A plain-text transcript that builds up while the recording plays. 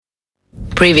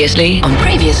Previously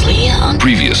on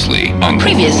Geek.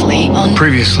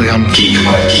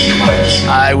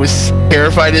 I was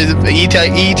terrified of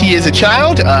E.T. as a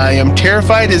child. I am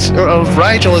terrified of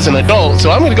Rigel as an adult.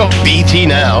 So I'm going to go with E.T.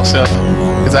 now,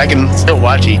 because I can still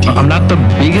watch E.T. I'm not the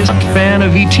biggest fan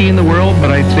of E.T. in the world,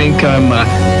 but I think I'm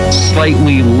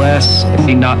slightly less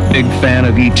a not big fan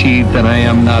of E.T. than I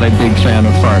am not a big fan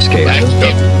of Farscape. I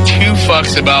give two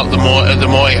fucks about the Moya.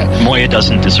 Moya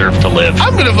doesn't deserve to live.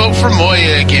 I'm going to vote for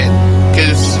Moya again,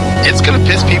 because it's going to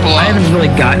piss people off. I haven't really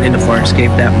gotten into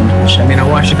Farscape that much. I mean, I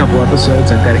watched a couple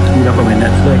episodes. I've got it queued up on my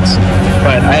Netflix,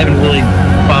 but I haven't really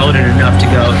followed it enough to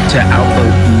go to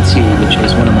outvote E.T., which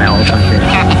is one of my all-time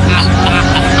favorites.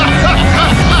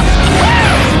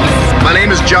 My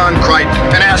name is John Crichton,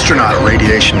 an astronaut. A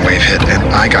radiation wave hit, and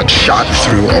I got shot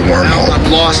through a wormhole.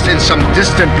 I'm lost in some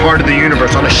distant part of the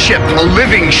universe on a ship, a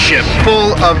living ship,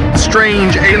 full of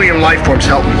strange alien life forms.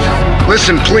 Help me.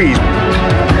 Listen, please.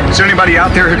 Is there anybody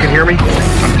out there who can hear me?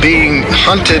 I'm being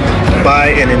hunted by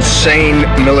an insane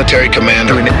military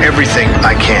commander, doing everything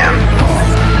I can.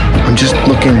 I'm just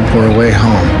looking for a way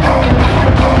home.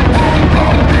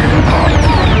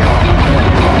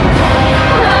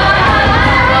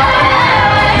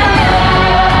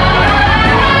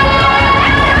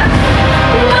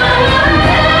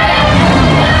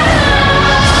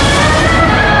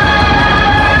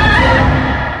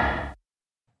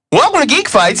 Welcome to Geek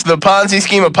Fights, the Ponzi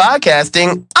scheme of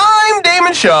podcasting. I'm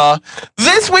Damon Shaw.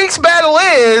 This week's battle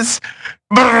is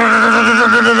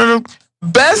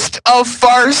Best of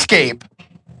Farscape.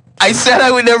 I said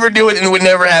I would never do it and it would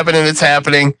never happen, and it's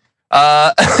happening.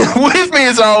 With me,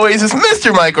 as always, is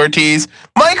Mr. Mike Ortiz.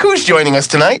 Mike, who's joining us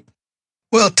tonight?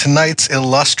 Well, tonight's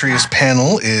illustrious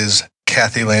panel is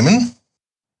Kathy Lehman.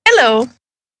 Hello.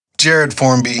 Jared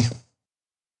Formby.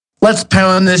 Let's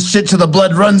pound this shit till the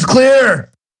blood runs clear.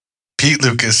 Pete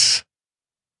Lucas.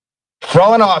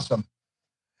 Frelling awesome.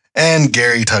 And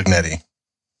Gary Tugnetti.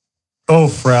 Oh,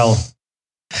 Frel.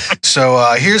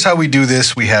 So here's how we do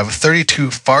this. We have 32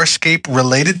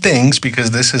 Farscape-related things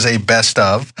because this is a best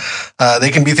of.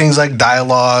 They can be things like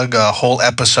dialogue, whole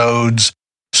episodes,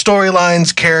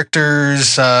 storylines,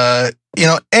 characters,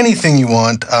 anything you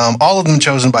want. All of them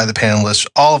chosen by the panelists,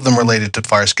 all of them related to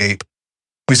Farscape.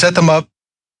 We set them up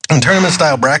in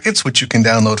tournament-style brackets, which you can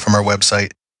download from our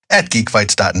website at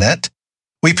geekfights.net.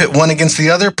 We pit one against the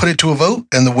other, put it to a vote,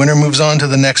 and the winner moves on to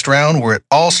the next round where it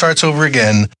all starts over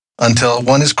again until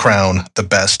one is crowned the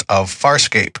best of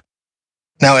Farscape.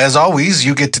 Now, as always,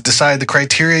 you get to decide the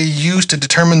criteria you use to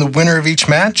determine the winner of each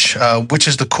match, which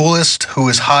is the coolest, who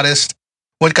is hottest,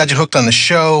 what got you hooked on the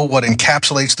show, what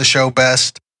encapsulates the show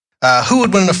best, who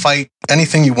would win in a fight,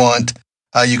 anything you want.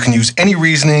 You can use any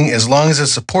reasoning as long as it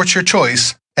supports your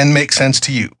choice and makes sense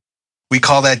to you. We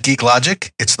call that Geek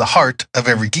Logic. It's the heart of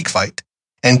every geek fight.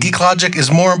 And Geek Logic is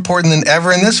more important than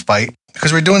ever in this fight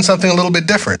because we're doing something a little bit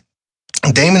different.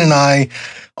 Damon and I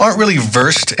aren't really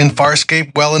versed in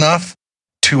Farscape well enough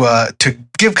to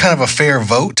give kind of a fair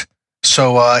vote.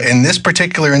 So in this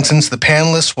particular instance, the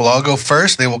panelists will all go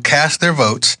first. They will cast their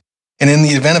votes. And in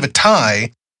the event of a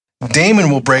tie, Damon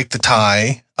will break the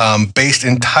tie based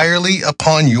entirely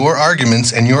upon your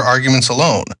arguments and your arguments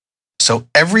alone. So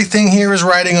everything here is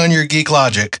riding on your geek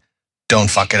logic. Don't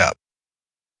fuck it up.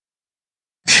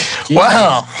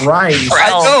 Wow. Right. I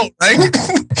know, right?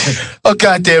 Oh,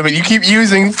 God damn it. You keep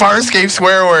using Farscape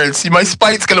swear words. My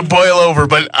spite's going to boil over,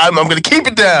 but I'm going to keep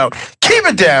it down. Keep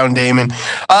it down, Damon.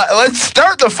 Let's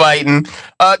start the fighting.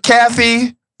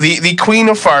 Kathy, the queen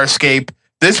of Farscape,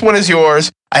 this one is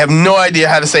yours. I have no idea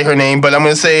how to say her name, but I'm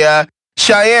going to say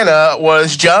Cheyenne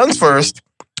was John's first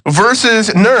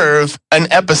versus Nerve,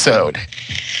 an episode.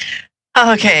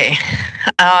 Okay.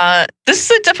 This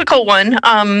is a difficult one.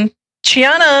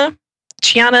 Chiana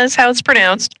is how it's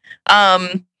pronounced.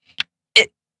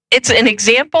 It's an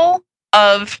example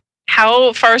of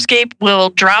how Farscape will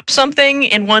drop something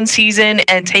in one season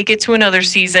and take it to another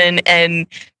season, and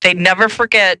they never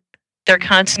forget their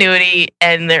continuity,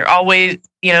 and they're always,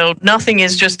 nothing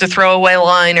is just a throwaway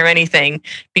line or anything,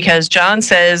 because John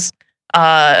says,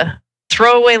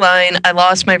 throwaway line, I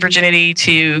lost my virginity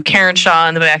to Karen Shaw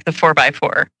in the back of the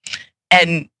 4x4.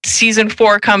 And season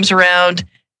 4 comes around,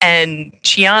 and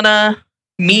Chiana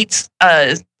meets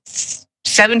a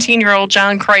 17-year-old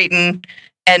John Crichton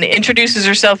and introduces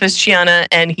herself as Chiana,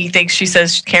 and he thinks she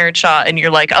says Karen Shaw, and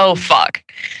you're like, oh, fuck.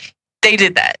 They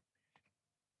did that.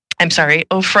 I'm sorry.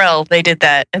 Oh, Frel, they did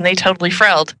that, and they totally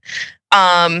frelled.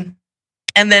 And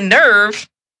then Nerve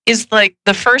is like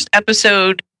the first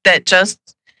episode that just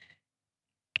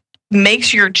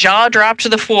makes your jaw drop to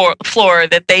the floor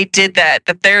that they did that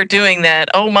they're doing that.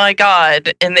 Oh my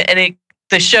God. And it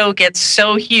the show gets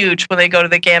so huge when they go to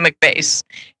the Gamma base.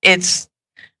 It's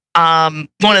one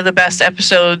of the best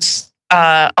episodes,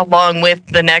 along with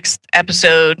the next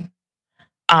episode,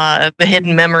 The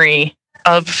Hidden Memory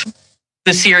of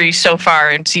the series so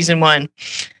far in season 1.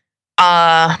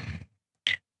 But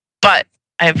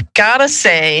I've got to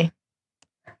say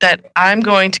that I'm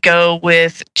going to go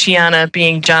with Chiana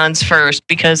being John's first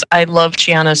because I love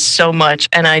Chiana so much,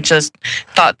 and I just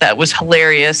thought that was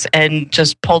hilarious and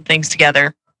just pulled things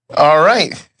together. All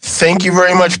right. Thank you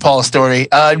very much, Paul Story.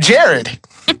 Jared.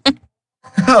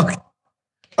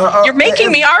 You're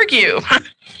making me argue.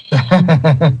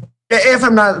 If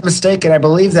I'm not mistaken, I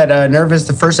believe that Nerve is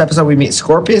the first episode we meet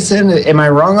Scorpius in. Am I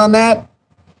wrong on that?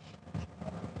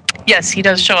 Yes, he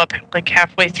does show up like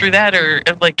halfway through that, or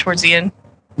like towards the end.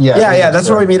 Yeah. That's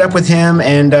where we meet up with him,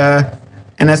 and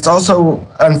that's also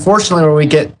unfortunately where we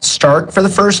get Stark for the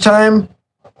first time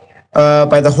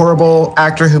by the horrible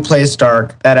actor who plays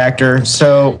Stark. That actor.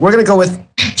 So we're gonna go with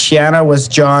Chiana was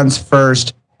John's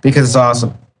first because it's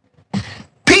awesome.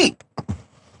 Pete.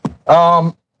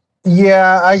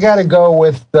 Yeah, I got to go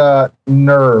with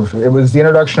Nerve. It was the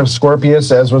introduction of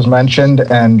Scorpius, as was mentioned,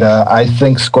 and I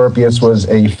think Scorpius was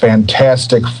a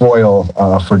fantastic foil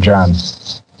for John.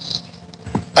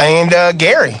 And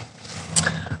Gary.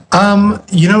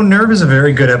 Nerve is a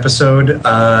very good episode.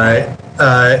 I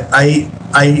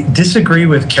disagree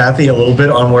with Kathy a little bit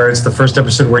on where it's the first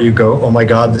episode where you go, oh my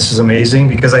God, this is amazing,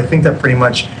 because I think that pretty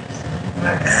much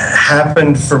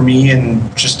happened for me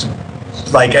in just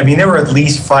there were at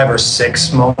least 5 or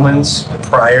 6 moments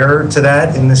prior to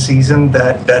that in the season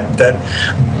that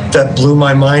blew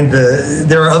my mind.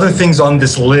 There are other things on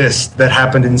this list that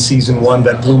happened in season 1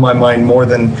 that blew my mind more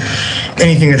than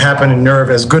anything that happened in Nerve,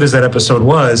 as good as that episode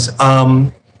was.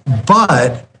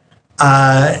 But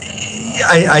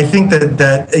I think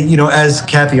that as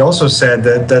Kathy also said,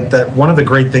 that one of the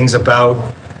great things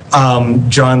about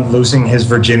John losing his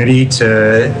virginity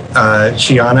to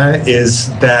Chiana is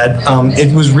that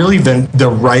it was really the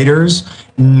writers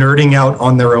nerding out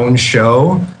on their own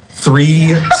show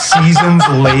 3 seasons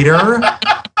later.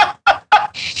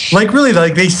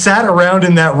 They sat around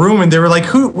in that room and they were like,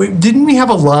 didn't we have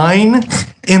a line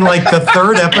in the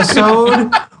 3rd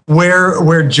episode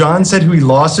where John said who he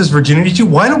lost his virginity to?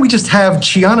 Why don't we just have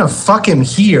Chiana fuck him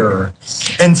here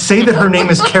and say that her name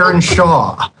is Karen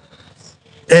Shaw?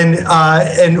 And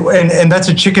that's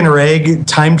a chicken or egg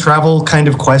time travel kind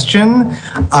of question,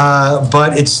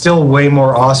 but it's still way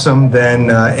more awesome than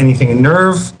anything in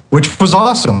Nerve, which was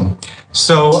awesome.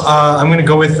 So I'm going to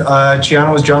go with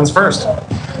Chiana was John's first.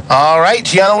 All right,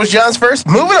 Chiana was John's first.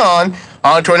 Moving on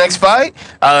to our next fight.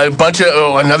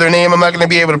 Another name I'm not going to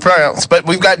be able to pronounce, but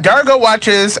we've got Dargo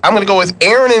watches. I'm going to go with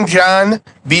Aaron and John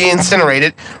be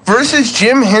incinerated versus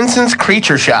Jim Henson's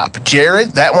Creature Shop.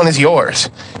 Jared, that one is yours.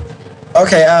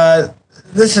 Okay,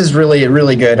 this is really,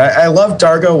 really good. I love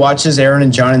Dargo watches Aaron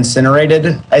and John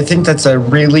incinerated. I think that's a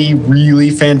really, really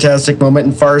fantastic moment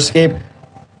in Farscape.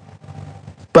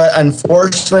 But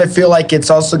unfortunately, I feel like it's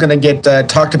also going to get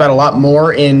talked about a lot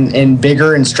more in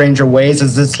bigger and stranger ways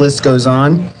as this list goes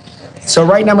on. So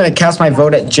right now I'm going to cast my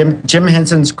vote at Jim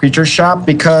Henson's Creature Shop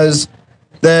because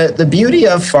the beauty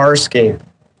of Farscape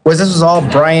was this was all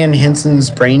Brian Henson's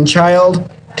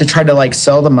brainchild to try to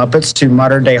sell the Muppets to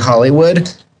modern day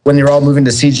Hollywood when they were all moving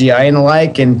to CGI and the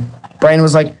like. And Brian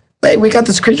was like, hey, we got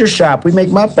this Creature Shop. We make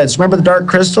Muppets. Remember the Dark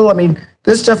Crystal? I mean,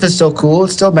 this stuff is still cool.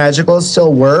 It's still magical. It's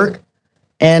still work.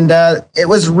 And it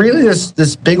was really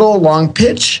this big old long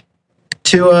pitch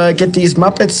to get these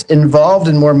Muppets involved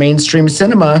in more mainstream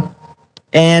cinema.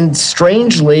 And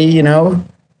strangely, it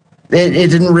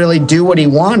didn't really do what he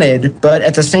wanted. But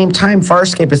at the same time,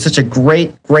 Farscape is such a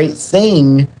great, great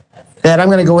thing that I'm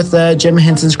going to go with Jim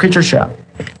Henson's Creature Shop.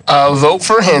 Vote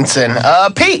for Henson.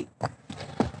 Pete?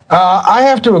 I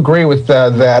have to agree with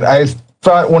that. I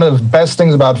thought one of the best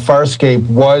things about Farscape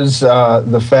was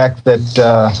the fact that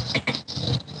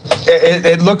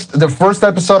it looks, the first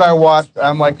episode I watched,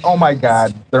 I'm like, oh my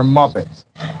God, they're Muppets.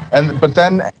 But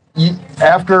then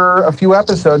after a few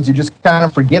episodes, you just kind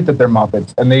of forget that they're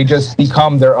Muppets and they just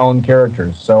become their own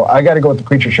characters. So I got to go with the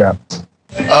Creature Shop.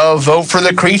 Vote for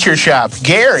the Creature Shop.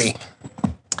 Gary?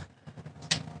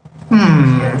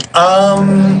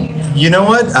 You know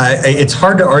what? It's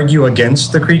hard to argue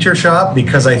against the Creature Shop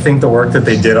because I think the work that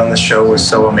they did on the show was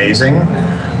so amazing.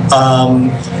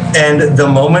 And the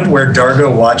moment where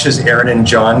Dargo watches Aaron and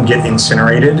John get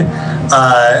incinerated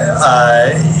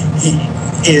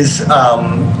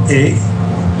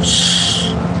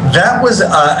that was,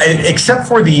 except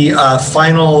for the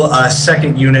final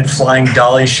second unit flying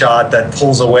dolly shot that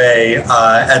pulls away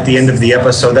at the end of the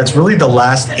episode, that's really the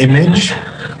last image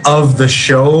of the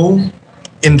show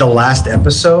in the last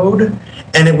episode,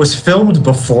 and it was filmed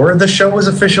before the show was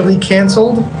officially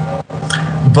canceled.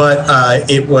 But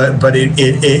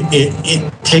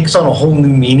it takes on a whole new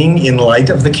meaning in light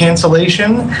of the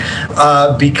cancellation,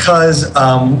 because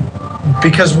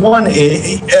one,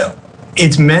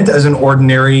 it's meant as an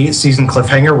ordinary season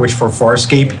cliffhanger, which for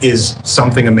Farscape is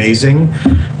something amazing,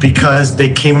 because they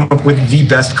came up with the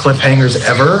best cliffhangers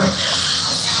ever.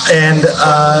 And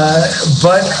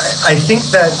but I think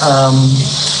that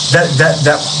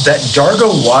that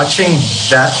Dargo watching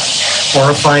that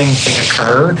horrifying thing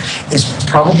occur is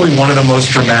probably one of the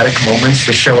most dramatic moments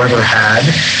the show ever had.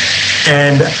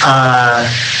 And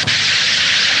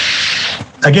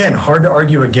again, hard to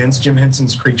argue against Jim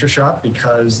Henson's Creature Shop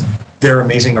because they're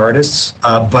amazing artists.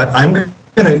 But I'm gonna,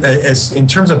 as in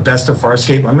terms of best of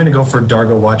Farscape, I'm gonna go for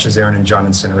Dargo Watches Aaron and John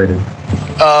Incinerated.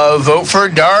 Vote for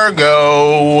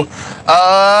Dargo.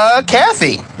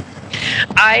 Kathy.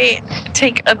 I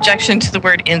take objection to the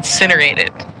word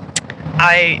incinerated.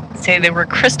 I say they were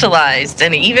crystallized,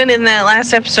 and even in that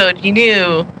last episode, you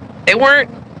knew they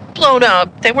weren't blown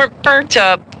up, they weren't burnt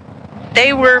up,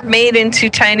 they were made into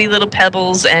tiny little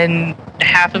pebbles, and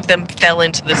half of them fell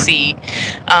into the sea.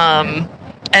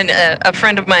 And a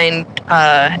friend of mine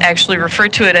actually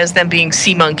referred to it as them being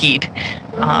sea monkeyed,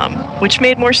 which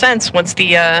made more sense once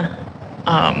the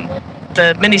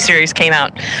miniseries came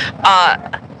out.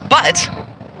 But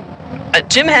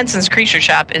Jim Henson's Creature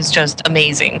Shop is just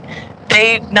amazing.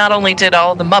 They not only did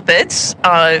all the Muppets,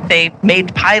 they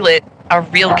made Pilot a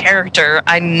real character.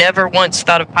 I never once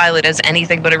thought of Pilot as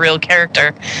anything but a real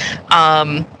character.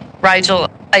 Rigel,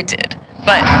 I did.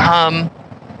 But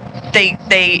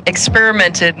they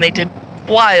experimented and they did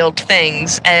wild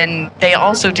things, and they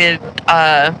also did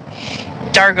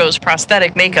Dargo's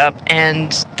prosthetic makeup,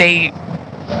 and they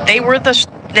were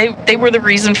the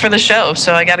reason for the show.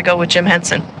 So I got to go with Jim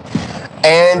Henson.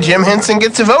 And Jim Henson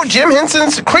gets a vote. Jim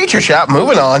Henson's Creature Shop.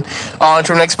 Moving on to our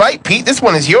next fight. Pete, this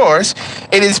one is yours.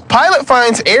 It is Pilot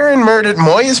finds Aaron murdered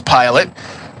Moya's pilot,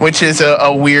 which is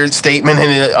a weird statement in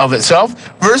and of itself,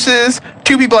 versus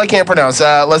two people I can't pronounce.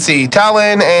 Let's see,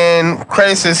 Talon and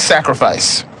Kratos'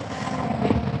 sacrifice.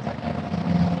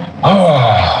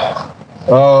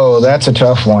 Oh, that's a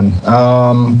tough one.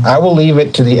 I will leave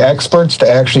it to the experts to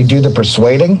actually do the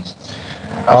persuading.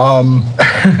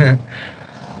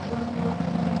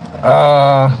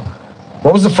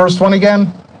 What was the first one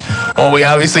again? Well, we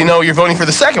obviously know you're voting for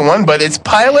the second one, but it's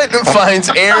Pilot finds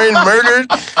Aaron murdered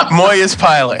Moya's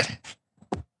pilot.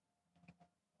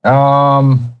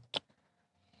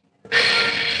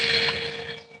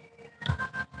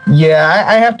 Yeah,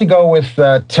 I have to go with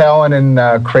Talon and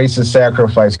Kratos'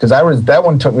 sacrifice, because that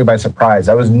one took me by surprise.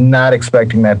 I was not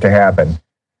expecting that to happen.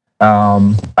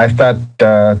 I thought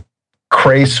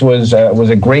Kratos was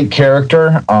a great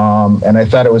character, and I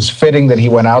thought it was fitting that he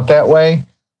went out that way.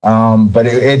 But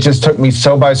it just took me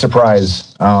so by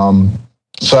surprise.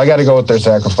 So I got to go with their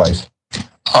sacrifice.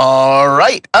 All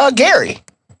right, Gary.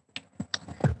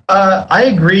 I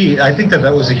agree. I think that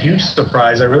was a huge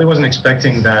surprise. I really wasn't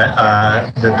expecting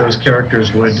that those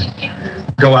characters would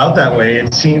go out that way.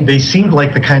 They seemed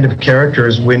like the kind of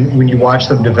characters when you watch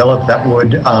them develop that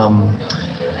would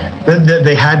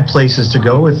they had places to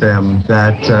go with them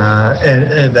that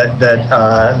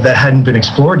hadn't been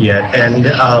explored yet,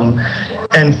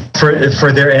 and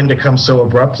for their end to come so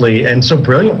abruptly and so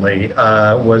brilliantly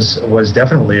was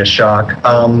definitely a shock.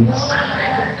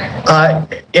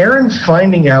 Aaron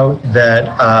finding out that,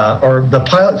 or the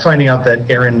pilot finding out that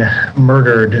Aaron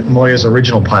murdered Moya's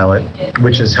original pilot,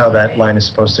 which is how that line is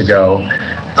supposed to go,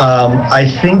 I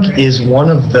think is one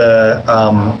of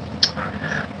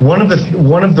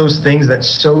those things that's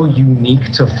so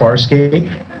unique to Farscape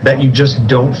that you just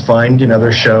don't find in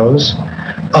other shows,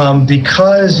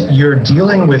 because you're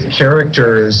dealing with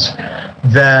characters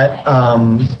that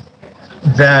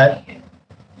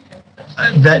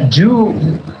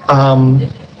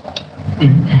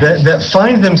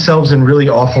find themselves in really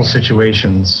awful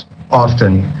situations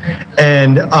often,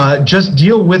 and just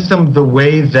deal with them the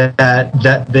way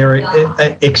that their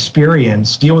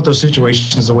experience, deal with those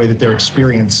situations the way that their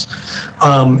experience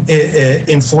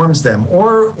informs them,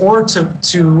 or to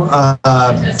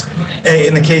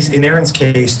in Aaron's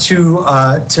case,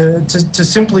 to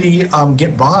simply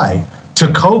get by, to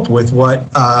cope with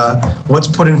what's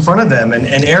put in front of them.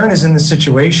 And Aaron is in this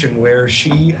situation where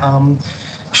she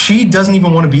doesn't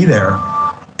even want to be there.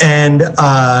 And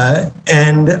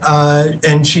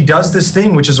she does this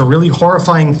thing, which is a really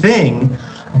horrifying thing,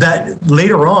 that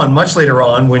later on, much later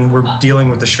on, when we're dealing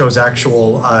with the show's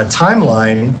actual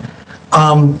timeline,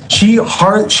 she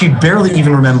barely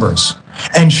even remembers.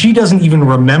 and she doesn't even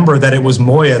remember that it was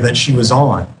Moya that she was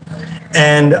on.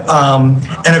 And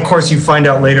of course, you find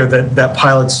out later that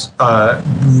Pilot's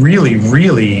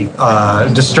really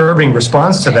disturbing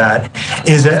response to that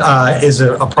is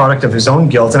a product of his own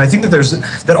guilt. And I think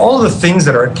that all of the things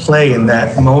that are at play in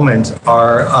that moment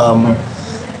are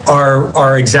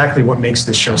exactly what makes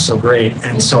this show so great.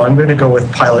 And so I'm going to go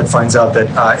with Pilot finds out that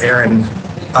Aaron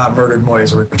murdered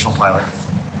Moya's original pilot.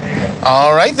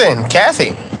 All right then,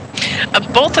 Kathy.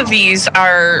 Both of these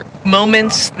are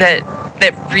moments that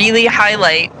really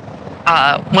highlight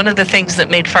one of the things that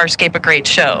made Farscape a great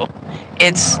show.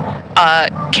 It's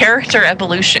character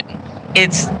evolution.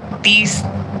 It's these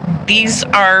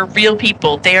are real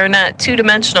people. They are not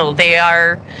two-dimensional.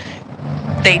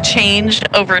 They change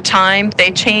over time.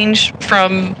 They change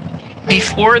from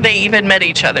before they even met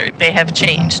each other. They have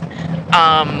changed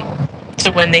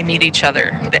to when they meet each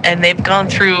other, and they've gone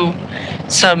through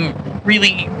some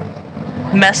really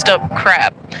messed up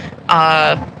crap.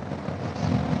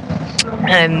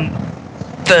 And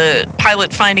the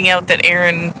pilot finding out that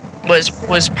Aaron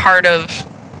was part of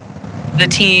the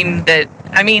team that,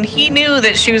 I mean, he knew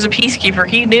that she was a peacekeeper.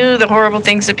 He knew the horrible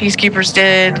things that peacekeepers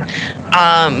did.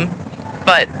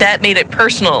 But that made it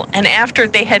personal. And after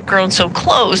they had grown so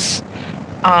close,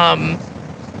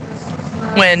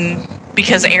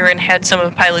 because Aaron had some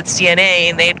of Pilot's DNA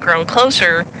and they had grown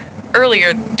closer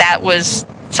earlier, that was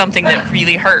something that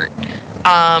really hurt.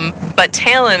 But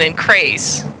Talon and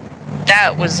Crais,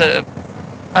 that was a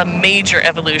major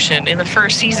evolution. In the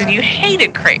first season, you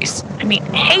hated Crais. I mean,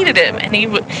 hated him, and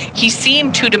he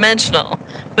seemed two-dimensional.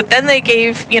 But then they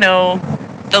gave,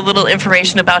 the little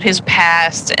information about his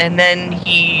past, and then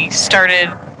he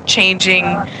started changing,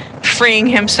 freeing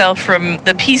himself from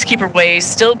the peacekeeper ways,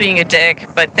 still being a dick,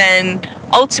 but then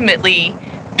ultimately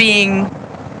being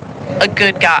a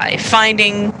good guy,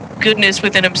 finding goodness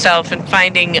within himself and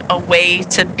finding a way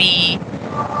to be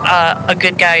a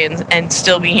good guy and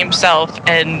still be himself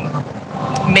and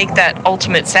make that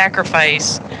ultimate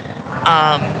sacrifice.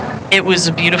 It was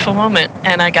a beautiful moment,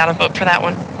 and I gotta vote for that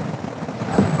one.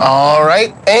 All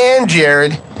right, and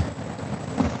Jared.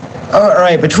 All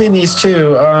right, between these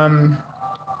two,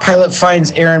 Pilot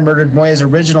finds Aaron murdered Moya's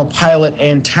original pilot,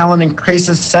 and Talon and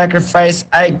Crais' sacrifice.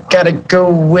 I gotta go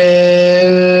with...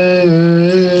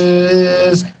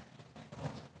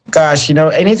 Gosh,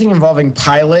 anything involving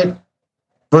Pilot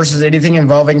versus anything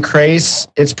involving Crais,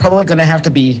 it's probably going to have to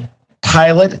be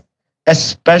Pilot,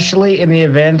 especially in the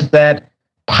event that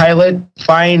Pilot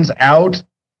finds out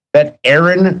that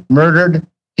Aaron murdered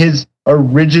his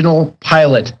original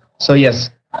pilot. So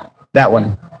yes, that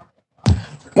one.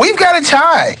 We've got a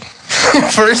tie.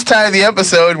 First tie of the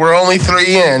episode. We're only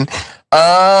 3 in.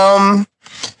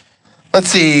 Let's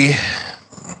see.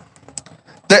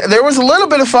 There was a little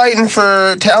bit of fighting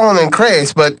for Talon and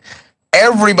Crais, but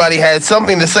everybody had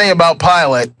something to say about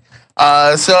Pilot.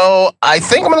 So I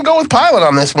think I'm going to go with Pilot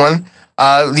on this one.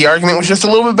 The argument was just a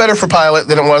little bit better for Pilot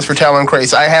than it was for Talon and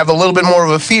Crais. I have a little bit more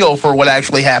of a feel for what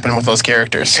actually happened with those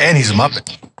characters. And he's a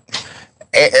Muppet.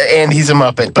 And he's a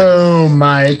Muppet. Oh,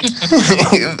 Mike.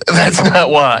 That's not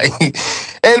why.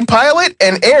 And Pilot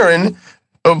and Aaron,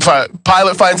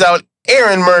 Pilot finds out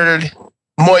Aaron murdered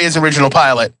Moya's original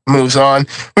pilot. Moves on.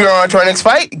 We are on to our next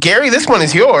fight. Gary, this one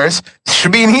is yours. This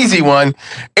should be an easy one.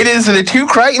 It is the 2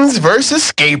 Crichtons versus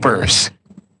Scapers.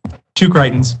 2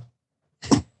 Crichtons.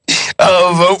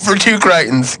 Vote for 2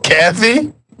 Crichtons.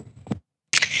 Kathy?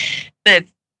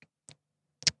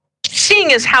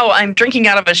 Seeing as how I'm drinking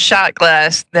out of a shot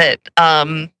glass that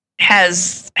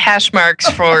has hash marks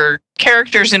for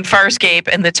characters in Farscape,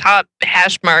 and the top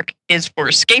hash mark is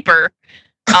for Scaper.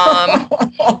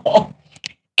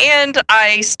 And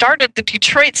I started the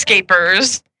Detroit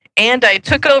Scapers, and I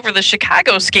took over the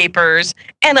Chicago Scapers,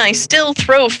 and I still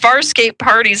throw Farscape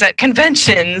parties at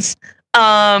conventions.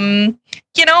 I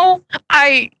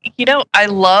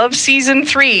love season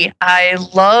 3. I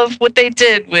love what they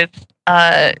did with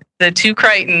the 2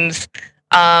 Crichtons.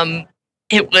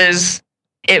 It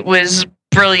was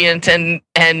brilliant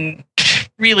and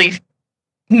really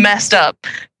messed up,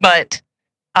 but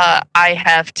I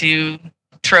have to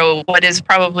throw what is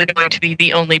probably going to be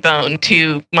the only bone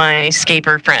to my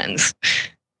Scaper friends.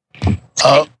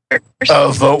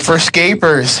 Vote for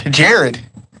Scapers. Jared?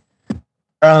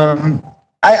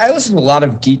 I listen to a lot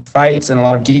of Geek Fights and a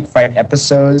lot of Geek Fight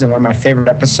episodes, and one of my favorite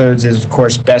episodes is, of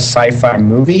course, Best Sci-Fi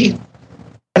Movie.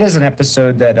 That is an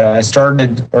episode that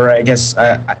started, or I guess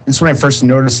it's when I first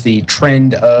noticed the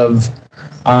trend of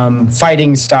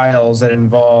fighting styles that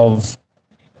involve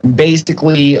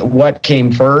basically what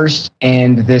came first,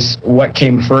 and this what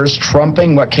came first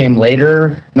trumping what came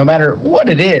later, no matter what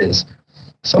it is.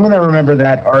 So I'm going to remember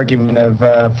that argument of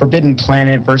Forbidden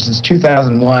Planet versus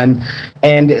 2001.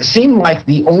 And it seemed like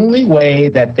the only way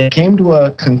that they came to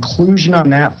a conclusion on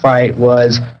that fight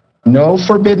was no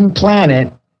Forbidden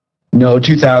Planet, no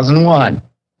 2001.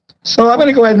 So I'm going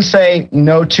to go ahead and say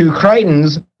no two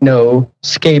Crichtons, no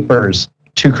Scapers.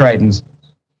 Two Crichtons.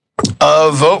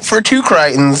 Vote for two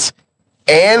Crichtons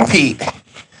and Pete.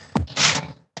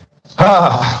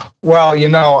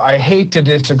 Well, I hate to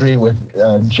disagree with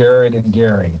Jared and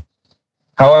Gary.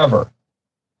 However,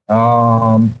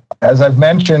 as I've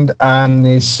mentioned on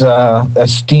this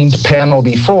esteemed panel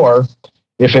before,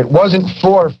 if it wasn't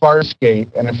for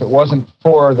Farscape and if it wasn't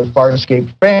for the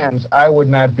Farscape fans, I would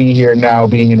not be here now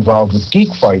being involved with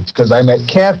Geek Fights, because I met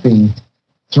Kathy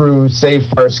through Save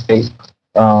Farscape,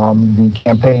 the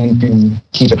campaign to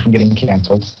keep it from getting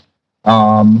canceled.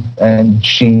 And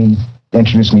she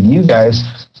introduced me to you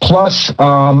guys. Plus,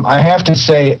 I have to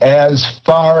say, as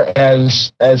far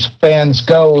as fans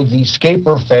go, the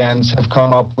Scaper fans have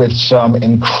come up with some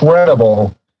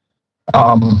incredible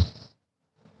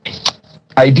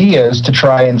ideas to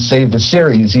try and save the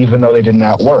series, even though they did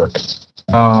not work.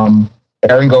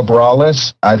 Aaron Go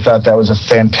Brawless, I thought that was a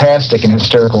fantastic and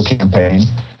hysterical campaign.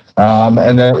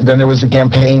 And then there was a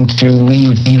campaign to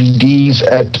leave DVDs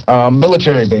at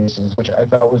military bases, which I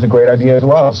thought was a great idea as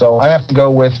well. So I have to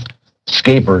go with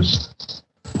Scapers.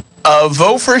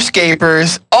 Vote for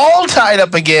Scapers, all tied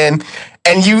up again.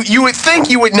 And you would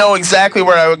think you would know exactly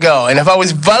where I would go. And if I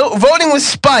was voting with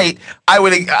spite,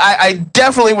 I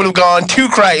definitely would have gone two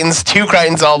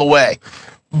Crichtons all the way.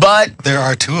 But there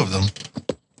are two of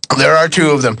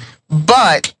them.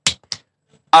 But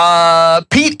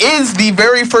Pete is the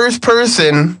very first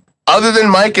person, other than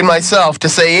Mike and myself, to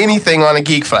say anything on a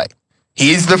Geek Fight.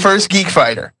 He's the first Geek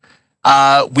Fighter.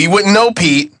 We wouldn't know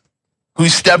Pete, who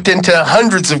stepped into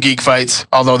hundreds of Geek Fights,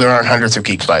 although there aren't hundreds of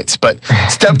Geek Fights, but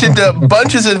stepped into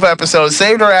bunches of episodes,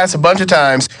 saved our ass a bunch of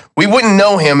times. We wouldn't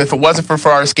know him if it wasn't for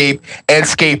Farscape and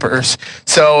Scapers.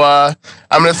 So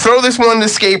I'm going to throw this one to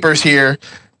Scapers here,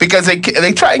 because they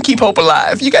try and keep hope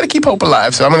alive. You got to keep hope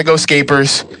alive. So I'm going to go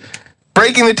Scapers.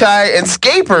 Breaking the tie, and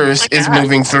Scapers is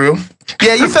moving through.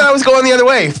 Yeah, you thought I was going the other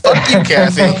way. Fuck you,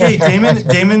 Kathy. Hey,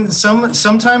 Damon.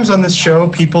 Sometimes on this show,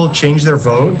 people change their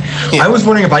vote. Yeah. I was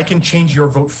wondering if I can change your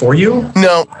vote for you.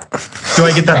 No. Do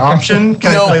I get that option?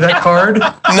 Can I play that card?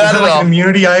 Not at all. Like an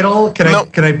immunity idol? Can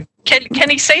I? Can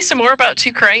he say some more about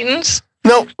two Crichtons?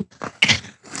 No.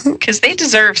 Because they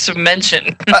deserve some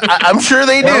mention. I'm sure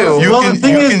they do. The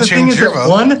thing is that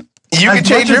one. You can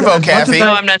change your vote, Kathy.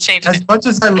 No, I'm not changing it. As much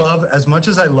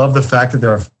as I love the fact that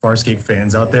there are Farscape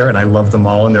fans out there, and I love them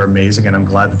all, and they're amazing, and I'm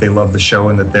glad that they love the show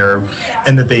and that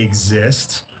they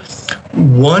exist.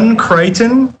 One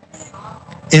Crichton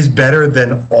is better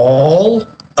than all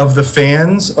of the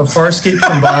fans of Farscape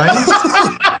combined,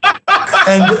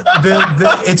 and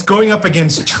it's going up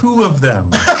against two of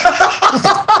them.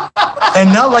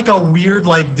 And not like a weird,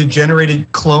 degenerated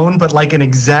clone, but like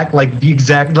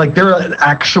there are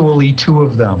actually two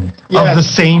of them of the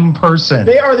same person.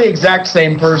 They are the exact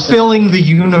same person. Filling the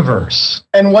universe.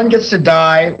 And one gets to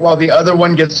die while the other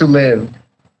one gets to live.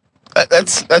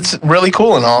 That's really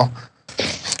cool and all.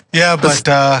 Yeah,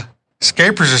 but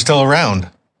Scapers are still around.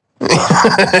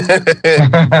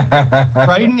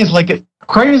 Crichton is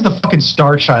the fucking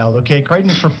star child, okay?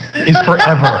 Crichton is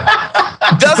forever.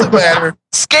 Doesn't matter.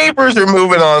 Scapers are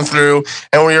moving on through,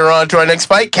 and we are on to our next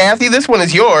fight. Kathy, this one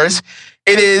is yours.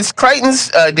 It is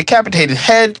Crichton's decapitated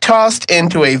head tossed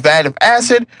into a vat of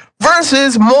acid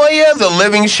versus Moya, the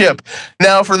living ship.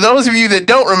 Now, for those of you that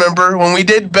don't remember, when we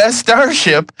did Best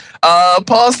Starship,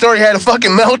 Paul Story had a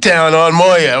fucking meltdown on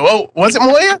Moya. Oh, was it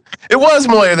Moya? It was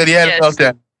Moya that he had a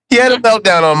meltdown. He had a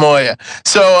meltdown on Moya.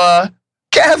 So,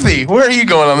 Kathy, where are you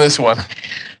going on this one?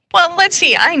 Well, let's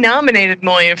see. I nominated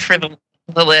Moya for the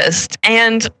list,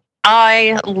 and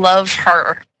I love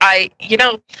her. I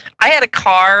had a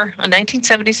car, a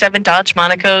 1977 Dodge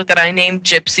Monaco that I named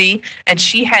Gypsy, and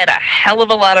she had a hell of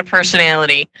a lot of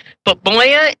personality. But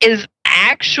Moya is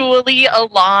actually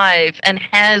alive and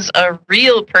has a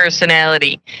real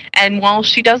personality. And while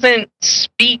she doesn't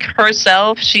speak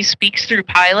herself, she speaks through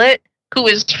Pilot, who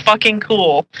is fucking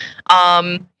cool.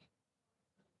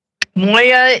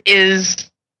 Moya is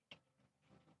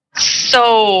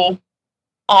so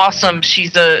awesome.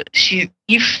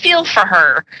 You feel for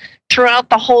her throughout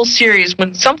the whole series.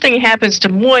 When something happens to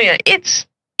Moya, it's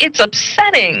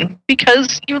upsetting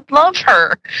because you love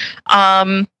her.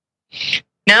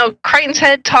 Now, Crichton's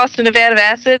head tossed in a vat of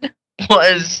acid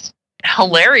was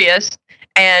hilarious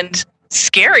and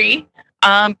scary.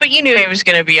 But you knew he was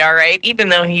going to be all right, even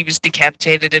though he was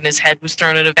decapitated and his head was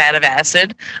thrown in a vat of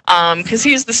acid, because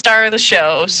he's the star of the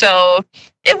show. So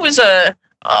it was a,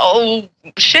 oh,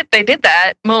 shit, they did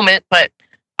that moment. But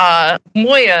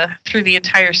Moya, through the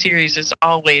entire series, is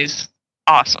always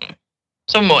awesome.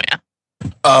 So Moya.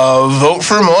 Vote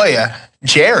for Moya.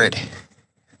 Jared.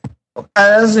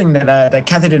 Another thing that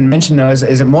Kathy didn't mention, though, is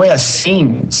that Moya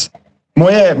sings.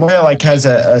 Moya like has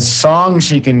a song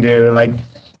she can do, like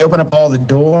open up all the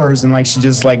doors, and like she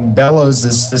just like bellows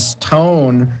this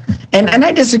tone. And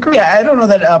I disagree. I don't know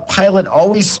that Pilot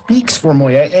always speaks for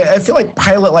Moya. I feel like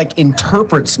Pilot like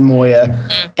interprets Moya,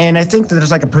 and I think that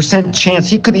there's like a % chance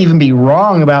he could even be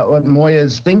wrong about what Moya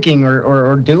is thinking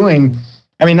or doing.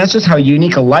 I mean, that's just how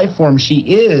unique a life form she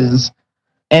is.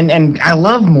 And I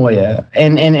love Moya,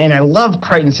 and I love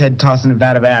Crichton's head tossed in a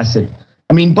vat of acid.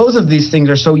 I mean, both of these things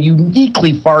are so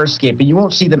uniquely Farscape, and you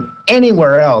won't see them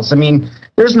anywhere else. I mean,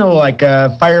 there's no like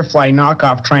Firefly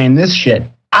knockoff trying this shit.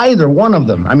 Either one of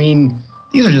them. I mean,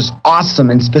 these are just awesome,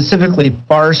 and specifically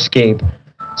Farscape.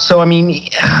 So, I mean,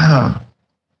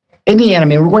 in the end, I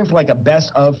mean, we're going for like a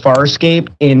best of Farscape,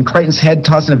 and Crichton's head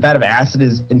tossed in a vat of acid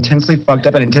is intensely fucked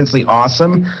up and intensely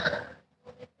awesome.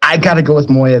 I got to go with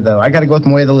Moya, though. I got to go with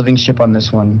Moya the Living Ship on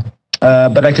this one.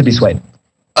 But I could be swayed.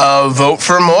 Vote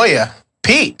for Moya.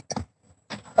 Pete.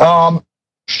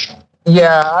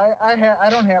 Yeah, I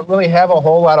don't really have a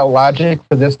whole lot of logic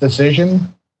for this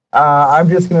decision. I'm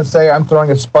just going to say I'm throwing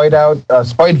a spite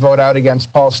vote out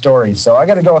against Paul Story. So I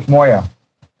got to go with Moya.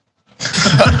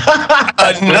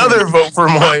 Another vote for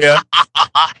Moya.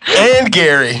 And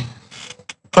Gary.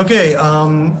 Okay,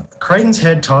 Crichton's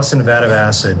head tossed in a vat of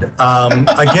acid.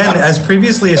 Again, as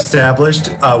previously established,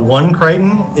 one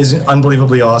Crichton is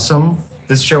unbelievably awesome.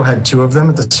 This show had two of them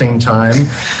at the same time.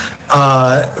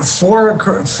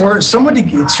 For somebody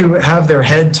to have their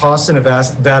head tossed in a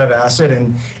vat of acid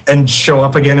and show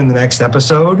up again in the next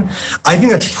episode, I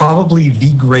think that's probably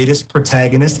the greatest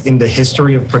protagonist in the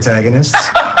history of protagonists.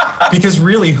 Because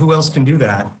really, who else can do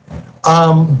that?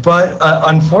 But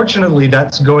unfortunately,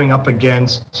 that's going up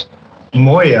against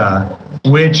Moya,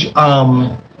 which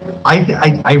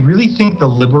I really think the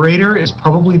Liberator is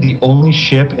probably the only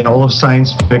ship in all of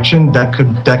science fiction that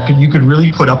you could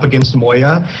really put up against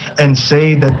Moya and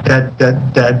say that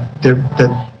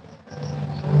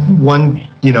one,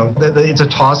 you know, that it's a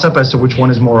toss up as to which one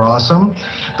is more awesome.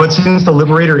 But since the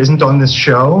Liberator isn't on this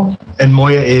show and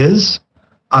Moya is,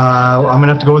 I'm gonna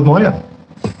have to go with Moya.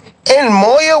 And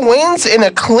Moya wins in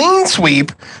a clean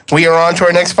sweep. We are on to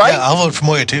our next fight. Yeah, I'll vote for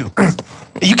Moya too.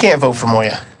 You can't vote for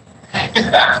Moya.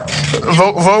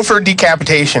 vote for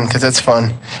decapitation because that's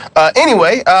fun.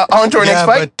 Anyway, on to our next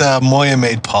fight. But Moya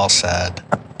made Paul sad.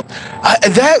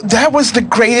 That was the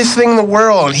greatest thing in the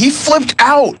world. He flipped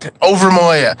out over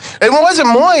Moya. It wasn't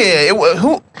Moya.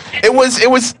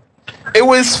 It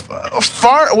was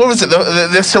far. What was it?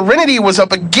 The Serenity was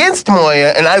up against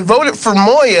Moya, and I voted for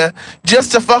Moya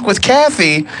just to fuck with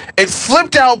Kathy. It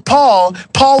flipped out Paul.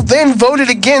 Paul then voted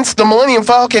against the Millennium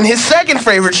Falcon, his second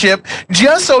favorite ship,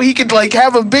 just so he could like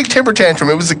have a big temper tantrum.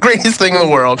 It was the greatest thing in the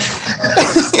world.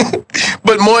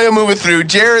 But Moya moving through.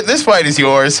 Jared, this fight is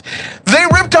yours. They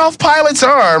ripped off Pilot's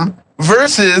arm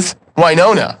versus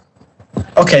Winona.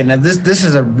 Okay, now this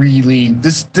is a really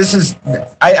this is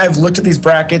I've looked at these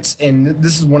brackets, and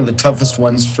this is one of the toughest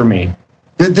ones for me.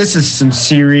 This is some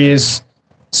serious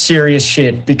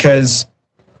shit, because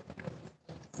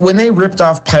when they ripped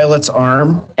off Pilot's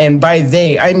arm, and by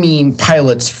they I mean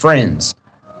Pilot's friends,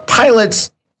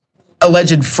 Pilot's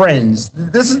alleged friends.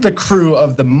 This is the crew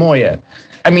of the Moya.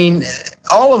 I mean,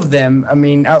 all of them. I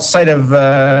mean, outside of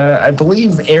I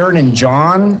believe Aaron and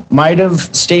John might have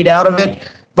stayed out of it.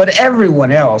 But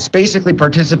everyone else basically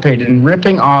participated in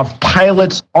ripping off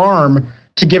Pilot's arm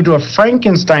to give to a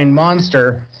Frankenstein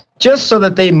monster, just so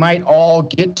that they might all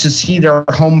get to see their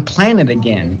home planet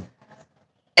again.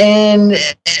 And,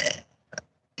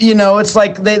 you know, it's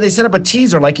like they set up a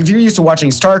teaser. Like, if you're used to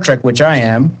watching Star Trek, which I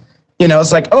am, you know,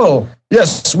 it's like, oh,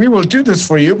 yes, we will do this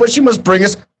for you, but you must bring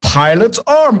us Pilot's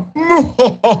arm.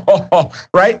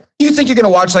 Right? You think you're going to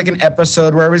watch like an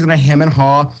episode where everybody's going to hem and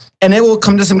haw, and it will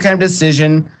come to some kind of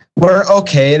decision where,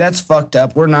 okay, that's fucked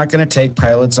up. We're not going to take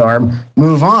Pilot's arm.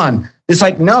 Move on. It's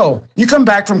like, no, you come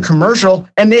back from commercial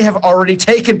and they have already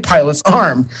taken Pilot's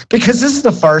arm, because this is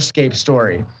the Farscape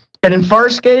story. And in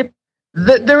Farscape,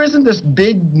 there isn't this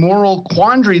big moral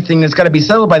quandary thing that's got to be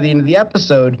settled by the end of the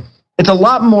episode. It's a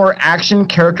lot more action,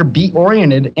 character, beat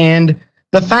oriented. And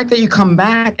the fact that you come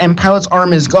back and Pilot's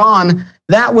arm is gone,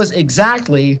 that was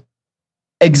exactly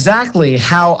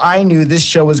how I knew this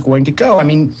show was going to go. I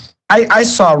mean, I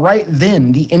saw right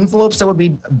then the envelopes that would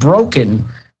be broken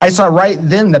I saw right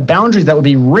then the boundaries that would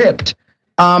be ripped.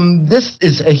 This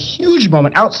is a huge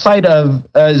moment outside of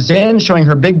Zan showing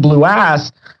her big blue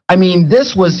ass. I mean,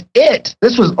 this was it.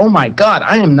 This was, oh my God,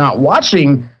 I am not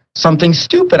watching something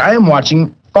stupid. I am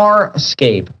watching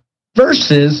Farscape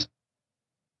versus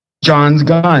John's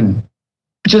Gun,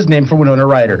 which is named for Winona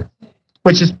Ryder,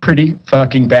 which is pretty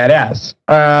fucking badass.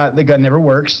 The gun never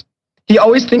works. He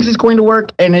always thinks it's going to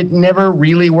work, and it never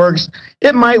really works.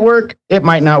 It might work. It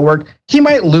might not work. He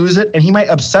might lose it, and he might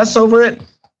obsess over it,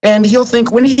 and he'll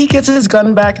think when he gets his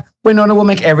gun back, Winona will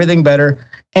make everything better,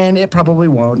 and it probably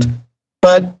won't.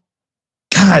 But,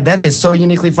 God, that is so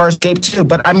uniquely Farscape, too.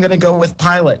 But I'm going to go with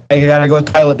Pilot. I got to go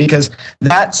with Pilot because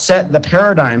that set the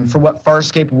paradigm for what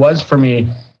Farscape was for me,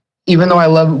 even though I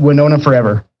love Winona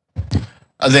forever.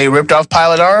 They ripped off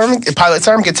Pilot's arm,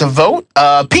 gets a vote.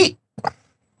 Pete.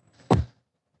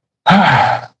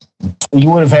 You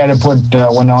would have had to put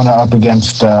Winona up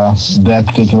against that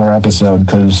particular episode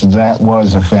because that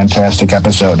was a fantastic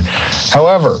episode.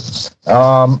 However,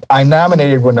 I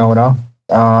nominated Winona,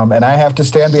 and I have to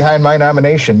stand behind my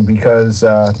nomination because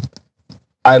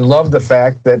I love the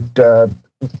fact that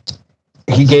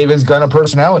he gave his gun a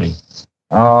personality.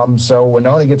 So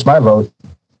Winona gets my vote.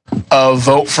 A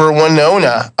vote for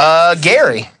Winona.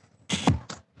 Gary.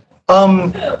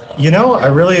 I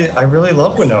really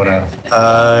love Winona.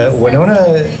 Winona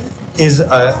is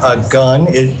a gun.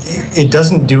 It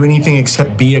doesn't do anything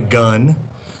except be a gun,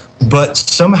 but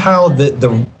somehow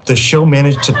the show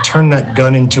managed to turn that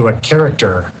gun into a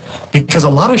character because a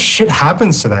lot of shit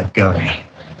happens to that gun.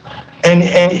 And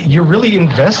you're really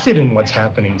invested in what's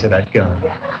happening to that gun.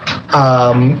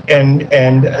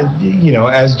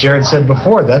 As Jared said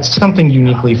before, that's something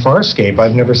uniquely Farscape.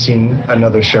 I've never seen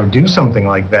another show do something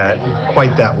like that,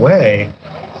 quite that way.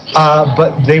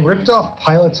 But they ripped off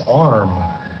Pilot's arm.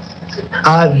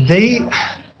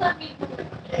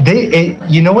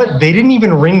 You know what? They didn't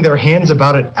even wring their hands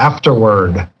about it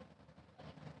afterward.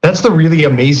 That's the really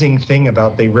amazing thing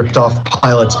about they ripped off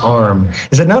Pilot's arm,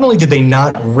 is that not only did they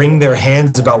not wring their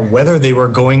hands about whether they were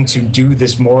going to do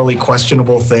this morally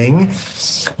questionable thing,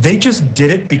 they just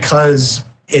did it because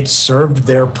it served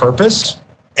their purpose,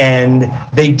 and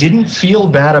they didn't feel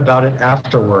bad about it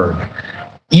afterward,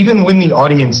 even when the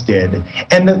audience did.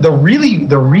 And the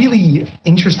really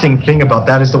interesting thing about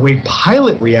that is the way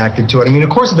Pilot reacted to it. I mean,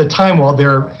 of course, at the time, while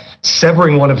they're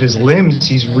severing one of his limbs,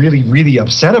 he's really, really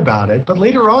upset about it. But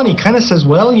later on, he kind of says,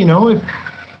 well,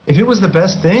 if it was the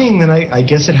best thing, then I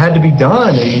guess it had to be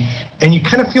done. And you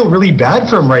kind of feel really bad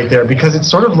for him right there because it's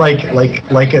sort of like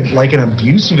an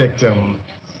abuse victim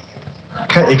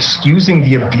kind of excusing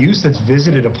the abuse that's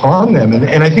visited upon them.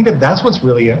 And I think that's what's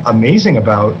really amazing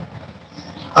about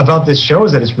this show,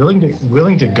 is that it's willing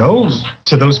to go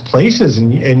to those places,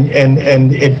 and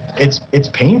it's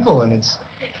painful and it's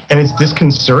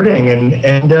disconcerting, and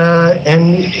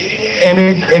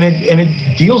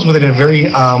it deals with it in a very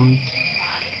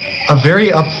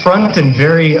upfront and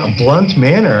very blunt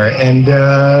manner,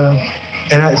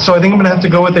 so I think I'm gonna have to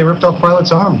go with they ripped off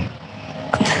Pilot's arm.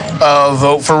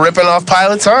 Vote for ripping off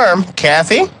Pilot's arm.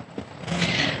 Kathy?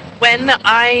 When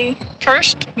I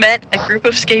first met a group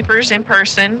of Scapers in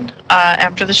person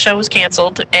after the show was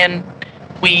canceled, and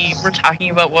we were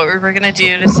talking about what we were going to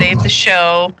do to save the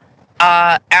show,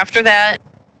 after that,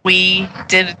 we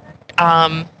did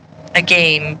a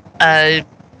game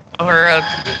or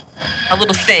a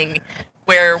little thing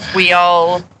where we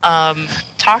all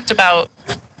talked about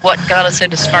what got us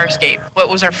into Farscape, what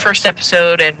was our first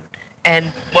episode, and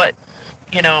what,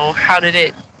 how did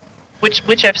it,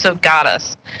 which episode got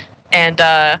us. And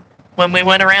when we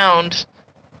went around,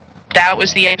 that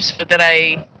was the episode that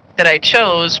I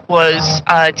chose, was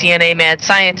DNA Mad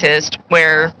Scientist,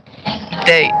 where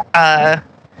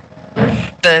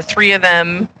the three of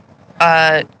them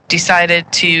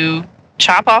decided to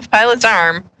chop off Pilot's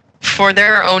arm for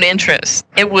their own interests.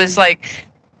 It was like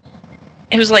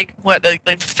what,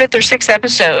 the fifth or sixth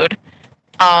episode,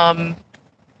 and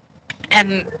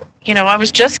I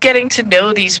was just getting to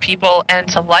know these people and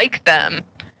to like them,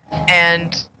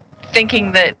 and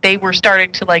thinking that they were starting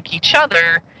to like each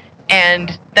other,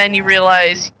 and then you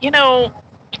realize, they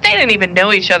didn't even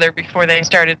know each other before they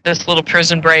started this little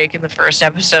prison break in the first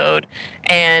episode,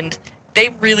 and they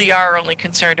really are only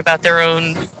concerned about their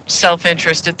own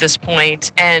self-interest at this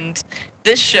point. And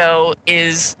this show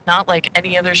is not like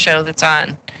any other show that's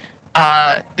on.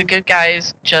 The good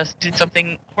guys just did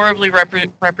something horribly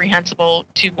reprehensible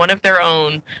to one of their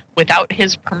own without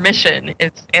his permission.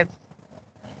 It's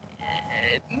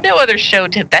no other show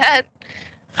did that.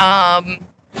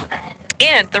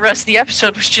 And the rest of the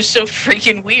episode was just so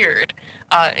freaking weird.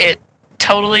 It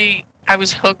totally I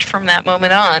was hooked from that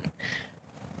moment on.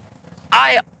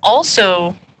 I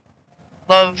also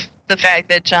love the fact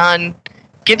that John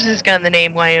gives his gun the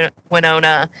name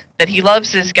Winona, that he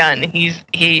loves his gun. He's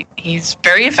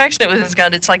very affectionate with his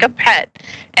gun. It's like a pet.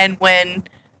 And when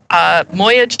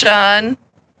Moya John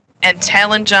and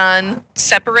Talon John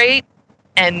separate,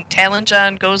 and Talon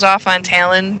John goes off on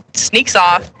Talon, sneaks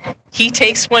off, he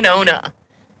takes Winona.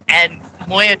 And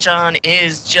Moya John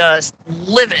is just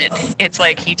livid. It's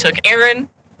like he took Aaron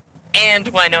and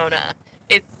Winona.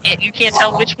 You can't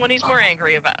tell which one he's more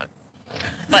angry about.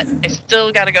 But I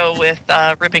still got to go with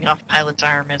ripping off Pilot's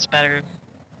arm is better.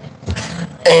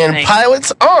 And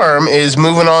Pilot's arm is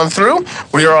moving on through.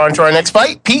 We are on to our next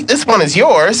fight. Pete, this one is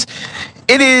yours.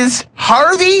 It is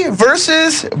Harvey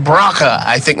versus Braca.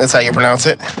 I think that's how you pronounce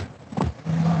it.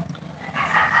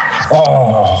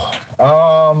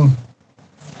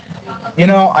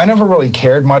 I never really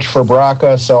cared much for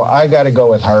Braca, so I got to go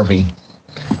with Harvey.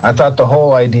 I thought the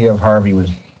whole idea of Harvey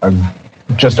was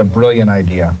just a brilliant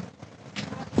idea.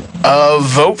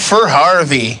 Vote for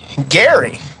Harvey.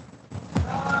 Gary.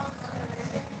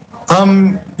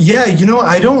 Yeah,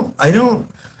 I don't.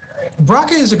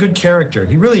 Braca is a good character.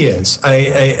 He really is.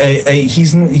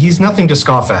 He's nothing to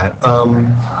scoff at.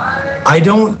 I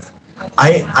don't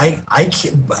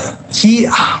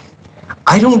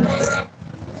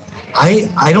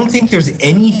think there's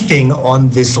anything on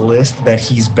this list that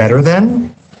he's better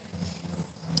than.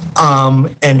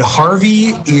 And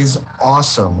Harvey is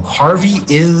awesome. Harvey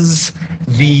is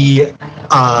the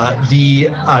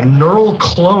neural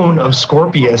clone of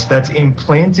Scorpius that's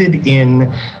implanted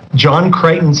in John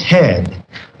Crichton's head.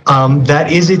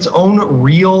 That is its own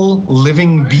real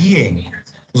living being,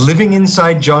 living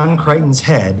inside John Crichton's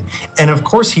head. And of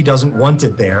course he doesn't want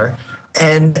it there.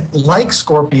 And like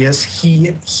Scorpius,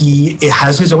 he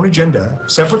has his own agenda,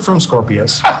 separate from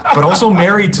Scorpius, but also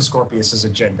married to Scorpius's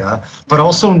agenda, but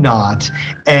also not.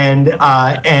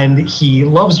 And he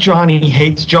loves John. He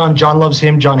hates John. John loves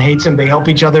him. John hates him. They help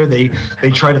each other. They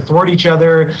try to thwart each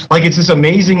other. Like, it's this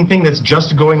amazing thing that's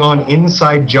just going on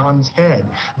inside John's head.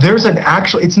 There's an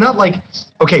actual. It's not like,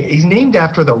 okay, he's named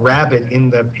after the rabbit in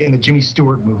the Jimmy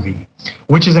Stewart movie,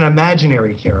 which is an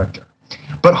imaginary character.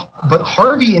 But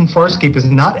Harvey in Farscape is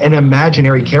not an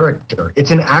imaginary character.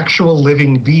 It's an actual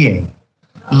living being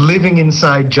living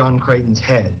inside John Crichton's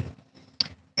head.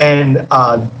 And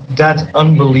that's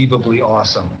unbelievably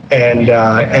awesome. And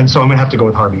so I'm going to have to go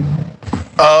with Harvey.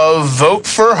 Vote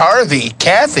for Harvey.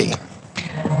 Kathy.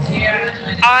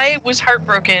 I was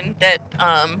heartbroken that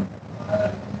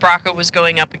Braca was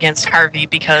going up against Harvey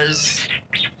because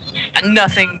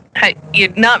not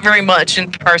very much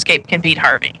in Farscape can beat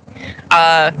Harvey.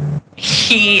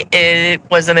 He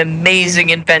was an amazing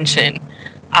invention.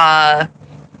 But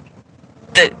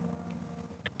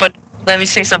let me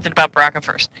say something about Braca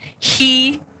first.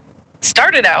 He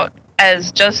started out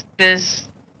as just this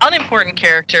unimportant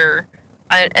character,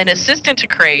 an assistant to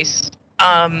Crais,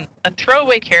 a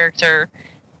throwaway character,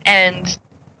 and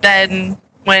then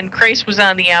when Crais was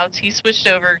on the outs, he switched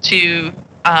over to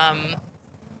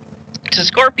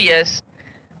Scorpius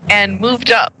and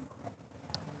moved up.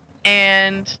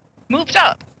 And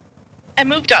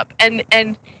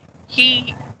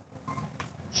he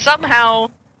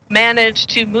somehow managed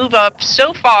to move up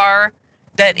so far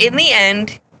that in the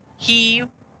end he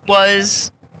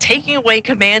was taking away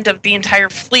command of the entire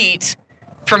fleet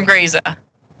from Grayza.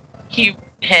 He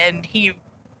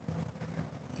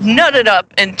nutted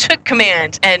up and took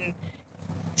command, and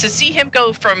to see him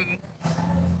go from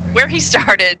where he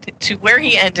started to where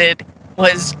he ended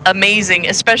was amazing,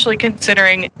 especially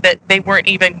considering that they weren't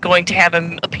even going to have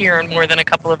him appear in more than a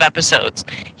couple of episodes.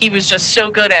 He was just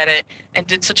so good at it and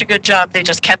did such a good job, they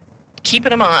just kept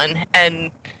keeping him on,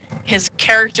 and his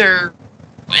character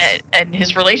and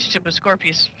his relationship with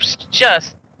Scorpius was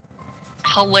just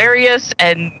hilarious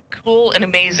and cool and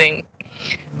amazing.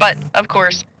 But, of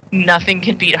course, nothing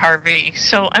can beat Harvey,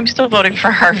 so I'm still voting for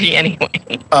Harvey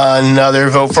anyway. Another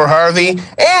vote for Harvey.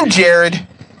 And Jared.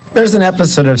 There's an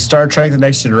episode of Star Trek The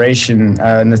Next Generation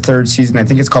in the third season, I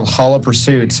think it's called Hollow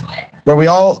Pursuit, where we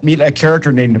all meet a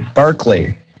character named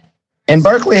Barclay. And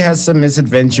Barclay has some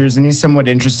misadventures, and he's somewhat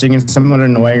interesting and somewhat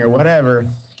annoying or whatever.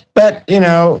 But,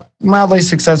 mildly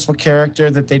successful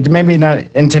character that they maybe not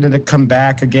intended to come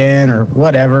back again or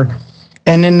whatever.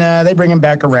 And then they bring him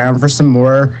back around for some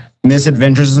more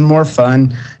misadventures and more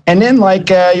fun. And then,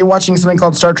 you're watching something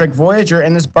called Star Trek Voyager,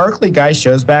 and this Barclay guy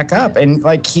shows back up. And,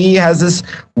 he has this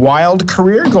wild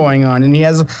career going on, and he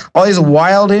has all these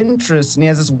wild interests, and he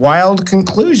has this wild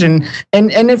conclusion.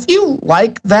 And if you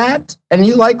like that, and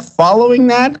you like following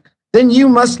that, then you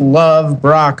must love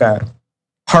Braca.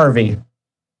 Harvey.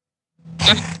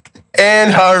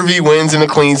 And Harvey wins in a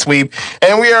clean sweep.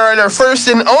 And we are at our first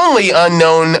and only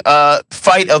unknown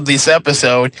fight of this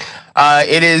episode.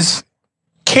 It is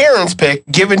Karen's pick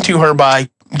given to her by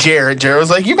Jared. Jared was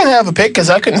like, you can have a pick because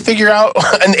I couldn't figure out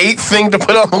an 8th thing to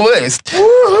put on the list.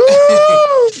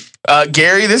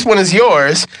 Gary, this one is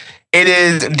yours. It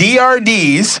is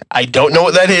DRDs, I don't know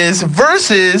what that is,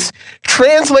 versus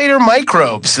translator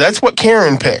microbes. That's what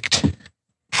Karen picked.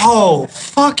 Oh,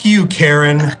 fuck you,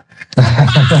 Karen.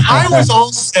 I was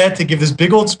all set to give this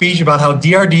big old speech about how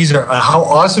DRDs are, how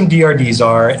awesome DRDs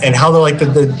are, and how they're like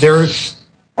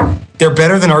they're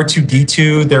better than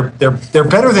R2D2. They're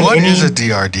better than What any. is a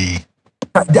DRD?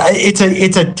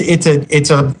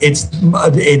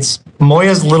 It's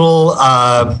Moya's little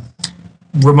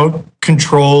remote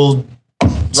controlled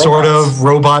sort of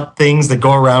robot things that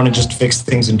go around and just fix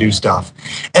things and do stuff.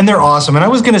 And they're awesome. And I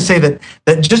was going to say that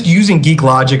just using geek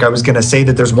logic, I was going to say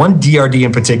that there's one DRD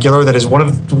in particular that is one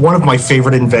of my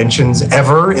favorite inventions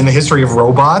ever in the history of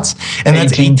robots. And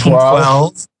that's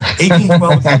 1812.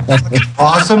 1812 is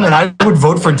awesome. And I would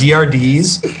vote for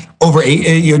DRDs over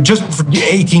just for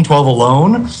 1812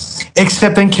 alone.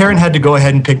 Except then Karen had to go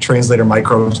ahead and pick translator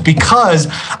microbes because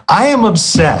I am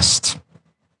obsessed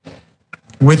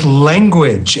with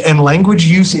language and language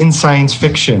use in science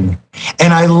fiction.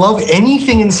 And I love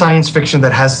anything in science fiction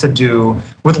that has to do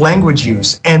with language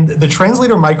use. And the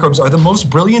translator microbes are the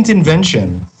most brilliant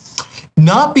invention,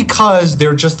 not because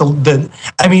they're just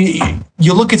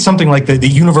you look at something like the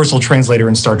universal translator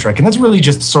in Star Trek, and that's really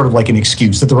just sort of like an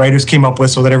excuse that the writers came up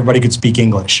with so that everybody could speak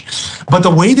English. But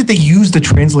the way that they use the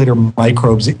translator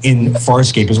microbes in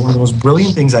Farscape is one of the most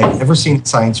brilliant things I've ever seen in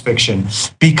science fiction,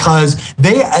 because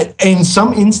they, in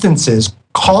some instances,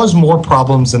 cause more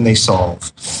problems than they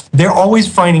solve. They're always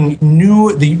finding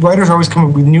the writers are always coming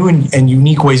up with new and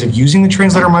unique ways of using the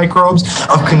translator microbes,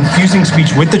 of confusing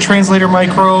speech with the translator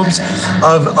microbes,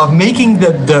 of making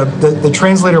the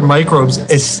translator microbes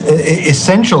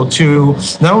essential to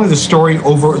not only the story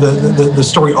the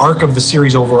story arc of the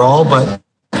series overall, but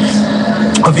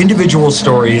of individual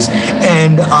stories.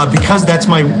 And because that's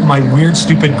my weird,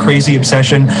 stupid, crazy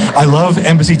obsession, I love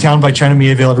Embassy Town by China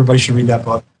Miéville. Everybody should read that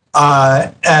book.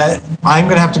 I'm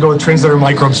going to have to go with translator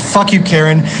microbes. Fuck you,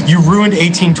 Karen. You ruined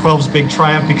 1812's big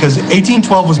triumph because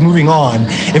 1812 was moving on.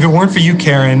 If it weren't for you,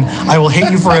 Karen, I will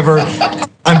hate you forever.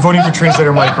 I'm voting for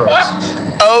translator microbes.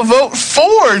 I'll vote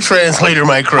for translator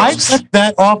microbes. I took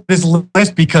that off this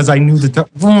list because I knew that.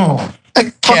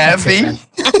 Kathy?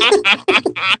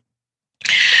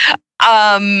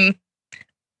 I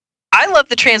love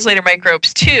the translator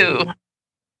microbes too,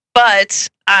 but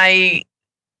I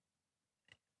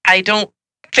don't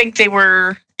think they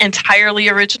were entirely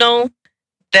original,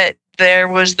 that there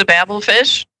was the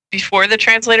Babelfish before the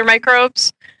translator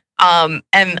microbes.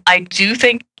 And I do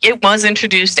think it was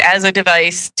introduced as a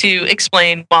device to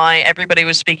explain why everybody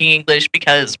was speaking English,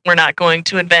 because we're not going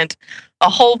to invent a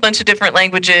whole bunch of different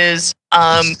languages.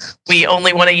 We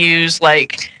only want to use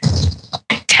like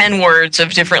 10 words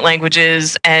of different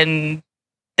languages, and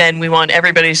then we want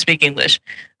everybody to speak English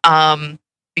because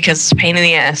it's a pain in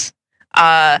the ass.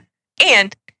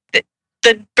 And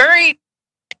the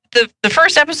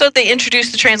first episode, they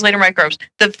introduced the translator microbes.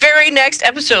 The very next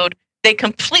episode, they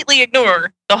completely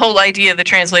ignore the whole idea of the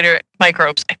translator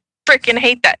microbes. I freaking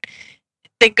hate that.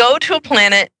 They go to a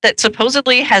planet that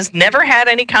supposedly has never had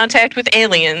any contact with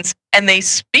aliens, and they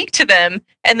speak to them,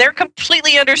 and they're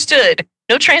completely understood.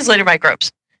 No translator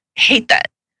microbes. Hate that.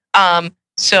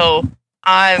 So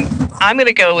I'm going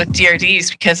to go with DRDs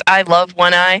because I love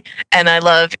One Eye, and I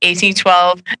love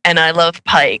 1812, and I love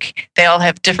Pike. They all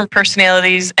have different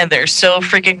personalities, and they're so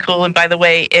freaking cool. And by the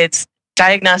way, it's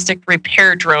diagnostic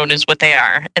repair drone is what they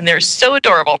are, and they're so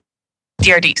adorable.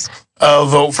 DRDs. I'll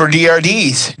vote for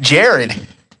DRDs. Jared?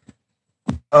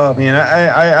 Oh, man,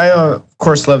 I of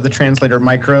course love the translator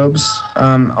microbes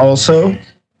also,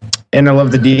 and I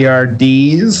love the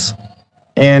DRDs.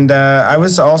 And I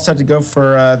was all set to go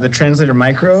for the translator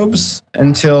microbes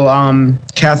until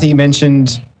Kathy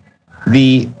mentioned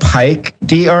the Pike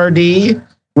DRD,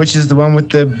 which is the one with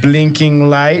the blinking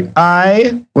light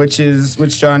eye, which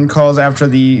John calls after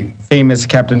the famous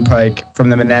Captain Pike from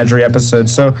the Menagerie episode.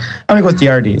 So I'm going to go with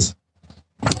DRDs.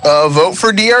 Vote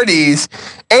for DRDs.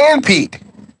 And Pete?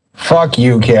 Fuck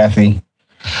you, Kathy.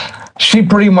 She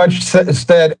pretty much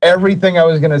said everything I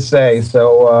was going to say,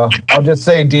 so I'll just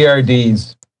say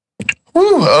DRDs.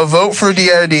 Woo, a vote for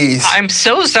DRDs. I'm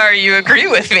so sorry you agree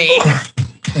with me.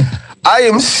 I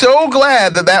am so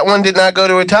glad that one did not go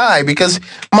to a tie because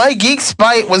my geek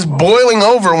spite was boiling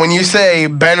over when you say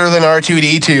better than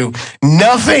R2-D2.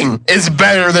 Nothing is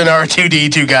better than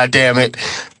R2-D2, goddammit.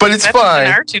 But it's Better fine.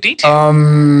 than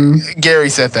R2-D2. Gary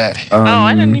said that.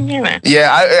 I didn't even hear that.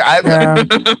 Yeah,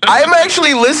 I'm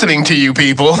actually listening to you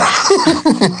people.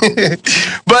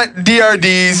 But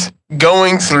DRD's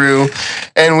going through,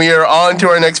 and we are on to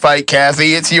our next fight.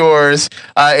 Kathy, it's yours.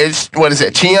 What is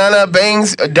it? Chiana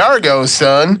bangs Dargo's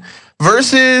son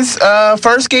versus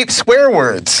Farscape swear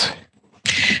words.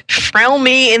 Frel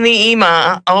me in the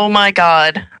EMA. Oh my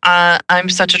god. I'm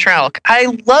such a Tralk. I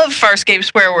love Farscape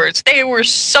swear words. They were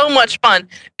so much fun.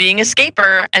 Being a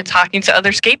scaper and talking to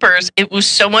other scapers, it was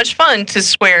so much fun to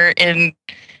swear in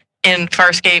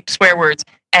Farscape swear words.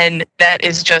 And that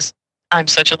is just, I'm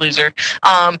such a loser.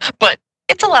 But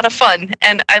it's a lot of fun.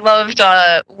 And I loved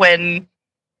when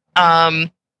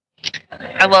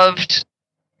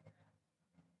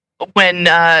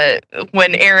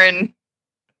Aaron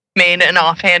made an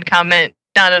offhand comment,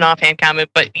 not an offhand comment,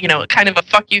 but kind of a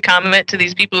fuck you comment to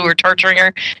these people who were torturing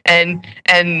her, and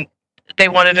they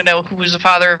wanted to know who was the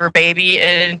father of her baby,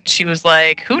 and she was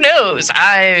like, "Who knows?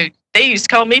 They used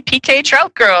to call me PK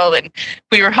Trout Girl," and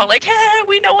we were all like, "Yeah,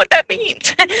 we know what that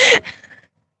means."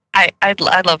 I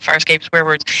love Farscape swear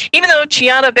words, even though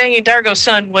Chiana banging Dargo's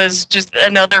son was just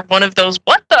another one of those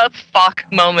what the fuck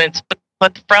moments,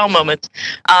 what the Frel moments.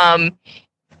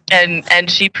 And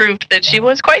she proved that she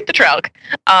was quite the Tralk.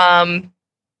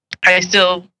 I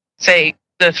still say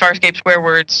the Farscape swear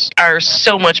words are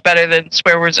so much better than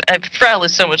swear words. Frel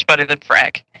is so much better than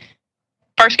Frag.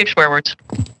 Farscape swear words.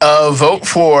 Vote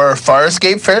for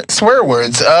Farscape swear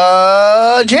words.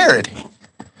 Jared.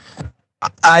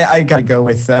 I gotta go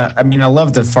with that. I mean, I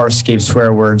love the Farscape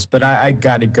swear words, but I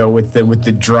gotta go with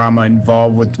the drama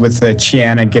involved with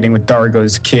Chiana getting with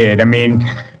Dargo's kid. I mean,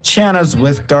 Chiana's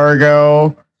with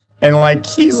Dargo, and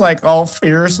he's all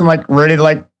fierce and ready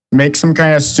to make some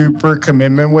kind of super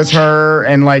commitment with her,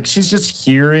 and she's just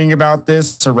hearing about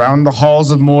this around the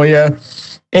halls of Moya,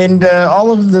 and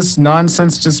all of this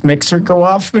nonsense just makes her go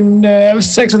off and have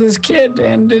sex with his kid,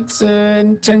 and it's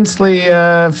intensely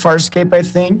Farscape, I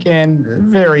think, and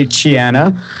very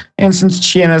Chiana. And since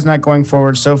Chiana's not going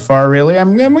forward so far, really,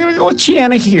 I'm gonna go with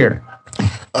Chiana here.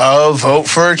 Vote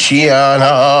for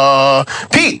Chiana.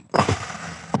 Pete.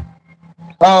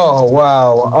 Oh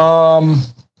wow.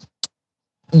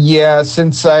 Yeah,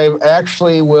 since I've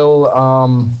actually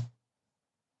been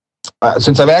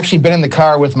in the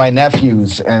car with my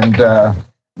nephews and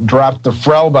dropped the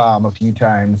Frel bomb a few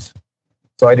times,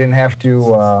 so I didn't have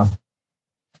to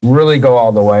really go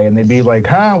all the way, and they'd be like,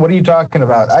 "Huh? What are you talking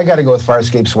about?" I got to go with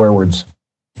Farscape swear words.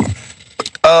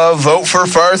 Vote for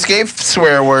Farscape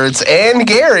swear words. And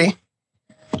Gary.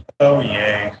 Oh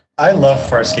yay! I love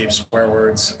Farscape swear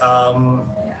words.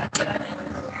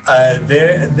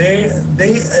 They're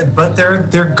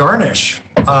garnish.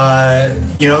 They're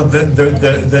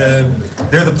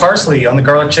the parsley on the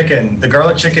garlic chicken. The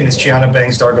garlic chicken is Chiana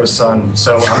bangs Dargo's son.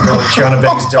 So I'm going with Chiana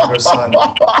bangs Dargo's son.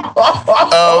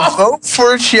 Vote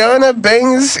for Chiana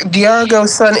bangs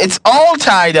Dargo's son. It's all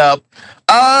tied up.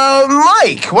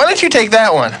 Mike, why don't you take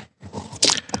that one?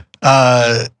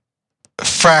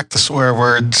 Frack the swear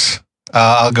words.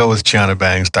 I'll go with Chiana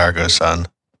bangs Dargo's son.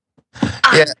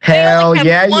 Yeah. Hell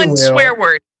yeah, you one will. swear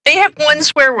word. They have one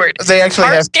swear word. They actually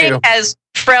have two. Farscape has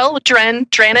Frel, Dren,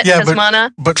 Dranet, Yeah,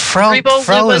 Hasmana, but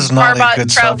Frel is not a good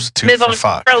substitute for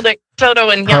fuck. Frodo,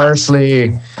 and Jan.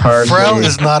 Parsley. Frel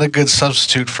is not a good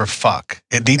substitute for fuck.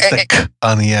 It needs the k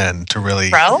on the end to really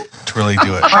do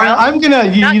it. I'm gonna,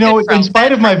 in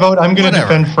spite of my vote, I'm gonna Whatever.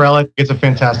 defend Frel. I think it's a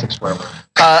fantastic swear word.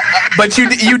 But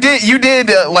you did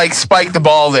spike the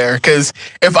ball there, because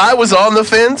if I was on the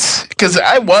fence, because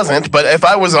I wasn't, but if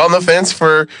I was on the fence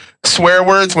for swear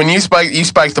words, when you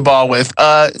spiked the ball with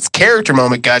it's character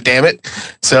moment, goddammit.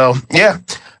 So yeah,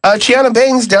 Chiana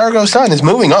bangs Dargo's son is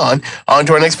moving on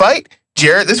to our next fight.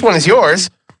 Jarrett, this one is yours.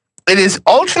 It is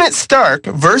alternate Stark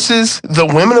versus the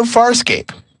women of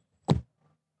Farscape.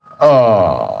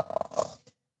 Oh.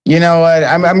 You know what?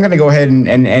 I'm going to go ahead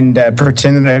and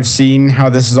pretend that I've seen how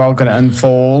this is all going to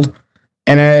unfold.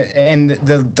 And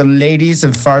the ladies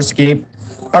of Farscape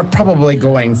are probably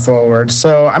going forward.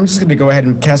 So I'm just going to go ahead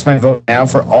and cast my vote now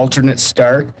for alternate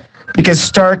Stark, because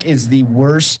Stark is the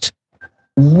worst,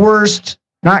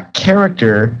 not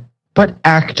character, but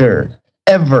actor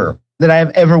ever that I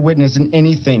have ever witnessed in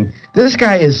anything. This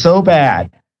guy is so bad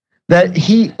that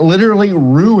he literally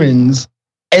ruins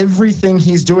everything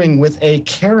he's doing with a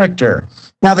character.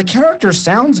 Now, the character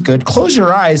sounds good. Close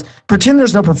your eyes, pretend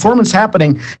there's no performance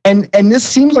happening, and this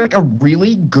seems like a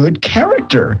really good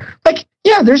character.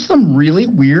 yeah, there's some really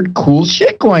weird, cool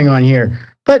shit going on here.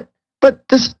 But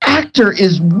this actor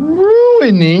is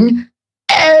ruining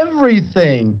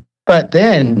everything. But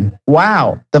then,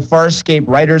 wow, the Farscape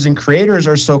writers and creators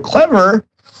are so clever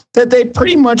that they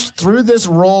pretty much threw this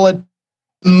role at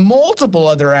multiple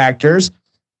other actors.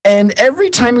 And every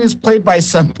time he was played by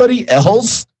somebody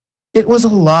else, it was a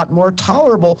lot more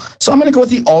tolerable. So I'm going to go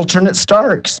with the alternate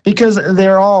Starks because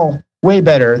they're all way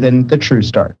better than the true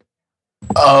Stark.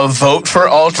 A vote for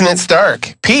alternate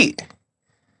Stark. Pete.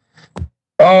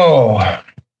 Oh.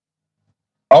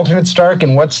 Alternate Stark,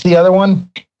 and what's the other one?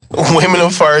 Women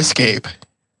of Farscape.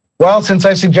 Well, since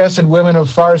I suggested Women of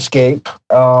Farscape,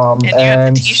 and you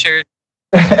have the T-shirt,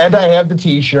 and I have the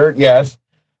T-shirt, yes,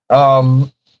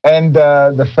 and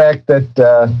the fact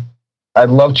that I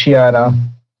love Chiana,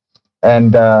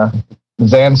 and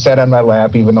Zan sat on my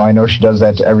lap, even though I know she does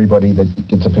that to everybody that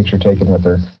gets a picture taken with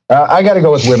her. I got to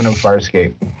go with Women of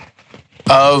Farscape.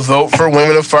 Vote for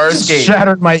Women of Farscape.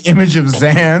 Shattered my image of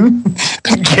Zan.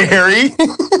 Gary.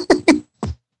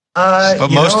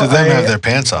 But most of them have their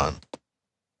pants on.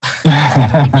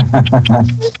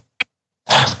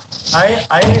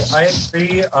 I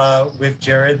agree with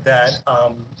Jared that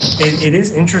it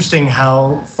is interesting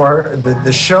how far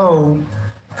the show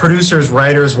producers,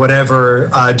 writers, whatever,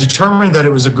 determined that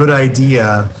it was a good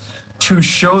idea to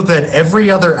show that every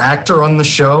other actor on the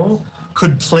show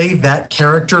could play that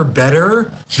character better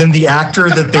than the actor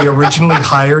that they originally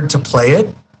hired to play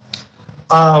it.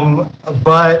 But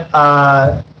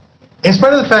in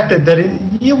spite of the fact that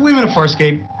Women of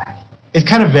Farscape is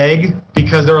kind of vague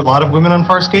because there are a lot of women on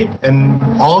Farscape and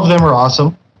all of them are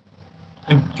awesome.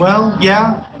 And, well,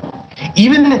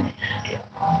 even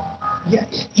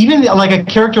like a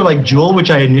character like Jewel,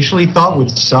 which I initially thought would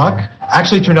suck,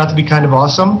 actually turned out to be kind of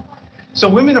awesome. So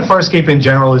Women of Farscape in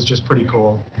general is just pretty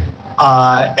cool.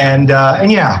 And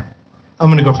yeah, I'm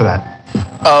going to go for that.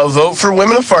 Vote for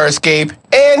Women of Farscape.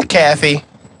 And Kathy.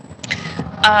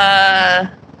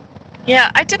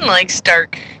 Yeah, I didn't like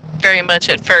Stark very much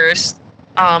at first.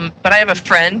 But I have a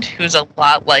friend who's a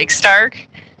lot like Stark.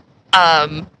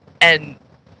 And,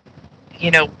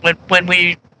 you know, when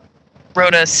we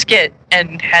wrote a skit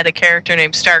and had a character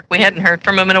named Stark, we hadn't heard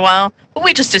from him in a while, but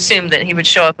we just assumed that he would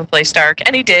show up and play Stark,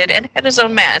 and he did, and had his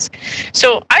own mask.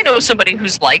 So I know somebody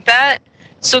who's like that,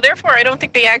 so therefore I don't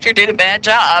think the actor did a bad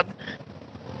job,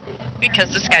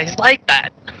 because this guy's like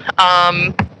that.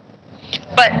 But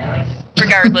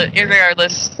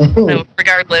regardless, I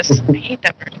hate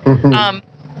that word.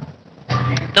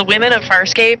 The women of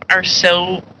Farscape are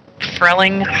so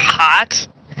thrilling, hot,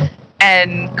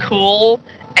 and cool,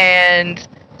 and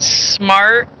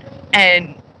smart,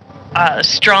 and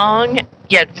strong,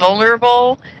 yet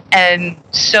vulnerable, and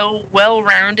so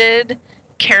well-rounded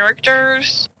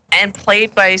characters, and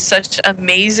played by such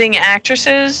amazing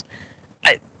actresses.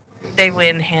 They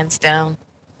win, hands down.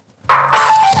 A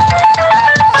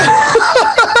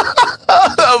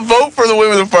vote for the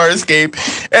Women of Farscape,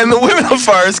 and the Women of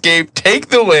Farscape take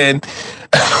the win.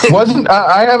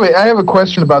 I have a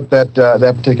question about that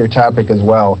particular topic as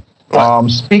well.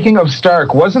 Speaking of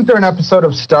Stark, wasn't there an episode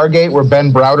of Stargate where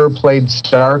Ben Browder played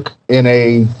Stark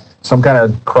in some kind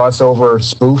of crossover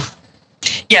spoof?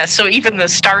 Yeah, so even the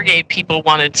Stargate people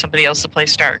wanted somebody else to play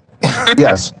Stark.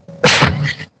 Yes.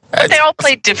 They all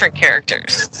played different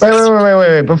characters.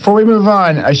 Wait. Before we move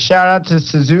on, a shout out to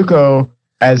Suzuko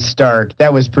as Stark.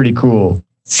 That was pretty cool.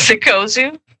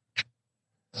 Sikozu?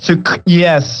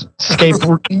 Yes,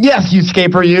 Scaper. Yes, you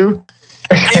Scaper, you.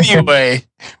 Anyway,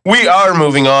 we are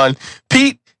moving on.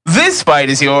 Pete, this fight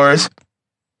is yours.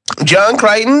 John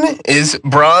Crichton is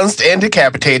bronzed and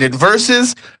decapitated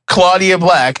versus Claudia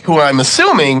Black, who I'm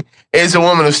assuming is a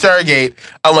woman of Stargate,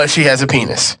 unless she has a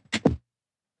penis.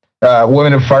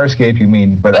 Women of Farscape, you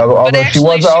mean? But although she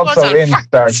was also in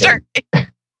Stargate.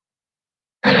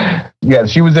 Yeah,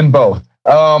 she was in both.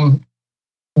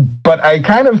 But I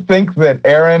kind of think that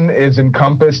Aaron is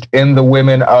encompassed in the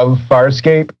women of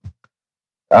Farscape.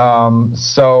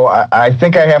 So I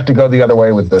think I have to go the other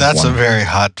way with this That's one. a very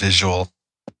hot visual.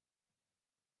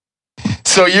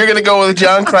 So you're going to go with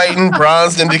John Crichton,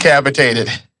 bronzed and decapitated.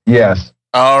 Yes.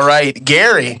 All right,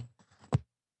 Gary.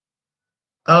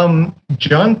 John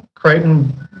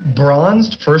Crichton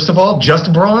bronzed, first of all,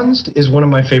 just bronzed is one of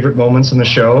my favorite moments in the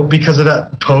show because of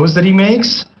that pose that he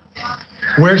makes.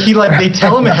 where they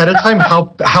tell him ahead of time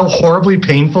how horribly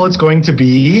painful it's going to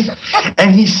be,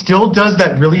 and he still does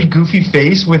that really goofy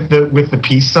face with the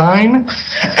peace sign,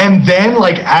 and then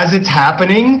as it's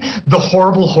happening, the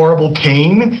horrible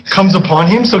pain comes upon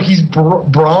him, so he's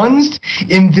bronzed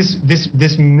in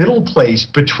this middle place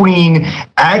between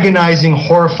agonizing,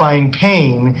 horrifying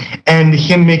pain and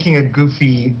him making a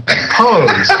goofy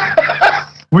pose,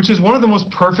 which is one of the most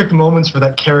perfect moments for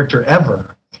that character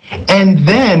ever. And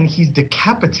then he's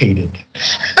decapitated.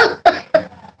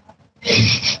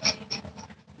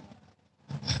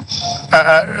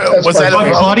 Was that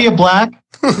Claudia Black?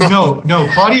 No.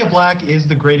 Claudia Black is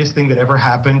the greatest thing that ever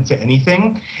happened to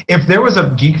anything. If there was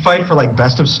a geek fight for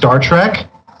best of Star Trek,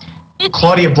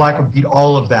 Claudia Black would beat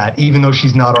all of that, even though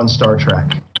she's not on Star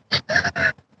Trek.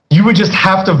 You would just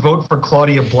have to vote for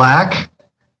Claudia Black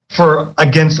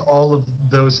against all of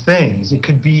those things. It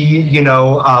could be,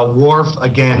 Worf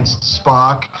against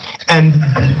Spock, and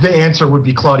the answer would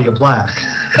be Claudia Black.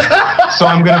 So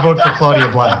I'm going to vote for Claudia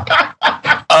Black.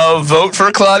 Vote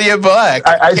for Claudia Black.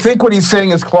 I think what he's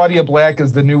saying is Claudia Black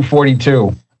is the new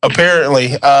 42.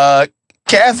 Apparently.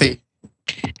 Kathy.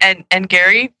 And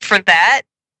Gary, for that,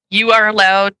 you are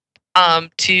allowed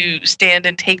to stand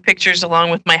and take pictures along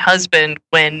with my husband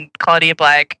when Claudia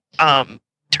Black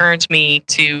turns me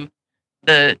to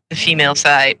the female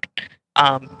side,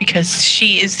 because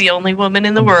she is the only woman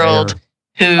in the world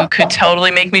who could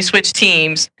totally make me switch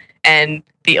teams, and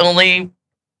the only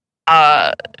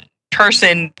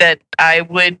person that I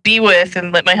would be with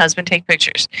and let my husband take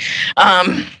pictures.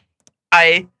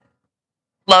 I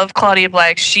love Claudia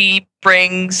Black. She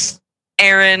brings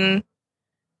Aaron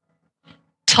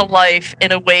to life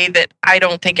in a way that I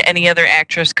don't think any other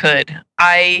actress could.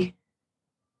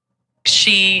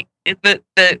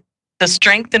 The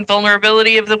strength and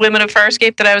vulnerability of the women of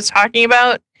Farscape that I was talking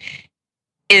about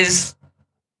is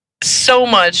so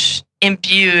much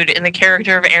imbued in the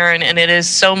character of Aaron, and it is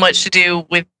so much to do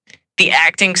with the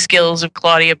acting skills of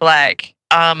Claudia Black.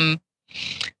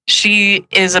 She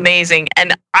is amazing,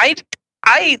 and I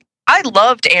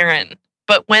loved Aaron,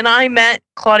 but when I met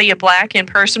Claudia Black in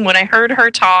person, when I heard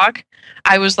her talk,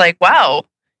 I was like, wow,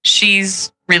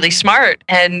 she's really smart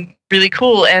and really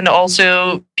cool, and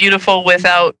also beautiful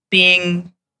without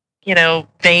being,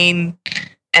 vain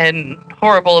and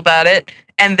horrible about it.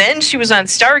 And then she was on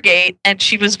Stargate, and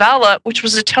she was Vala, which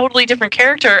was a totally different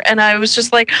character. And I was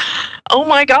just like, oh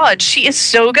my God, she is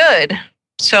so good.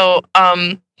 So,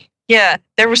 yeah,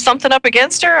 there was something up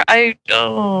against her.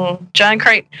 John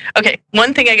Crichton. Okay,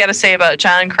 one thing I got to say about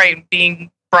John Crichton being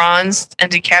bronzed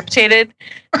and decapitated,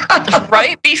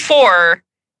 right before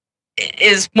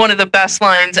is one of the best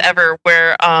lines ever,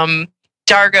 where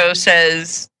Dargo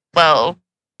says, well,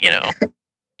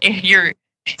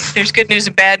 there's good news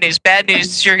and bad news. Bad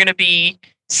news, you're going to be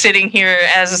sitting here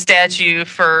as a statue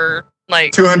for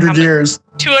 200 years.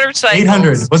 200 cycles.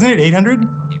 800. Wasn't it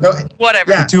 800? No,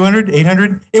 whatever. Yeah. 200,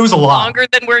 800? It was a lot. Longer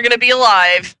than we're going to be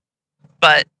alive.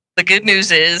 But the good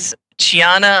news is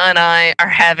Chiana and I are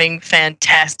having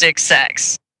fantastic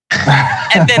sex.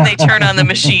 And then they turn on the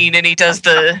machine and he does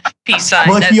the peace sign.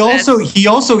 Well, he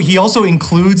also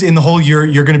includes in the whole you're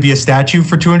going to be a statue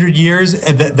for 200 years,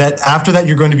 and that after that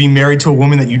you're going to be married to a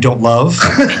woman that you don't love.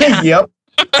 Yep.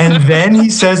 And then he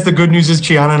says the good news is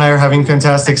Chiana and I are having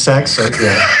fantastic sex. So,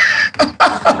 yeah.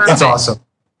 It's awesome.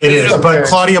 It is. But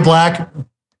Claudia Black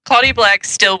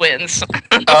still wins.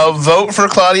 Vote for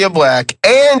Claudia Black.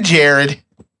 And Jared.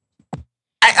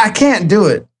 I can't do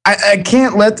it. I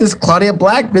can't let this Claudia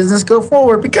Black business go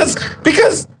forward because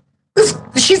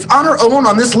she's on her own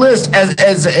on this list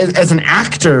as an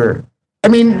actor. I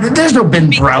mean, there's no Ben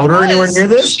Browder anywhere near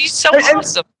this. She's so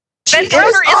awesome. Ben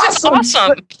Browder isn't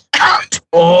awesome.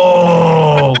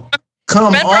 Oh,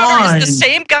 come Ben Browder is the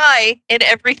same guy in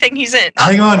everything he's in.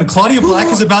 Hang on, Claudia Black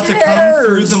is about to come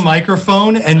through the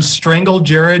microphone and strangle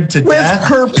Jared to death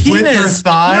her penis, with her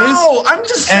thighs. No, I'm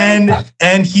just saying.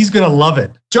 And he's gonna love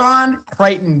it. John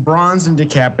Crichton, bronzed and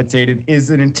decapitated, is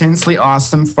an intensely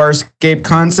awesome Farscape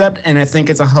concept, and I think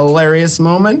it's a hilarious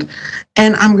moment.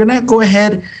 And I'm gonna go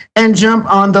ahead and jump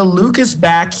on the Lucas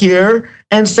back here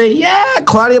and say, yeah,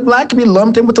 Claudia Black can be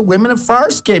lumped in with the women of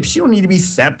Farscape. She don't need to be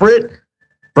separate.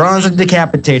 Bronzed and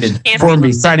decapitated.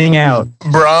 Formby signing out.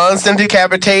 Bronzed and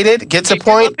decapitated gets a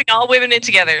point. Lumping all women in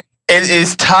together. It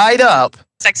is tied up.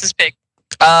 Sexist pick.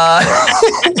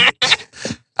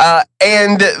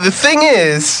 And the thing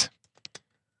is,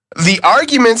 the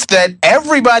arguments that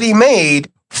everybody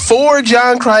made for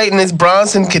John Crichton as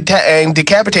bronzed and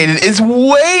decapitated is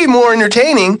way more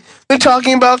entertaining than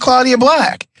talking about Claudia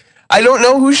Black. I don't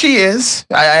know who she is.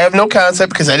 I have no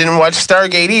concept because I didn't watch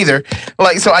Stargate either.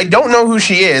 Like, so I don't know who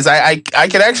she is. I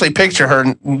can actually picture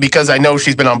her because I know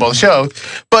she's been on both shows.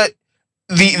 But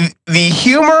the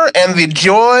humor and the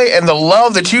joy and the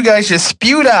love that you guys just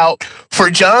spewed out for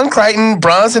John Crichton,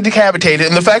 Bronson Decapitated,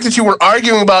 and the fact that you were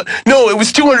arguing about, no, it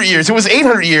was 200 years, it was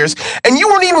 800 years, and you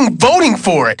weren't even voting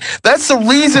for it. That's the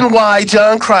reason why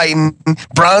John Crichton,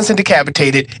 Bronson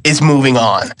Decapitated, is moving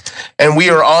on. And we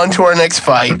are on to our next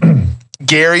fight.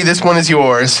 Gary, this one is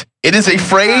yours. It is a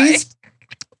phrase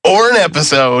or an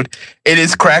episode. It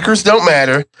is Crackers Don't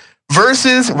Matter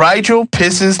versus Rigel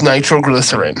Pisses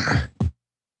Nitroglycerin.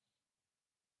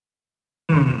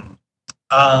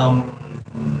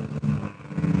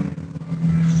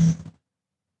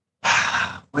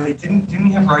 Wait, didn't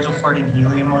we have Rigel farting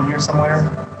helium on here somewhere?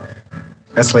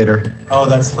 That's later. Oh,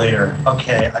 that's later.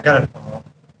 Okay, I got it.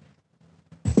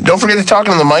 Don't forget to talk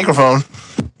into the microphone.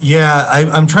 Yeah,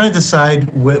 I'm trying to decide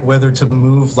whether to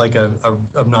move like a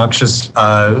obnoxious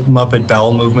Muppet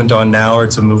bowel movement on now or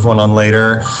to move one on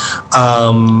later.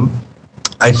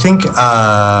 I think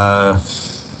I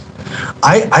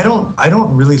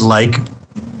don't really like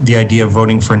the idea of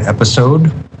voting for an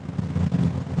episode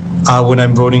when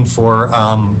I'm voting for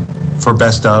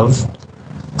best of.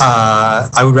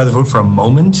 I would rather vote for a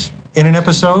moment in an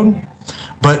episode.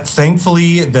 But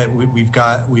thankfully that we've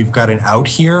got an out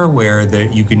here where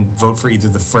that you can vote for either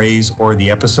the phrase or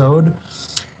the episode.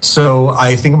 So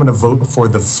I think I'm going to vote for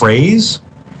the phrase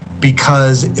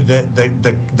because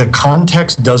the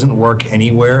context doesn't work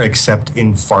anywhere except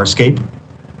in Farscape.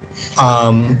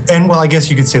 And well, I guess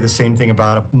you could say the same thing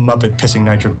about a Muppet pissing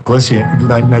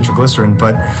nitroglycerin,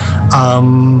 but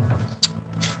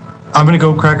I'm going to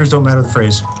go Crackers Don't Matter, the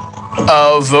phrase.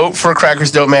 Vote for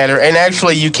Crackers Don't Matter. And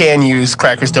actually, you can use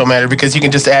Crackers Don't Matter because you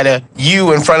can just add a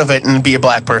U in front of it and be a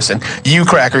black person. You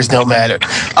Crackers Don't Matter.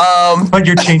 But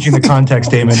you're changing the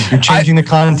context, Damon. You're changing the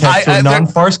context to a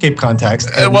non-Farscape context.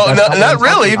 Well, not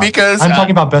really, because... I'm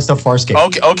talking about best of Farscape.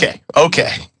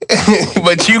 Okay.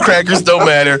 But you Crackers Don't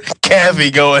Matter.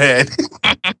 Kathy, go ahead.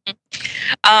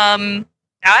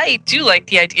 I do like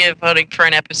the idea of voting for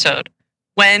an episode.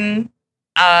 When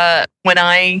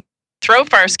I throw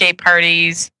Farscape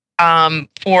parties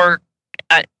for,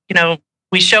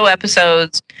 we show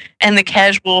episodes, and the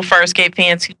casual Farscape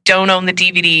fans who don't own the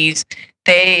DVDs,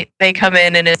 they come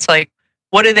in and it's like,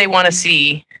 what do they want to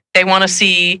see? They want to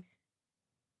see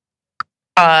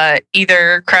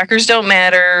either Crackers Don't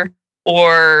Matter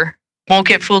or Won't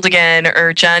Get Fooled Again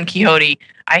or John Quixote.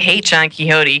 I hate John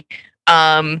Quixote.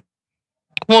 Won't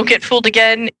Get Fooled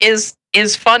Again is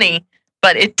funny,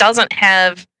 but it doesn't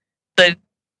have the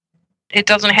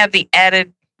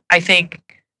added, I think,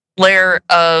 layer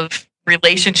of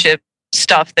relationship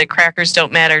stuff that Crackers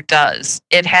Don't Matter does.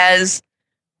 It has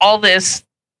all this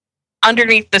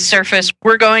underneath the surface.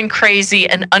 We're going crazy,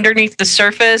 and underneath the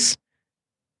surface,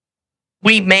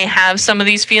 we may have some of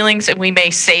these feelings, and we may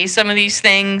say some of these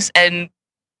things, and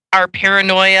our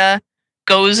paranoia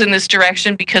goes in this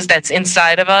direction because that's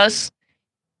inside of us.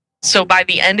 So by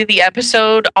the end of the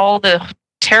episode, all the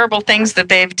terrible things that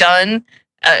they've done,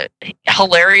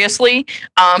 hilariously,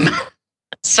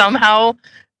 somehow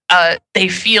they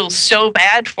feel so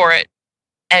bad for it,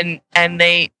 and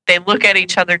they look at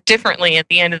each other differently at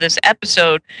the end of this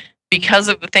episode because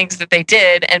of the things that they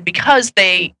did, and because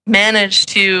they managed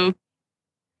to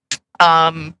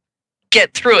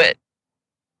get through it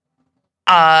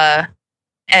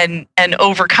and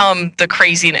overcome the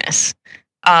craziness.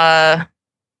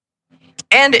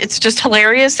 And it's just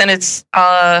hilarious, and it's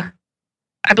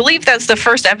I believe that's the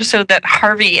first episode that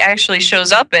Harvey actually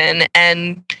shows up in,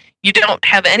 and you don't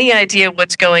have any idea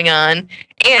what's going on,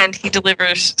 and he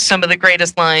delivers some of the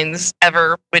greatest lines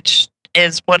ever, which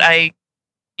is what I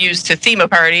use to theme a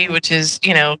party, which is,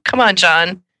 come on,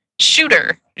 John, shoot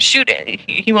her. Shoot it.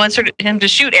 He wants him to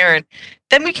shoot Aaron.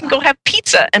 Then we can go have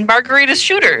pizza and margarita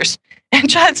shooters. And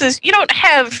John says, you don't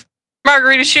have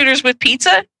margarita shooters with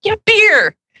pizza, you have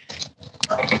beer.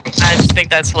 I just think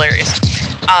that's hilarious.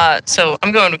 So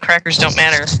I'm going with Crackers Don't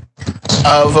Matter.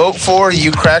 Vote for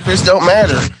You Crackers Don't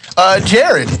Matter.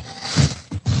 Jared.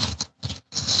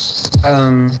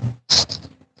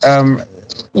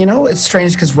 It's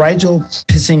strange because Rigel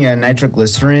pissing a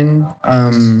nitroglycerin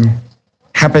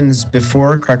happens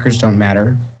before Crackers Don't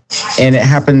Matter, and it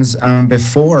happens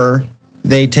before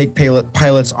they take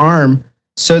Pilot's arm.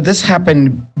 So this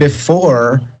happened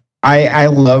before I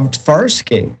loved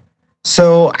Farscape.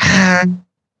 So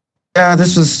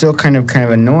this was still kind of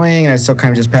annoying. I was still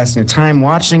kind of just passing the time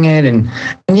watching it, and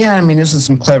yeah, I mean, this is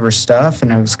some clever stuff,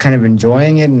 and I was kind of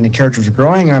enjoying it, and the characters were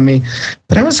growing on me.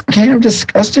 But I was kind of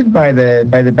disgusted by the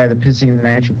pissing of the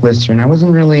nitroglycerin. I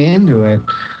wasn't really into it.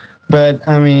 But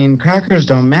I mean, Crackers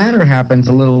Don't Matter happens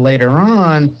a little later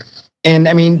on, and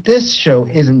I mean, this show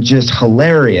isn't just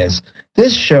hilarious.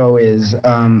 This show is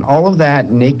all of that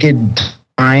naked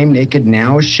time, naked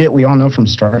now shit we all know from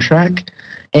Star Trek.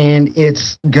 And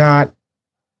it's got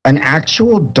an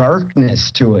actual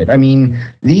darkness to it. I mean,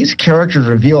 these characters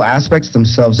reveal aspects of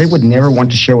themselves they would never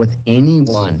want to share with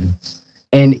anyone.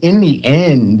 And in the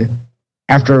end,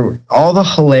 after all the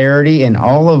hilarity and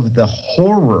all of the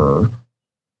horror,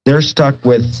 they're stuck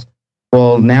with,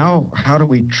 well, now how do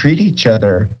we treat each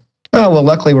other? Oh, well,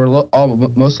 luckily we're all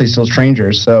mostly still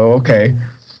strangers, so okay.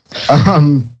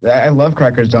 I love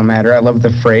Crackers Don't Matter. I love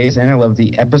the phrase, and I love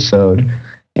the episode.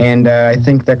 And I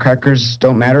think that Crackers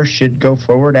Don't Matter should go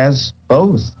forward as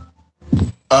both.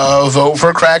 Vote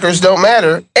for Crackers Don't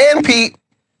Matter. And Pete.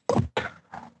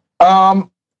 Yeah,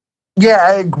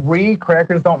 I agree.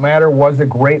 Crackers Don't Matter was a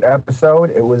great episode.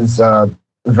 It was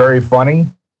very funny.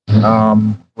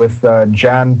 With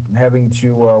John having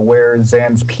to wear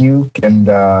Zan's puke and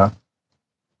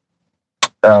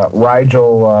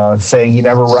Rigel saying he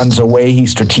never runs away, he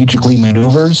strategically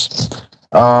maneuvers.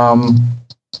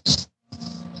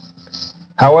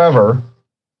 However,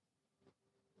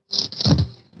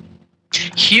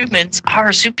 humans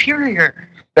are superior.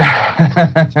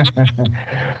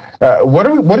 What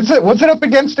is it? What's it up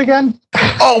against again?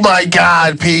 Oh my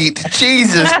God, Pete!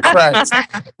 Jesus Christ!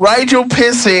 Rigel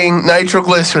pissing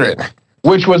nitroglycerin,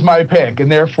 which was my pick,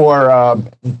 and therefore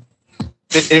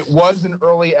it was an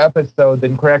early episode.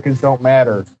 Then Crackers Don't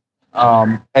Matter,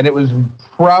 and it was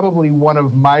probably one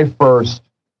of my first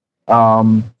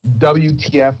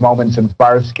WTF moments in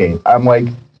Farscape. I'm like,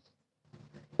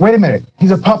 wait a minute,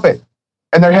 he's a puppet,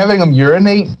 and they're having him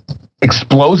urinate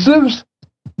explosives?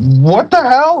 What the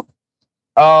hell?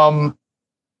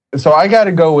 So I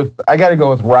gotta go with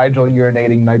Rigel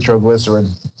urinating nitroglycerin.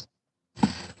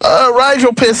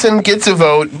 Rigel pissing gets a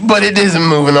vote, but it isn't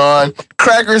moving on.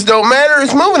 Crackers Don't Matter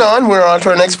is moving on. We're on to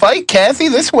our next fight. Kathy,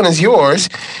 this one is yours.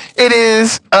 It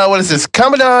is, what is this?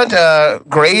 Commandant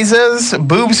Graza's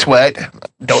boob sweat.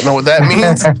 Don't know what that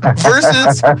means.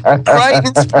 Versus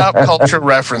Crichton's pop culture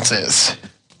references.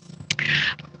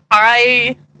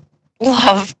 I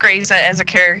love Graza as a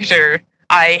character.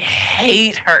 I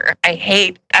hate her.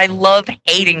 I love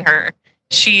hating her.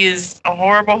 She is a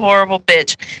horrible, horrible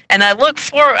bitch. And I looked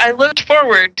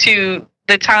forward to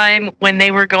the time when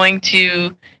they were going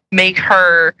to make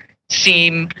her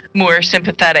seem more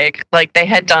sympathetic, like they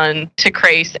had done to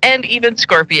Crais and even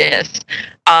Scorpius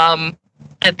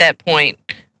at that point.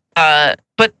 But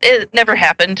it never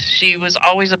happened. She was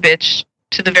always a bitch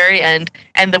to the very end.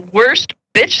 And the worst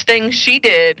bitch thing she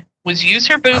did was use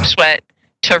her boob sweat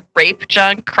to rape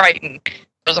John Crichton.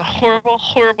 It was a horrible,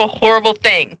 horrible, horrible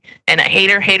thing. And I hate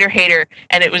her.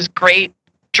 And it was great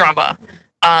drama.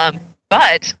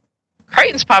 But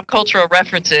Crichton's pop cultural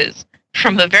references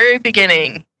from the very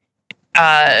beginning,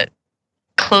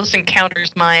 Close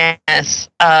Encounters my ass,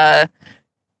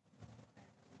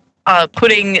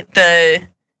 putting the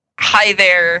hi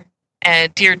there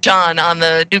and Dear John on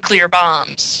the nuclear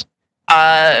bombs,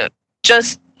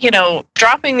 just,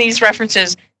 dropping these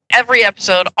references every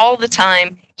episode, all the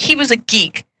time. He was a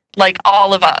geek, like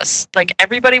all of us. Like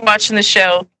everybody watching the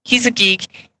show, he's a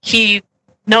geek. He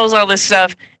knows all this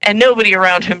stuff, and nobody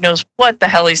around him knows what the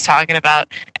hell he's talking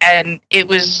about. And it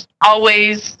was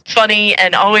always funny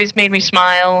and always made me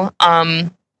smile.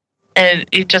 And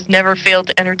it just never failed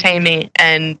to entertain me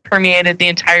and permeated the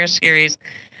entire series.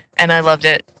 And I loved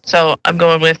it. So I'm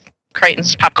going with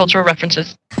Crichton's pop cultural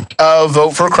references.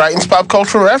 Vote for Crichton's pop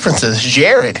cultural references.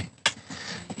 Jared.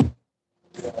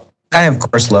 I, of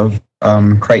course, love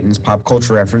Crichton's pop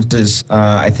culture references.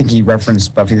 I think he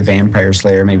referenced Buffy the Vampire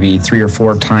Slayer maybe 3 or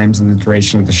 4 times in the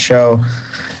duration of the show.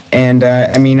 And,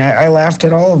 I laughed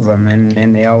at all of them,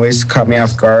 and they always caught me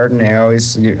off guard, and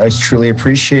I truly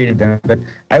appreciated them. But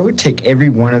I would take every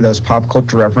one of those pop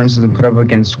culture references and put up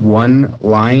against one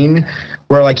line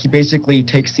where, like, he basically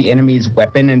takes the enemy's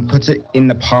weapon and puts it in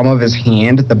the palm of his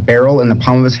hand, the barrel in the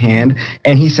palm of his hand,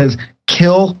 and he says,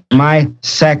 "Kill my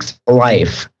sex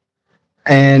life."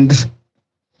 And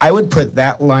I would put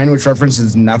that line, which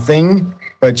references nothing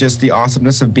but just the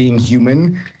awesomeness of being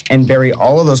human, and bury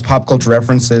all of those pop culture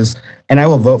references, and I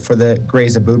will vote for the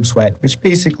Graza boob sweat, which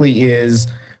basically is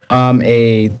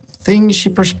a thing she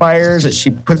perspires that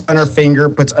she puts on her finger,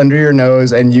 puts under your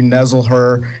nose, and you nuzzle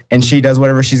her, and she does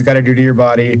whatever she's got to do to your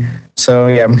body. So,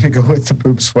 yeah, I'm going to go with the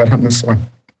boob sweat on this one.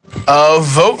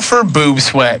 Vote for Boob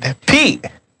Sweat. Pete.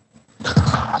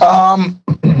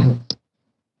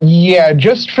 Yeah,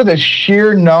 just for the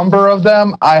sheer number of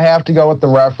them, I have to go with the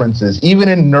references. Even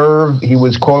in Nerve, he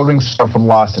was quoting stuff from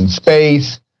Lost in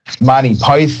Space, Monty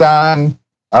Python.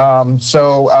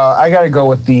 So I got to go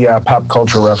with the pop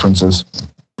culture references.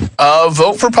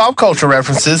 Vote for pop culture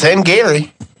references. And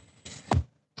Gary.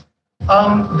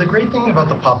 The great thing about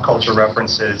the pop culture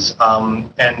references,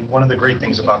 and one of the great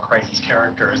things about Crichton's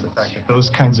character is the fact that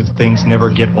those kinds of things never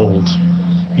get old.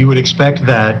 You would expect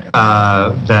that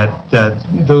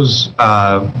those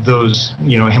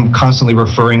him constantly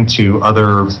referring to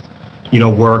other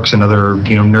works and other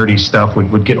nerdy stuff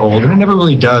would get old, and it never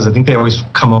really does. I think they always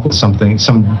come up with some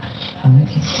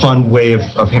fun way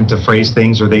of him to phrase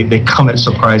things, or they come at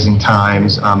surprising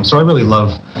times. So I really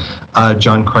love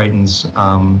John Crichton's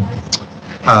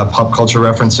pop culture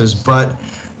references, but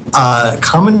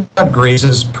Commandant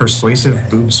Grace's persuasive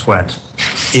boob sweat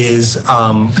is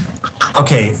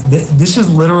okay. This is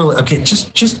literally okay.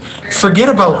 Just forget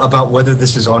about whether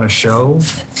this is on a show.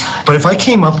 But if I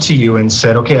came up to you and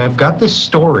said, "Okay, I've got this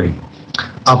story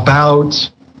about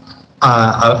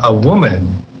a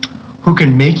woman who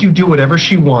can make you do whatever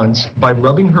she wants by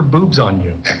rubbing her boobs on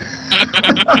you,"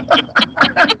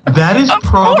 that is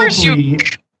probably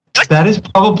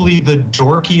the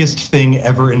dorkiest thing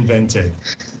ever invented.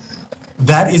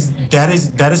 That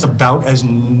is about as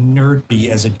nerdy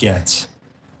as it gets.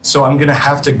 So I'm gonna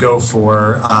have to go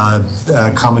for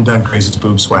Commandant Grace's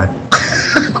boob sweat.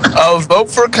 Vote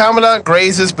for Commandant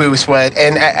Grace's boob sweat,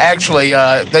 and actually,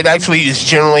 that actually is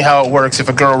generally how it works. If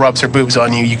a girl rubs her boobs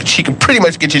on you, she can pretty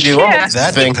much get you to do almost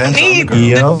That anything. depends on the Need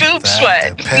girl. the boob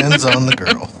sweat. Depends on the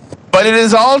girl. But it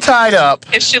is all tied up.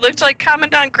 If she looked like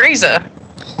Commandant Graza.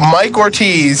 Mike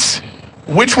Ortiz,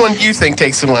 which one do you think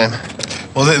takes the win?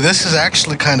 Well, this is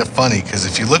actually kind of funny because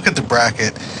if you look at the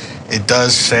bracket, it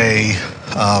does say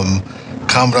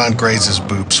Commandant Grace's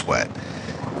boob sweat.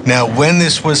 Now, when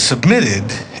this was submitted,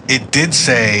 it did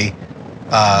say,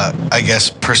 I guess,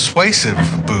 persuasive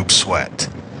boob sweat.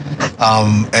 When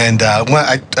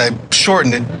I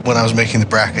shortened it when I was making the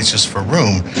brackets just for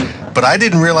room, but I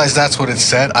didn't realize that's what it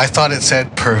said. I thought it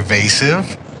said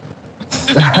pervasive.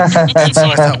 So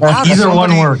I thought, wow, Either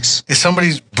one works. Is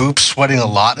somebody's boob sweating a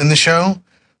lot in the show?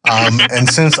 And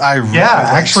since I really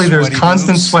actually, there's sweaty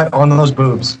constant boobs, sweat on those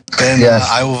boobs. then Yes.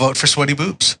 I will vote for sweaty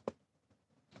boobs.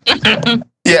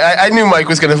 Yeah, I knew Mike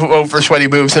was going to vote for sweaty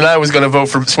boobs, and I was going to vote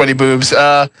for sweaty boobs.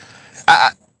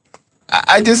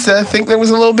 I just think there was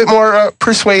a little bit more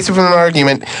persuasive in an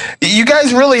argument. You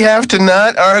guys really have to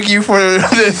not argue for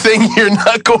the thing you're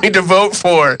not going to vote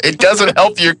for. It doesn't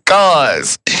help your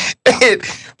cause.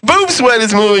 Boob sweat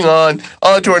is moving on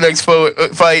to our next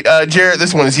fight. Jarrett,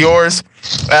 this one is yours.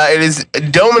 It is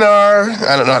Dominar.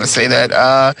 I don't know how to say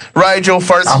that. Rigel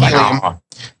Farts Helium.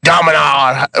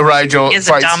 Dominar Rigel. Is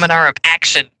a Dominar of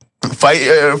action.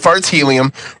 Farts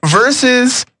Helium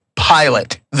versus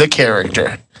Pilot, the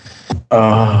character.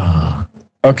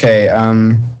 Okay.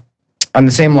 On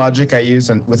the same logic I use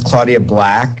with Claudia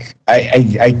Black,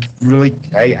 I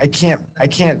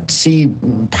can't see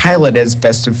Pilot as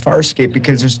best of Farscape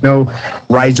because there's no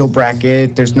Rigel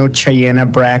bracket, there's no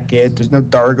Cheyenne bracket, there's no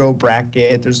Dargo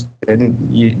bracket, there's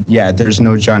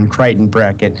no John Crichton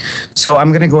bracket. So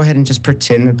I'm gonna go ahead and just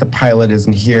pretend that the Pilot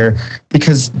isn't here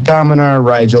because Dominar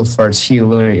Rigel Farts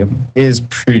Helium is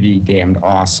pretty damned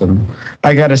awesome.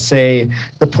 I gotta say,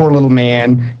 the poor little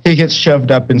man, he gets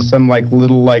shoved up in some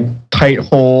little tight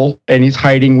hole and he's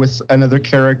hiding with another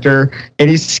character and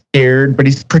he's scared, but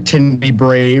he's pretending to be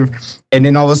brave. And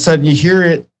then all of a sudden you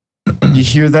hear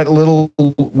that little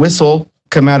whistle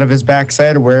come out of his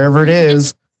backside or wherever it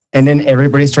is. And then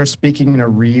everybody starts speaking in a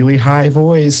really high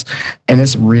voice. And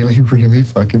it's really, really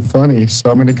fucking funny.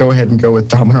 So I'm going to go ahead and go with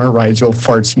Dominar Rigel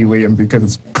Farts Helium because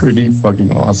it's pretty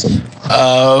fucking awesome.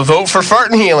 Vote for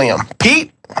Fart and Helium.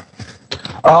 Pete?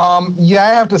 Yeah,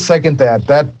 I have to second that.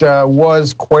 That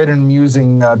was quite an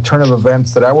amusing turn of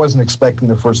events that I wasn't expecting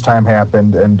the first time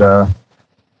happened. And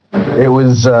it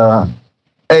was,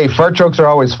 hey, fart jokes are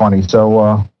always funny.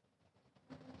 So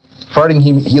farting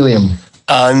helium.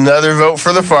 Another vote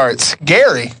for the farts.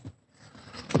 Gary?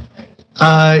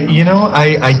 I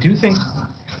do think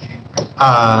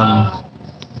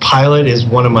Pilot is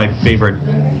one of my favorite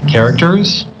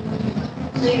characters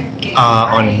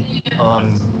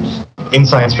in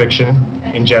science fiction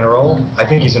in general. I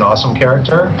think he's an awesome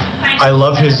character. I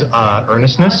love his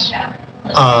earnestness,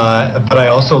 but I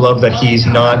also love that he's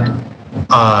not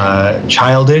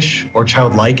childish or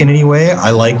childlike in any way.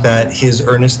 I like that his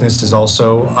earnestness is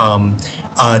also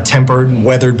tempered and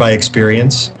weathered by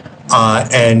experience.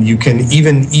 and you can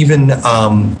even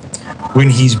when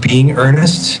he's being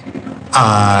earnest,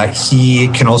 he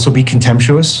can also be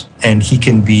contemptuous, and he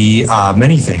can be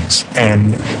many things.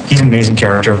 And he's an amazing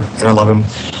character, and I love him.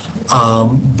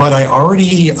 But I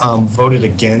already voted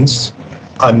against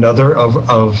another of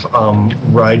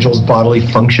Rigel's bodily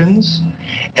functions,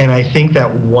 and I think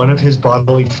that one of his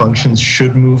bodily functions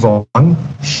should move on.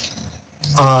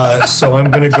 So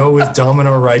I'm going to go with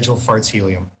Domino Rigel farts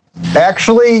helium.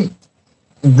 Actually,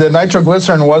 the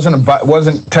nitroglycerin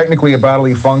wasn't technically a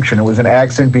bodily function. It was an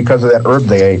accident because of that herb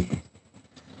they ate.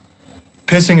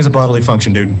 Pissing is a bodily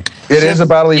function, dude. It is a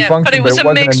bodily function, but it was a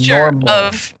wasn't mixture normal.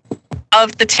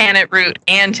 of the tannin root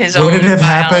and his own Would it have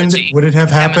happened? biology, Would it have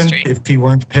happened chemistry. if he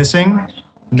weren't pissing?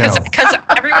 No. Because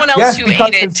everyone else Yes, who because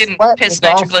ate it his didn't sweat piss was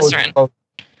also nitroglycerin. explosive.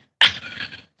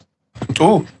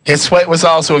 Ooh, his sweat was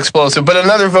also explosive. But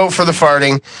another vote for the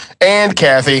farting. And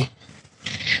Kathy.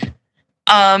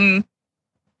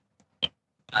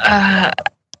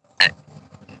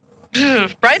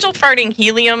 Rigel farting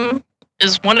helium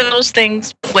is one of those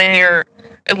things where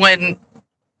when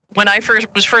I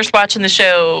was first watching the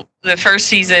show, the first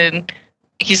season,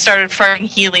 he started farting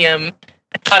helium.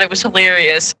 I thought it was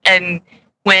hilarious, and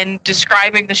when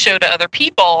describing the show to other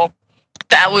people,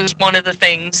 that was one of the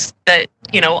things that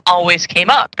always came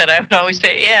up. That I would always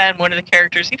say, yeah, and one of the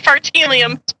characters, he farts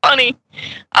helium. It's funny,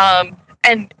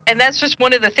 and that's just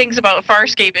one of the things about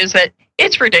Farscape is that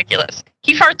it's ridiculous.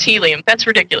 He farts helium. That's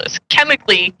ridiculous.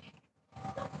 Chemically,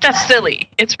 that's silly.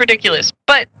 It's ridiculous.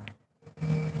 But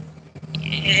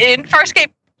in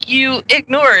Farscape, you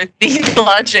ignore the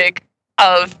logic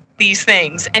of these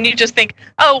things, and you just think,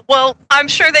 oh, well, I'm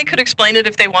sure they could explain it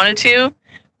if they wanted to,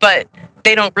 but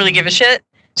they don't really give a shit,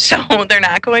 so they're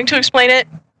not going to explain it.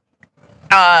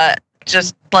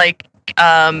 Just like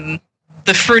the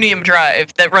Frunium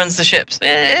drive that runs the ships.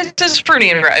 It's just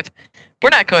Frunium drive. We're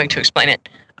not going to explain it.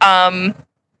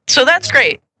 So that's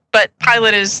great, but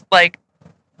Pilot is like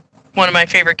one of my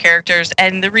favorite characters,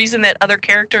 and the reason that other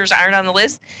characters aren't on the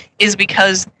list is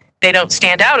because they don't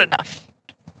stand out enough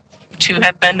to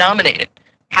have been nominated.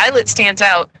 Pilot stands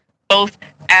out both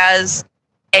as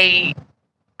a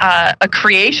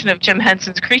creation of Jim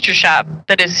Henson's Creature Shop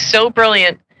that is so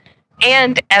brilliant,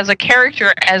 and as a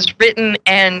character as written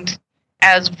and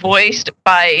as voiced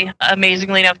by,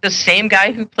 amazingly enough, the same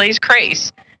guy who plays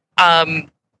Crace.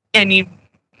 And you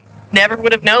never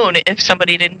would have known if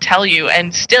somebody didn't tell you,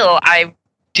 and still I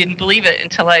didn't believe it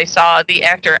until I saw the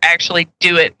actor actually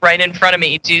do it right in front of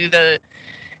me, do the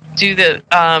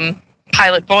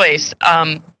Pilot voice.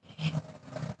 And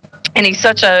he's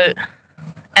such an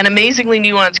amazingly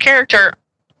nuanced character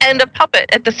and a puppet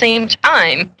at the same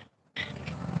time.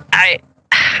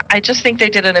 I just think they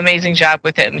did an amazing job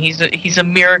with him. He's a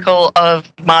miracle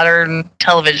of modern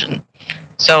television.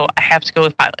 So I have to go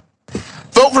with Pilot.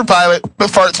 Vote for Pilot, but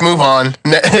farts move on.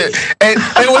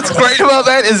 and what's great about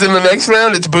that is in the next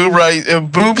round, it's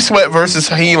boob sweat versus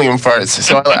helium farts.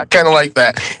 So I kind of like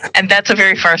that. And that's a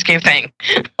very Farscape thing.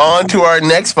 On to our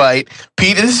next fight.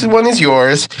 Pete, this one is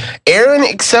yours. Aaron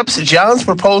accepts John's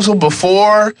proposal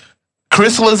before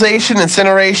crystallization,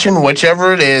 incineration,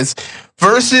 whichever it is,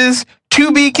 versus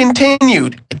to be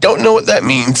continued. I don't know what that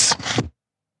means.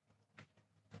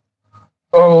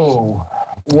 Oh,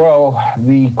 well,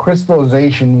 the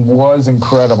crystallization was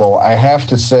incredible. I have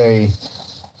to say,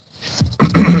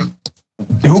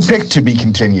 who picked to be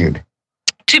continued?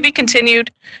 To be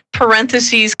continued,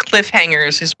 parentheses,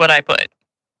 cliffhangers is what I put.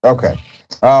 Okay.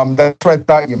 That's what I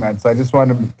thought you meant. So I just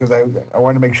wanted to, because I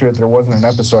wanted to make sure that there wasn't an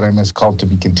episode I missed called To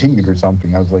Be Continued or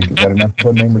something. I was like, is that an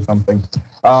episode name or something?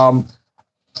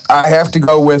 I have to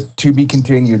go with To Be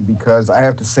Continued because I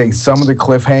have to say some of the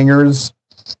cliffhangers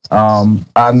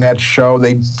on that show,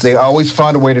 they always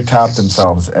found a way to top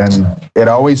themselves, and it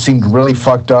always seemed really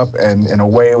fucked up, and in a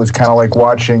way it was kind of like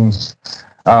watching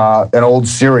an old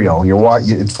serial.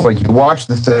 It's like you watch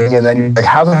the thing and then you're like,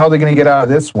 how the hell are they going to get out of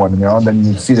this one? And then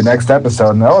you see the next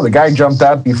episode and the guy jumped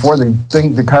out before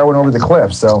the car went over the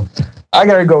cliff. So I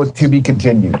got to go with To Be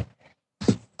Continued.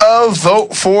 A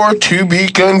vote for To Be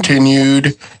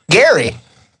Continued. Gary.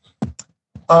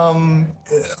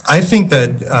 I think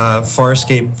that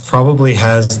Farscape probably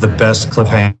has the best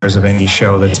cliffhangers of any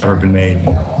show that's ever been made.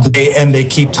 They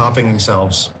keep topping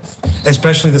themselves,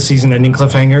 especially the season-ending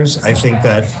cliffhangers. I think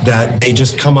that they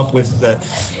just come up with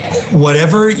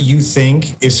whatever you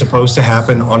think is supposed to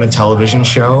happen on a television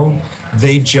show,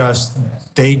 they just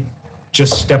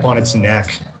step on its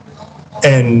neck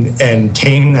and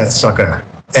tame that sucker.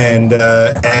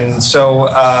 And so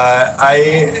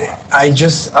I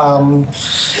just I'm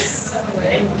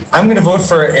going to vote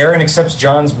for Aaron accepts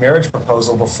John's marriage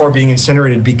proposal before being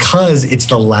incinerated because it's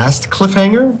the last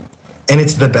cliffhanger and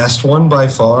it's the best one by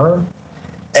far.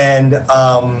 And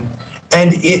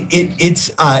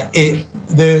it's I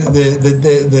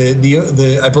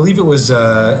believe it was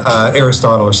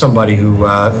Aristotle or somebody who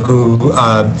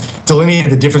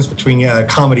delineated the difference between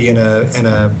comedy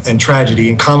and tragedy.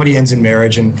 And comedy ends in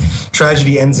marriage, and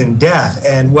tragedy ends in death.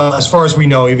 And well, as far as we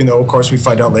know, even though of course we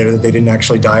find out later that they didn't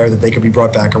actually die or that they could be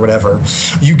brought back or whatever,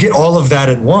 you get all of that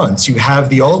at once. You have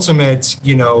the ultimate,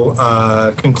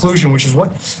 conclusion, which is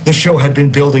what the show had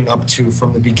been building up to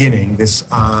from the beginning. This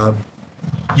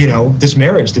this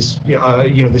marriage, this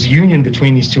union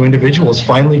between these two individuals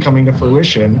finally coming to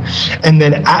fruition. And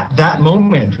then at that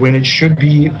moment when it should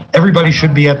be, everybody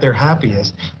should be at their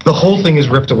happiest, the whole thing is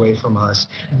ripped away from us.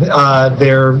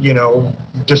 They're,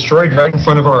 destroyed right in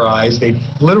front of our eyes. They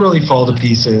literally fall to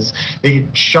pieces. They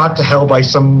get shot to hell by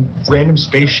some random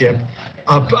spaceship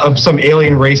of some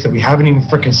alien race that we haven't even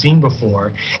freaking seen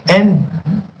before. And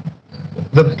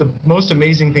the most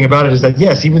amazing thing about it is that,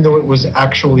 yes, even though it was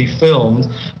actually filmed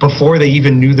before they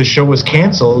even knew the show was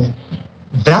canceled,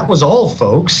 that was all,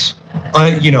 folks.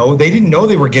 They didn't know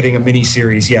they were getting a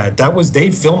miniseries yet.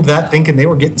 They filmed that thinking they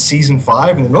were getting season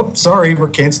 5, and then, oh, sorry, we're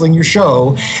canceling your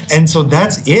show. And so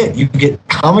that's it. You get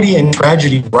comedy and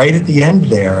tragedy right at the end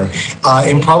there,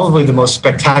 in probably the most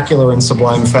spectacular and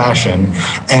sublime fashion.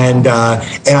 And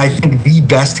I think the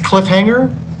best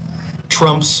cliffhanger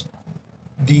trumps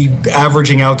the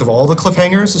averaging out of all the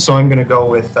cliffhangers, so I'm going to go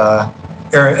with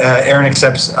Aaron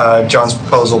accepts John's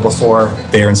proposal before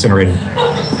they are incinerated.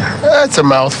 That's a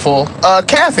mouthful.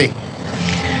 Kathy.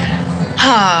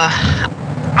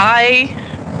 I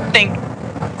think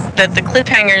that the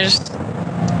cliffhangers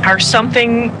are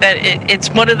something that it's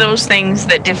one of those things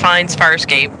that defines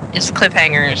Farscape, is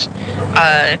cliffhangers.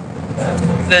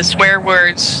 The swear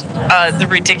words, the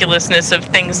ridiculousness of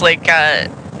things like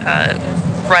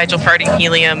Rigel farting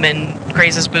helium and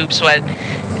Grace's boob sweat.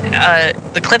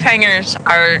 The cliffhangers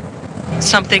are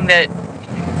something that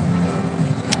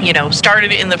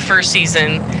started in the first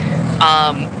season,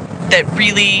 that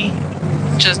really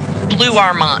just blew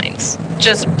our minds,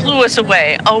 just blew us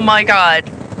away. Oh my God,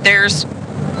 there's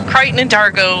Crichton and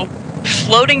Dargo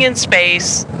floating in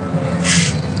space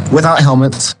without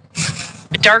helmets.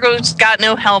 Dargo's got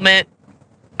no helmet.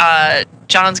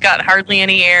 John's got hardly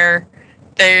any air.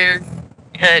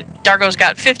 Dargo's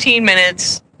got 15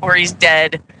 minutes or he's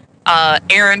dead.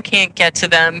 Aaron can't get to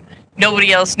them.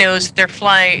 Nobody else knows they're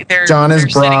flying. John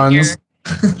is bronze.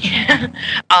 Yeah.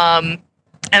 And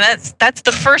that's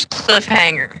the first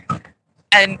cliffhanger.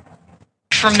 And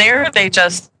from there they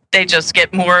just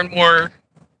get more and more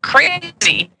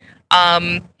crazy.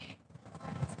 And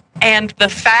the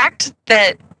fact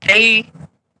that they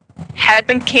had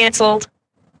been canceled,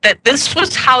 that this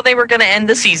was how they were going to end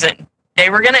the season. They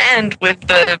were going to end with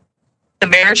the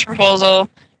marriage proposal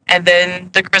and then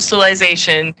the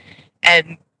crystallization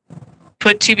and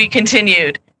put to be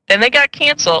continued. Then they got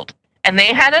canceled, and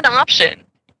they had an option,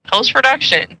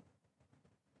 post-production,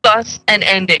 thus an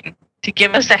ending, to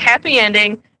give us a happy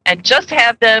ending and just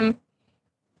have them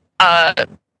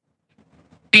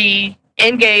be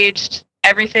engaged,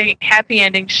 everything, happy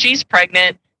ending. She's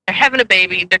pregnant, they're having a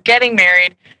baby, they're getting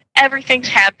married, everything's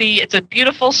happy, it's a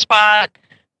beautiful spot.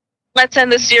 Let's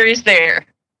end the series there.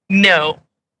 No,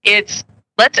 it's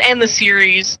let's end the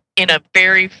series in a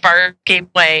very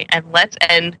Farscape way, and let's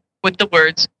end with the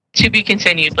words "to be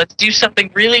continued." Let's do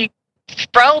something really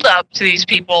sprawled up to these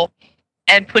people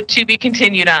and put "to be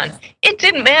continued" on. It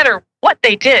didn't matter what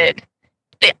they did.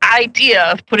 The idea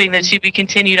of putting the "to be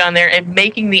continued" on there and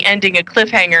making the ending a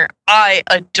cliffhanger, I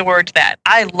adored that.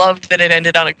 I loved that it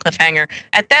ended on a cliffhanger.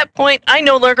 At that point, I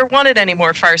no longer wanted any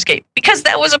more Farscape because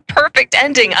that was a perfect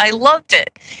ending. I loved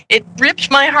it. It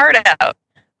ripped my heart out.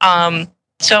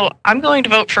 So I'm going to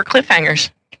vote for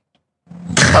cliffhangers.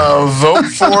 Vote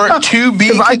for "to be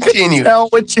continued." I couldn't tell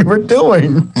what you were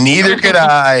doing. Neither could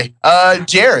I.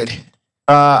 Jared.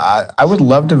 I would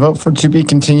love to vote for "to be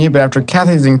continued," but after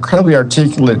Kathy's incredibly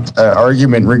articulate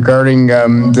argument regarding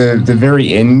the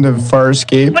very end of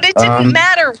Farscape, but it didn't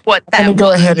matter what that was. I'm going to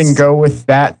go ahead and go with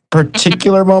that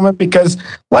particular moment because,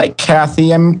 like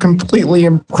Kathy, I'm completely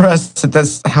impressed that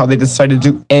that's how they decided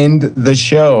to end the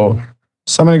show.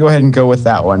 So I'm going to go ahead and go with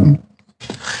that one.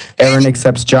 Aaron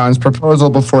accepts John's proposal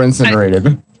before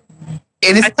incinerated.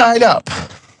 It is tied up.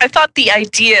 I thought the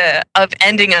idea of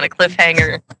ending on a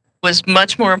cliffhanger was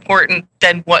much more important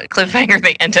than what cliffhanger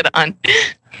they ended on.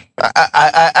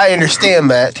 I understand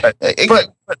that.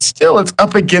 But But still, it's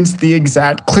up against the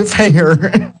exact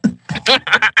cliffhanger.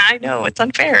 I know, it's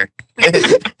unfair.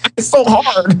 It's so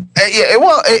hard. Yeah,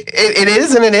 well, it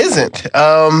is and it isn't.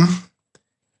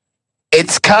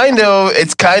 It's kind of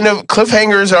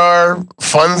cliffhangers are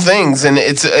fun things, and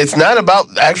it's not about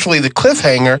actually the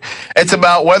cliffhanger. It's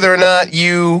about whether or not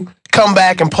you come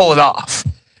back and pull it off.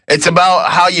 It's about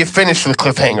how you finish the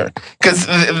cliffhanger, because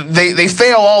they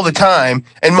fail all the time,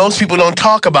 and most people don't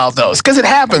talk about those because it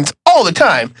happens all the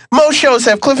time. Most shows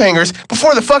have cliffhangers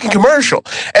before the fucking commercial,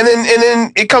 and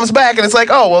then it comes back and it's like,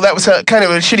 oh well, that was kind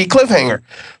of a shitty cliffhanger.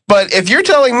 But if you're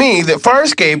telling me that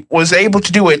Farscape was able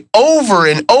to do it over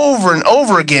and over and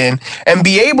over again and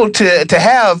be able to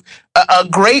have a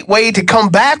great way to come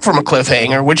back from a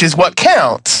cliffhanger, which is what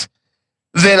counts,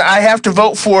 then I have to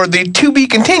vote for the to be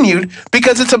continued,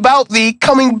 because it's about the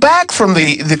coming back from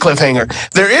the cliffhanger.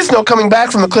 There is no coming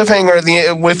back from the cliffhanger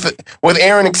with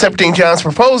Aaron accepting John's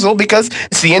proposal, because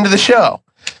it's the end of the show.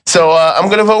 So I'm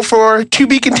going to vote for to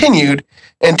be continued,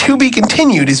 and to be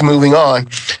continued is moving on.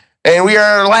 And we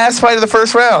are last fight of the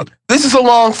first round. This is a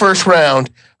long first round.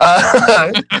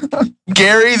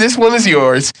 Gary, this one is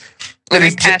yours.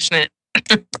 Very passionate.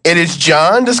 It is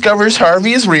John discovers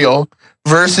Harvey is real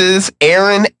versus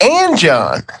Aaron and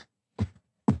John.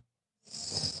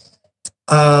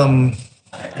 I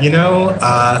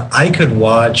could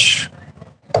watch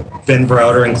Ben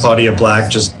Browder and Claudia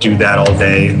Black just do that all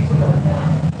day.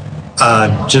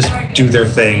 Just do their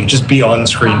thing. Just be on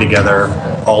screen together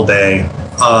all day.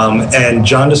 And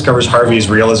John discovers Harvey is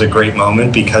real is a great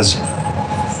moment, because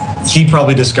he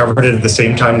probably discovered it at the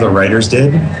same time the writers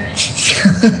did.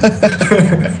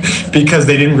 Because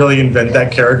they didn't really invent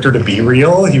that character to be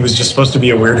real. He was just supposed to be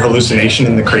a weird hallucination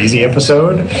in the crazy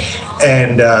episode.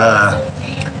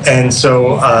 And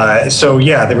so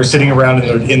yeah, they were sitting around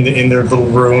in their little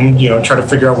room, trying to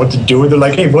figure out what to do. They're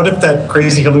like, hey, what if that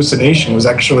crazy hallucination was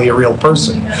actually a real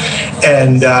person?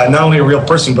 And not only a real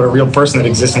person, but a real person that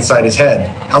exists inside his head.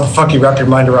 How the fuck you wrap your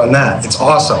mind around that? It's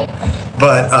awesome.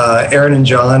 But Aaron and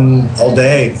John all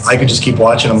day, I could just keep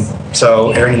watching them.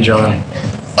 So Aaron and John.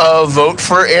 Vote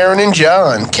for Aaron and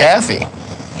John. Kathy.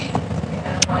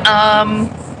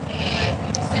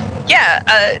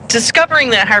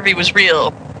 Discovering that Harvey was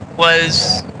real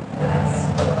was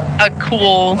a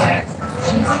cool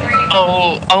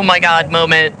oh my god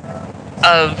moment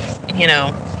of,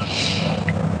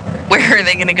 where are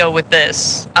they going to go with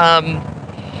this?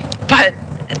 But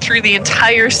through the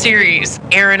entire series,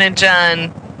 Aaron and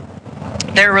John,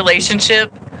 their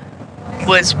relationship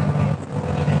was,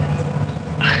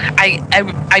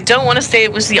 I don't want to say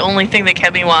it was the only thing that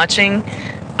kept me watching,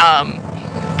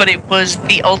 but it was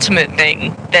the ultimate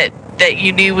thing that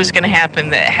you knew was going to happen,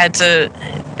 that had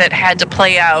to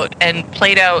play out, and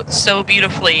played out so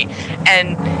beautifully.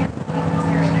 And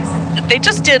they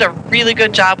just did a really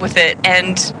good job with it.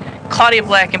 And Claudia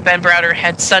Black and Ben Browder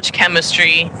had such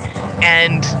chemistry,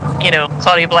 and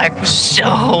Claudia Black was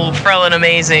so frelling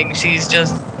amazing. She's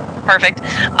just perfect.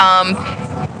 Let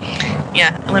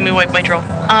me wipe my drool.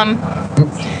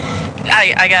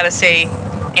 I gotta say,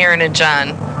 Aaron and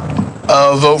John.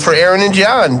 Vote for Aaron and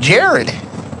John. Jared.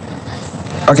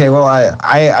 Okay, well,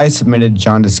 I submitted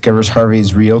John discovers Harvey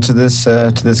is real to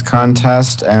this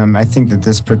contest. I think that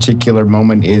this particular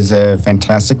moment is a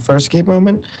fantastic Farscape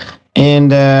moment,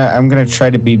 and I'm going to try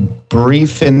to be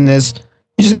brief in this.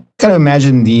 You just kind of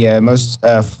imagine the most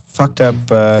fucked up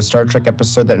Star Trek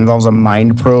episode that involves a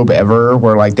mind probe ever,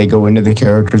 where they go into the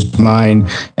character's mind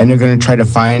and they're going to try to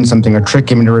find something or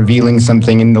trick him into revealing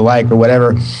something and the like or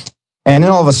whatever. And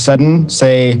then all of a sudden,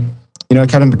 say,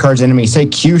 Captain Picard's enemy, say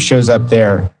Q shows up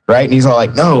there, right? And he's all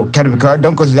like, no, Captain Picard,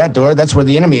 don't go through that door. That's where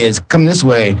the enemy is. Come this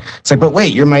way. It's like, but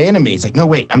wait, you're my enemy. It's like, no,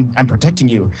 wait, I'm protecting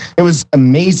you. It was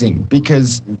amazing,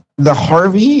 because the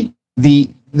Harvey, the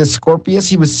Scorpius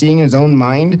he was seeing in his own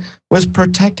mind was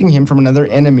protecting him from another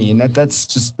enemy. And that's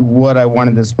just what I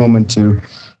wanted this moment to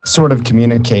sort of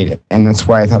communicate it. And that's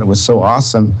why I thought it was so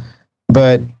awesome.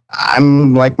 But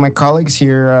I'm like my colleagues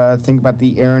here, think about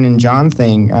the Aaron and John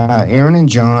thing. Aaron and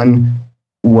John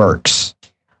works.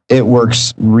 It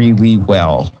works really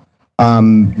well.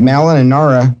 Malin and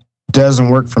Nara doesn't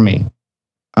work for me.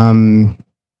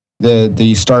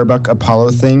 The Starbuck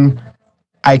Apollo thing,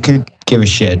 I could give a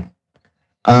shit.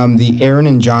 The Aaron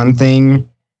and John thing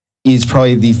is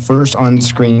probably the first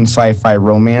on-screen sci-fi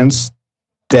romance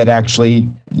that actually,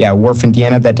 Worf and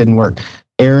Deanna, that didn't work.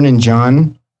 Aaron and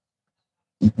John,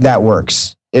 that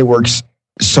works. It works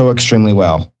so extremely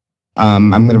well.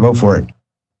 I'm going to vote for it.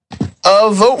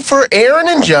 Vote for Aaron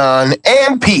and John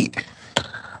and Pete.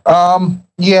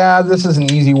 This is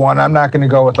an easy one. I'm not going to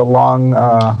go with a long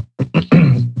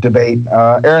debate.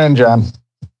 Aaron and John.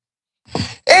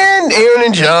 And Aaron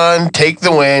and John take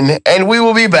the win, and we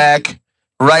will be back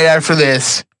right after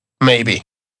this, maybe.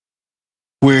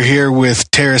 We're here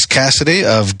with Terrace Cassidy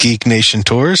of Geek Nation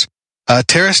Tours.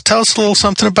 Terrace, tell us a little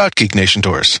something about Geek Nation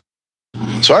Tours.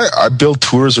 So I build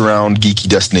tours around geeky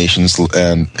destinations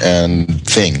and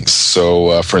things.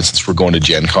 So, for instance, we're going to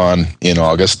Gen Con in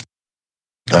August.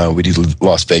 We do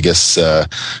Las Vegas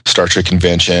Star Trek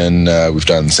convention. We've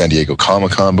done San Diego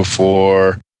Comic-Con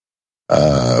before.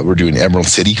 We're doing Emerald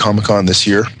City Comic-Con this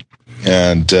year.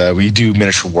 And we do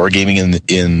miniature wargaming in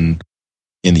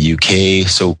the UK,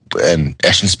 and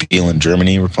Eschenspiel in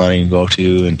Germany we're planning to go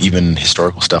to, and even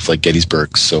historical stuff like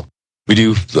Gettysburg. So we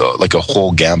do like a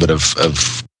whole gambit of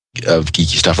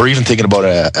geeky stuff. We're even thinking about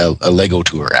a Lego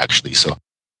tour, actually. So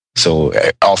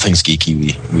all things geeky,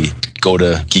 we go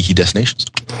to geeky destinations.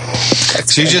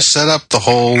 So you just set up the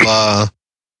whole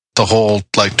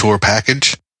like tour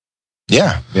package?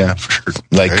 Yeah, for sure.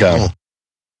 Like cool.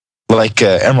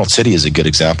 Emerald City is a good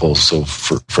example. So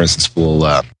for instance, we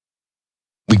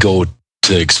go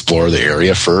to explore the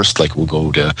area first. Like we'll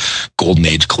go to Golden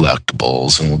Age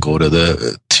collectibles, and we'll go to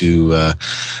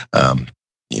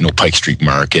Pike Street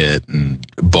Market and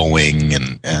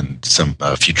Boeing and some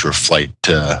Future of Flight,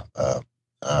 the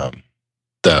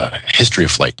History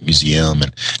of Flight Museum,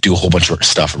 and do a whole bunch of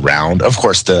stuff around. Of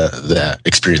course, the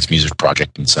Experience Music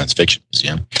Project and Science Fiction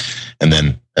Museum, and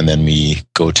then we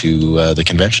go to the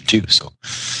convention too. So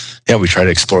yeah, we try to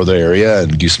explore the area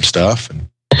and do some stuff, and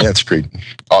yeah, it's a great,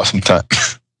 awesome time.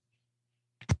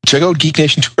 Check out Geek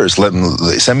Nation Tours.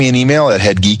 Send me an email at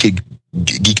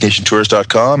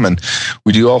headgeeknationtours.com, and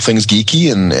we do all things geeky.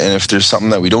 And if there's something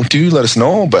that we don't do, let us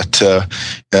know. But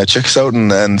check us out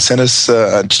and send us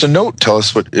just a note. Tell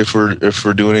us if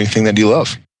we're doing anything that you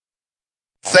love.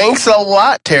 Thanks a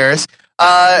lot, Terrace.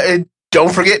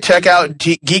 Don't forget, check out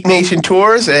Geek Nation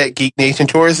Tours at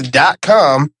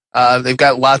geeknationtours.com. They've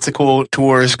got lots of cool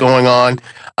tours going on.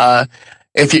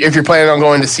 If you're planning on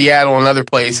going to Seattle and other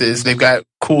places, they've got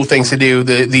cool things to do.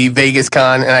 The Vegas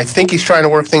Con, and I think he's trying to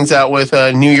work things out with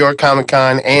New York Comic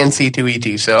Con and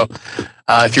C2E2. So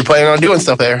if you're planning on doing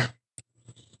stuff there,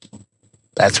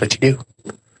 that's what you do,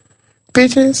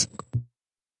 bitches.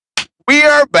 We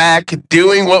are back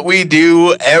doing what we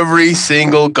do every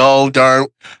single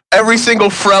every single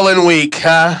Frelin week.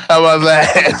 Huh? How about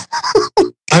that?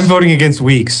 I'm voting against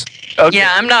Weeks. Okay.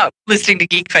 Yeah, I'm not listening to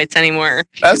Geek Fights anymore.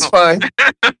 That's fine.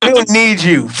 We don't need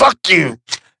you. Fuck you.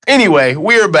 Anyway,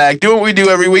 we are back doing what we do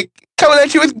every week, coming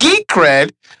at you with Geek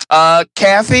Cred.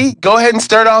 Kathy, go ahead and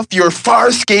start off your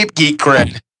Farscape Geek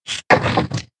Cred.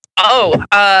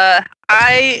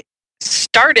 I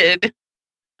started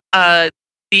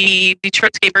the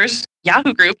Detroitscapers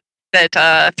Yahoo group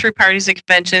that threw parties at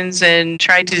conventions and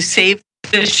tried to save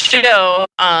the show.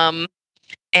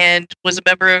 And was a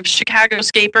member of Chicago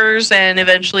Scapers and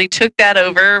eventually took that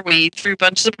over. We threw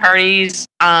bunches of parties.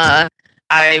 I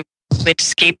went to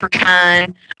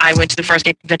ScaperCon. I went to the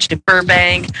Farscape convention in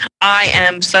Burbank. I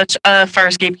am such a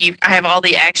Farscape geek. I have all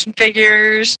the action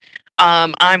figures.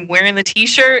 I'm wearing the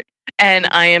t-shirt, and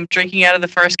I am drinking out of the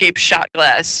Farscape shot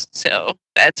glass. So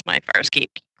that's my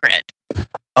Farscape cred.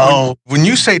 Oh, when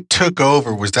you say took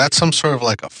over, was that some sort of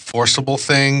like a forcible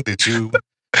thing? Did you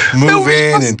move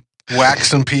in and whack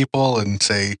some people and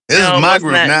say, this is my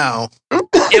group now?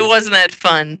 It wasn't that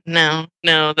fun. No,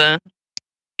 the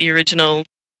original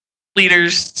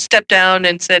leaders stepped down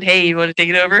and said, hey, you want to take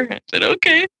it over? I said,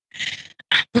 okay.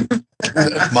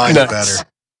 Mine's better.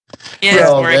 Yeah,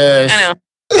 Well, I know.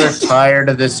 They're tired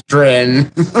of this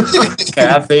Drin.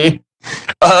 Kathy.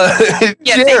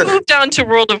 Yeah, they moved on to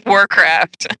World of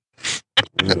Warcraft.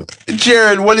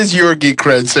 Jared, what is your geek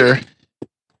cred, sir?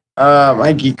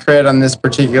 My geek cred on this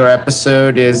particular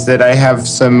episode is that I have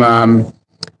some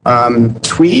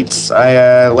tweets.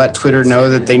 I let Twitter know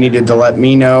that they needed to let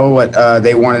me know what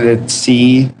they wanted to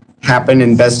see happen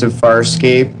in Best of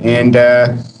Farscape. And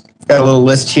got a little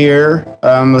list here.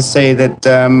 Let's say that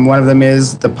one of them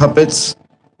is the puppets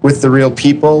with the real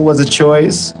people was a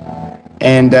choice.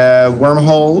 And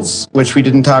wormholes, which we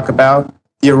didn't talk about.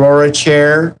 The Aurora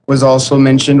chair was also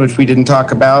mentioned, which we didn't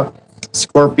talk about.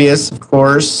 Scorpius, of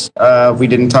course, we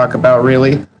didn't talk about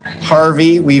really.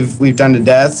 Harvey, we've done to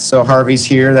death, so Harvey's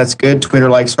here. That's good. Twitter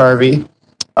likes Harvey.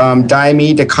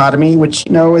 Diame Dichotomy, which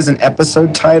is an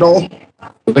episode title,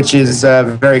 which is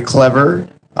very clever.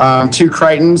 Two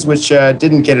Crichtons, which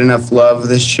didn't get enough love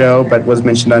this show, but was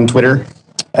mentioned on Twitter.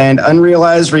 And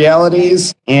Unrealized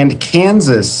Realities and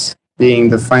Kansas being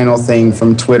the final thing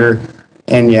from Twitter.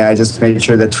 And yeah, I just made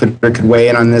sure that Twitter could weigh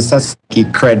in on this. That's geek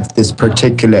cred for this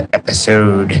particular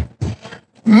episode.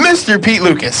 Mr. Pete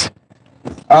Lucas.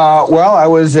 Well, I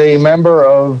was a member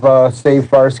of Save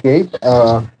Farscape,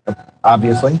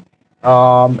 obviously,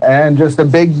 and just a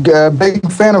big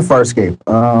fan of Farscape.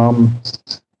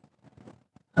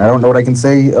 I don't know what I can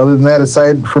say other than that,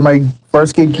 aside from my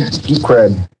Farscape geek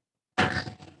cred.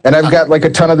 And I've got like a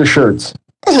ton of the shirts.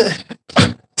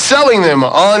 Selling them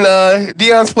on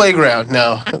Dion's Playground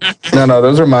now. No,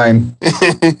 those are mine.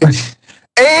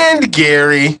 And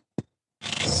Gary.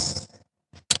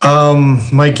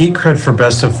 My geek cred for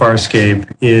Best of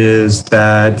Farscape is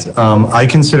that I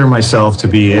consider myself to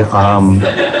be a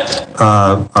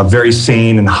very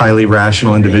sane and highly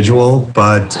rational individual,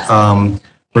 but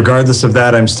regardless of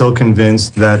that, I'm still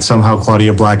convinced that somehow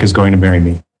Claudia Black is going to marry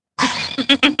me.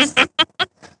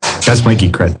 That's my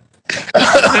geek cred.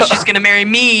 So she's going to marry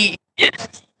me.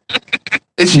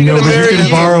 Is she going to marry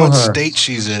you? What state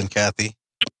she's in, Kathy?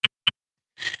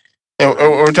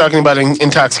 We're talking about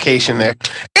intoxication there.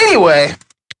 Anyway,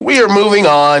 we are moving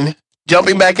on,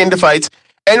 jumping back into fights.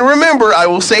 And remember, I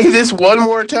will say this one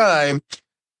more time.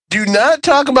 Do not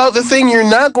talk about the thing you're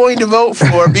not going to vote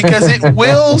for because it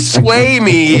will sway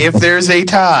me if there's a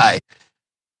tie.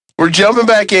 We're jumping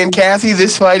back in. Kathy,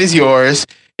 this fight is yours.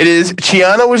 It is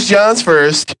Chiana Was John's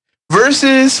First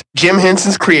versus Jim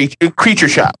Henson's Creature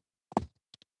Shop.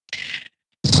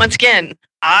 Once again,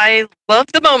 I love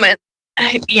the moment.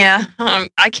 I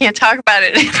can't talk about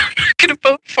it. I'm not going to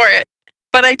vote for it.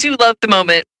 But I do love the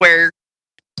moment where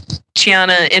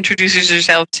Chiana introduces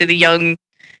herself to the young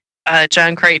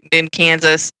John Crichton in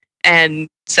Kansas and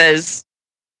says,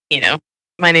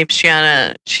 my name's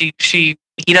Chiana. He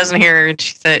doesn't hear her, and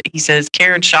he says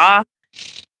Karen Shaw,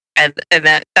 and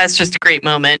that's just a great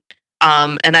moment.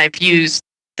 And I've used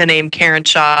the name Karen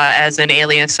Shaw as an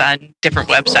alias on different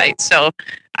websites, so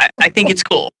I think it's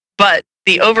cool. But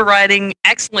the overriding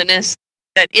excellentness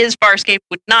that is Farscape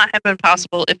would not have been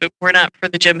possible if it were not for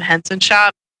the Jim Henson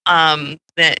shop.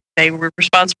 That they were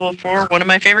responsible for one of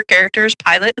my favorite characters,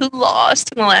 Pilot, who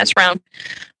lost in the last round.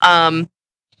 And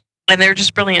they're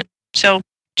just brilliant. So,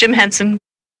 Jim Henson.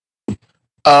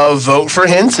 Vote for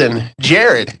Henson.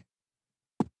 Jared.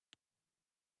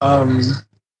 I'm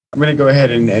going to go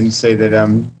ahead and say that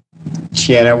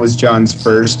Chiana Was John's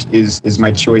First is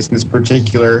my choice in this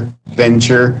particular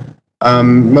venture.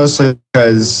 Mostly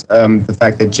because the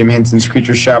fact that Jim Henson's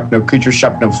Creature Shop, no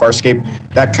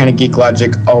Farscape, that kind of geek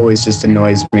logic always just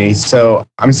annoys me. So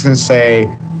I'm just going to say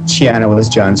Chiana Was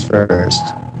John's First.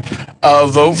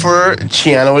 Vote for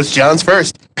Chiana Was John's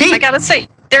First. Pete. I got to say,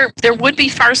 there would be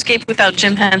Farscape without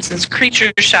Jim Henson's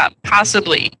Creature Shop,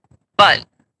 possibly, but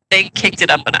they kicked it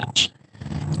up a notch.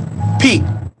 Pete.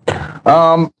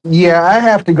 I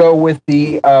have to go with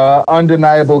the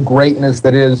undeniable greatness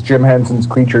that is Jim Henson's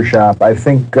Creature Shop. I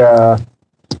think that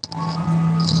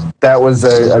was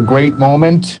a great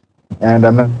moment, and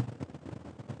I'm not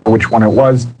sure which one it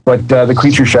was, but the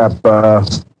Creature Shop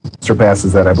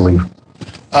surpasses that, I believe.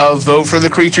 Vote for the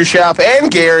Creature Shop. And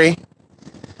Gary.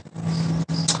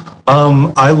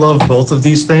 I love both of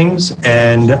these things,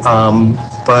 and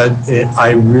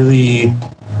I really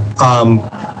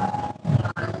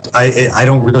I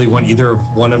don't really want either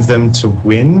one of them to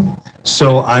win.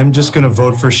 So I'm just going to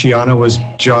vote for Chiana Was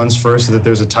John's First so that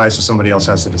there's a tie so somebody else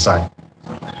has to decide.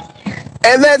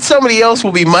 And that somebody else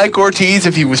will be Mike Ortiz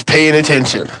if he was paying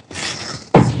attention.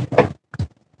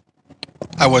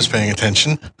 I was paying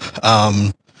attention.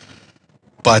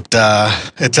 But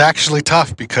it's actually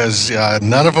tough because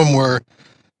none of them were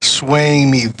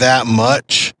swaying me that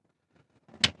much.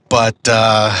 But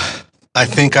I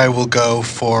think I will go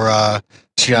for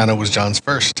Chiana Was John's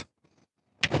First.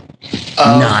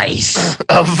 Nice.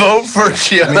 A vote for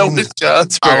Chiana Was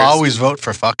John's First. I'll always vote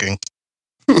for fucking.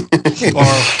 Or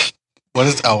what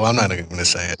is? Oh, I'm not even going to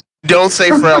say it. Don't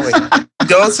say Frelling.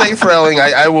 Don't say Frelling.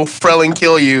 I will Frelling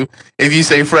kill you if you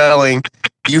say Frelling.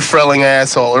 You Frelling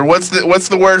asshole. Or what's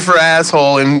the word for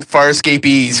asshole in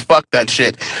Farscape-ese? Fuck that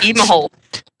shit. Eat my hole.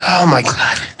 Oh my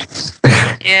god.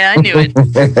 Yeah, I knew it.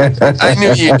 I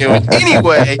knew you knew it.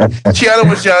 Anyway, Chiana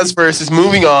Was John's First is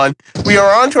moving on. We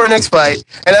are on to our next fight.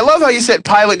 And I love how you said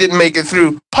Pilot didn't make it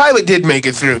through. Pilot did make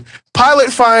it through.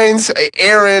 Pilot finds out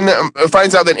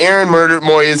that Aaron murdered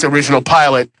Moya's original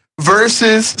pilot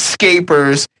versus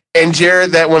Scapers. And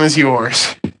Jared, that one is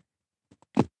yours.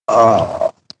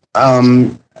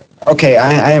 Okay,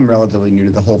 I am relatively new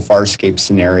to the whole Farscape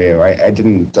scenario. I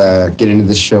didn't get into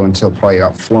the show until probably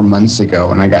about 4 months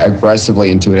ago, and I got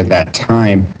aggressively into it at that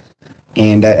time.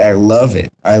 And I love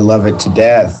it. I love it to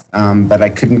death. But I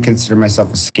couldn't consider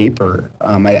myself a scaper.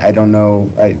 I don't know.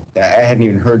 I hadn't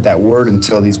even heard that word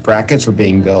until these brackets were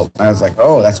being built. I was like,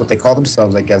 oh, that's what they call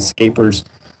themselves, I guess, scapers.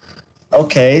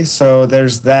 Okay, so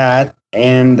there's that.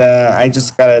 and I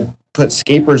just gotta put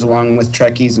Scapers along with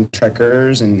Trekkies and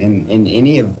Trekkers and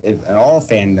any of all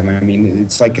fandom. I mean,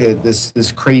 it's like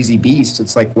this crazy beast.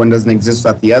 It's like one doesn't exist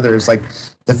without the other. It's like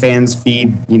the fans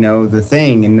feed, the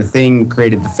thing, and the thing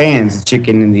created the fans, the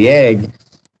chicken and the egg.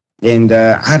 And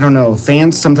I don't know,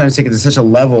 fans sometimes take it to such a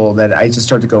level that I just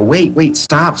start to go, wait,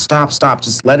 stop.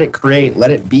 Just let it create,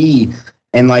 let it be.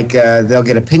 And they'll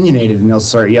get opinionated and they'll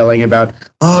start yelling about,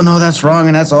 oh no, that's wrong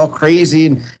and that's all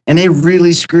crazy. And they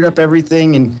really screwed up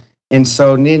everything. And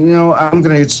so, I'm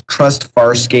going to trust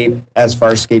Farscape as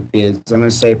Farscape is. I'm going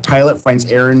to say Pilot finds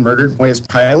Aaron murdered. Moya's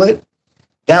Pilot.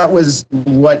 That was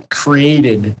what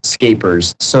created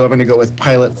Scapers. So I'm going to go with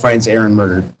Pilot finds Aaron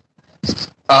murdered.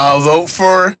 I'll vote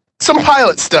for some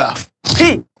Pilot stuff.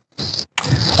 Pete.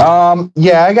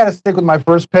 Yeah, I got to stick with my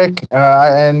first pick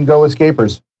and go with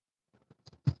Scapers.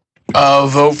 I'll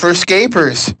vote for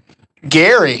Scapers.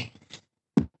 Gary.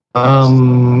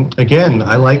 Again,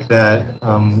 I like that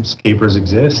Scapers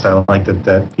exist. I like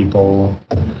that people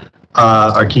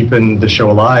are keeping the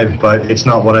show alive, but it's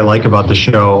not what I like about the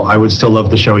show. I would still love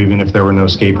the show even if there were no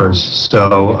Scapers.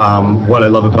 So what I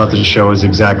love about the show is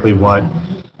exactly what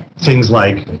things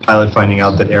like Pilot finding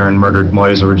out that Aaron murdered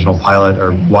Moya's original pilot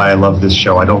are why I love this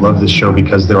show. I don't love this show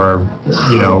because there are,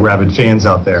 rabid fans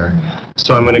out there.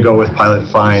 So I'm going to go with Pilot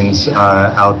finds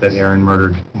out that Aaron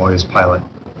murdered Moya's pilot.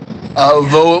 I'll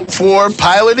vote for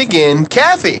Pilot again.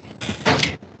 Kathy.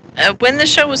 When the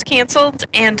show was canceled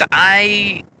and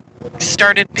I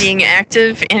started being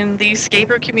active in the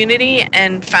Scaper community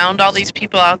and found all these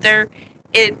people out there,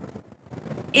 it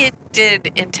did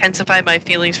intensify my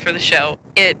feelings for the show.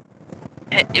 It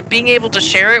being able to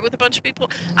share it with a bunch of people.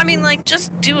 I mean,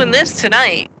 just doing this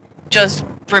tonight just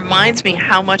reminds me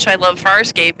how much I love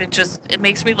Farscape. It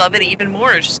makes me love it even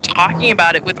more. Just talking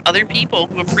about it with other people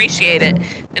who appreciate it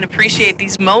and appreciate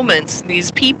these moments,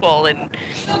 these people, and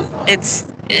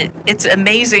it's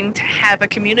amazing to have a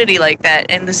community like that.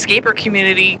 And the Scaper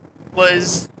community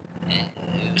was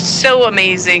so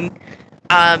amazing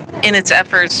in its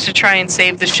efforts to try and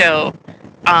save the show.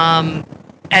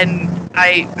 And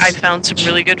I found some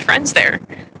really good friends there,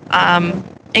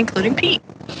 including Pete.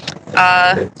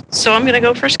 So I'm going to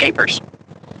go for Scapers.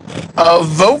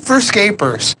 Vote for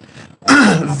Scapers.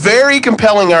 Very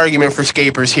compelling argument for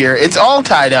Scapers here. It's all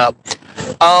tied up.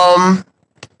 Can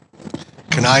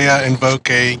I invoke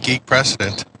a geek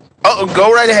precedent? Oh,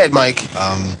 go right ahead, Mike.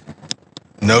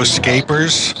 No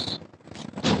Scapers,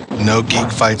 no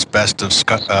Geek Fights Best of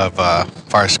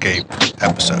Farscape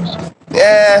episode.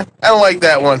 Yeah, I don't like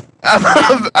that one.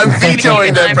 I'm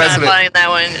vetoing that precedent. I'm not buying that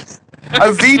one.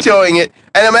 I'm vetoing it,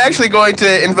 and I'm actually going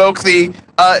to invoke the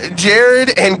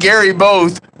Jared and Gary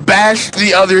both bashed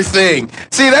the other thing.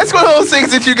 See, that's one of those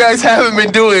things that you guys haven't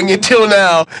been doing until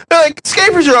now. They're like,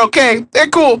 Scapers are okay, they're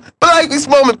cool, but I like this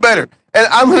moment better. And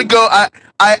I'm going to go,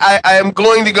 I am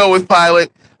going to go with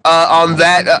Pilot on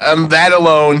that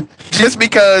alone, just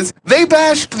because they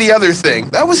bashed the other thing.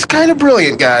 That was kind of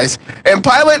brilliant, guys. And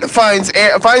Pilot finds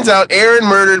out Aaron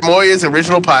murdered Moya's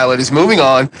original pilot, is moving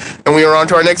on, and we are on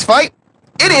to our next fight.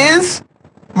 It is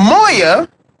Moya,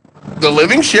 the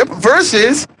living ship,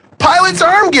 versus Pilot's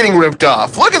arm getting ripped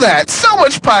off. Look at that. So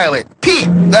much Pilot. Pete,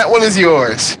 that one is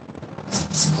yours.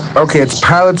 Okay, it's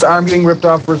Pilot's arm getting ripped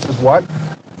off versus what?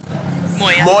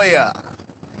 Moya.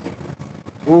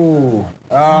 Ooh.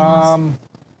 All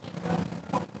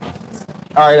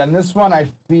right, on this one, I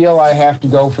feel I have to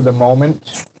go for the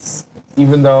moment,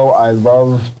 even though I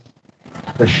love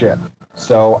the ship.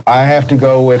 So I have to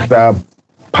go with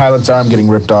Pilot's arm getting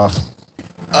ripped off.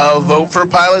 Vote for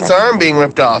Pilot's arm being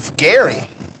ripped off. Gary.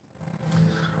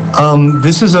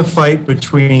 This is a fight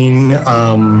between...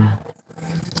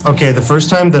 Okay, the first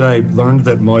time that I learned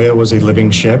that Moya was a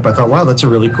living ship, I thought, wow, that's a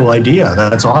really cool idea.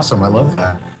 That's awesome. I love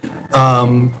that.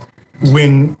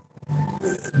 When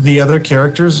the other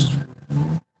characters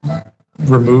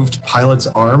removed Pilot's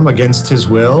arm against his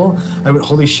will, I went,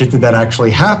 holy shit, did that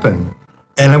actually happen?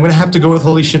 And I'm going to have to go with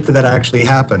holy shit, did that actually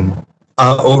happen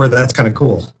over that's kind of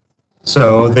cool.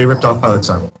 So they ripped off Pilot's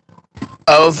arm.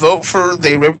 I'll vote for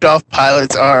they ripped off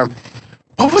Pilot's arm.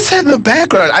 What was that in the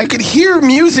background? I could hear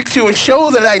music to a show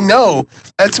that I know.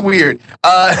 That's weird.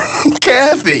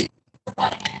 Kathy.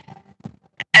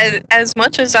 As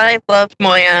much as I loved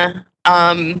Moya,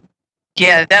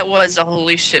 yeah, that was a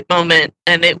holy shit moment,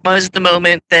 and it was the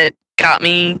moment that got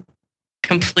me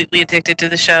completely addicted to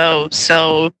the show.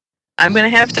 So I'm going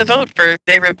to have to vote for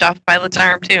they ripped off Pilot's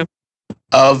arm too.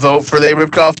 I'll vote for they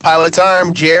ripped off Pilot's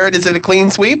arm. Jared, is it a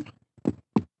clean sweep?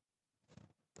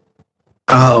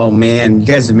 Oh man, you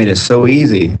guys have made it so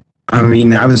easy. I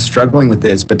mean, I was struggling with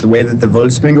this, but the way that the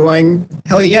vote's been going,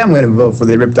 hell yeah, I'm going to vote for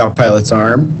They Ripped Off Pilot's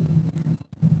Arm.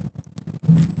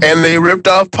 And They Ripped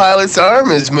Off Pilot's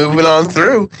Arm is moving on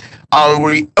through.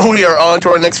 We are on to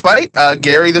our next fight.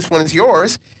 Gary, this one is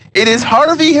yours. It is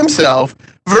Harvey himself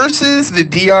versus the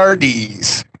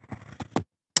DRDs.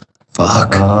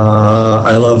 Fuck.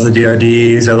 I love the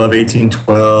DRDs. I love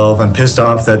 1812. I'm pissed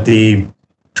off that the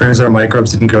translator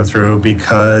microbes didn't go through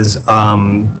because,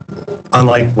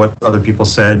 unlike what other people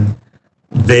said,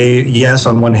 yes,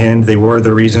 on one hand, they were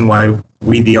the reason why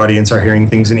we, the audience, are hearing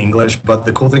things in English. But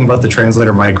the cool thing about the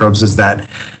translator microbes is that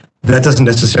doesn't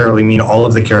necessarily mean all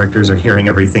of the characters are hearing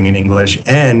everything in English,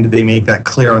 and they make that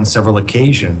clear on several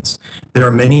occasions. There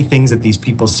are many things that these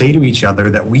people say to each other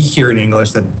that we hear in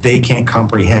English that they can't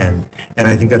comprehend, and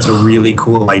I think that's a really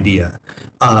cool idea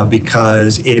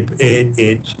because it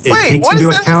takes into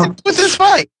account with this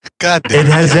fight. God damn. It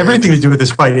has everything to do with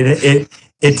this fight.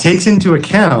 It takes into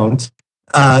account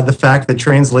the fact that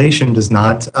translation does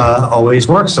not always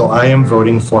work. So I am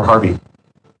voting for Harvey.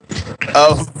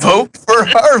 Vote for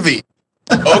Harvey.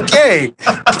 Okay.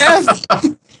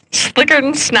 Slicker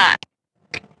than snot.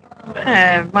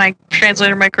 My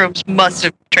translator microbes must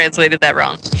have translated that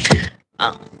wrong.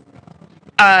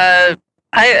 I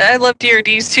love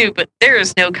DRDs too, but there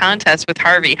is no contest with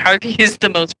Harvey. Harvey is the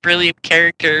most brilliant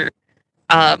character,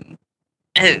 the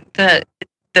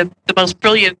most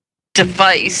brilliant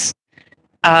device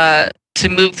to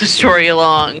move the story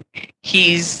along.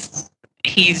 He's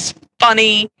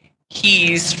funny.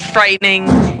 He's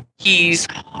frightening. He's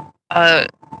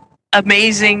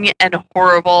amazing and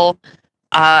horrible.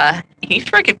 He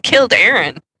freaking killed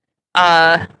Aaron.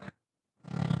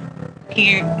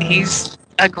 He's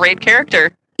a great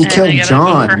character. He killed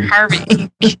John. Vote for Harvey.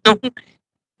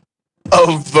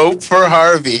 Vote for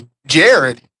Harvey.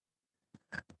 Jared.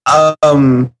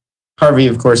 Harvey,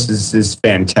 of course, is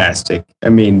fantastic. I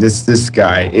mean, this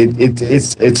guy.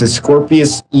 It's a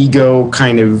Scorpius ego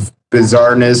kind of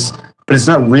bizarreness, but it's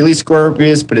not really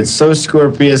Scorpius, but it's so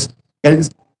Scorpius.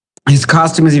 And his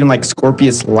costume is even like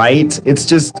Scorpius light. It's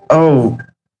just,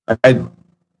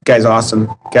 guy's awesome.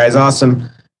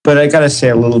 But I gotta say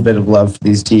a little bit of love for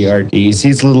these DRDs.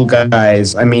 These little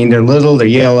guys, I mean, they're little, they're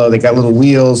yellow, they got little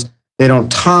wheels, they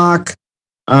don't talk,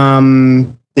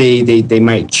 they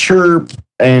might chirp,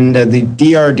 and the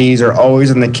DRDs are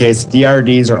always in the case.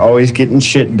 DRDs are always getting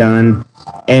shit done.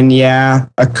 And yeah,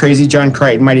 a crazy John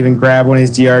Crichton might even grab one of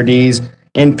his DRDs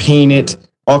and paint it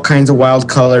all kinds of wild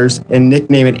colors and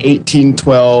nickname it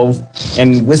 1812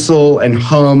 and whistle and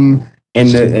hum, and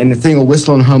the thing will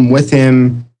whistle and hum with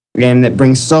him. And it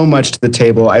brings so much to the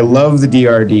table. I love the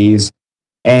DRDs,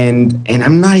 and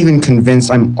I'm not even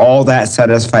convinced I'm all that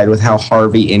satisfied with how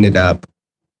Harvey ended up.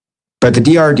 But the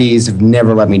DRDs have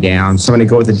never let me down, so I'm going to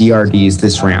go with the DRDs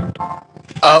this round.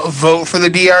 Vote for the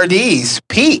DRDs.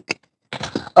 Pete.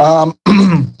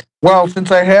 Well, since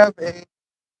I have a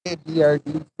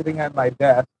DRD sitting on my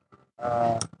desk,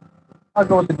 I'll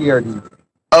go with the DRDs.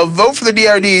 Vote for the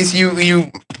DRDs. You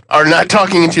are not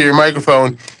talking into your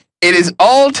microphone. It is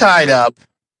all tied up.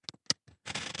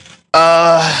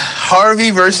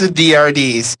 Harvey versus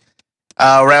DRDs.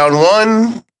 Round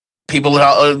one,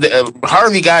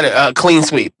 Harvey got a clean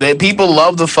sweep. People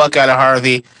love the fuck out of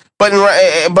Harvey, but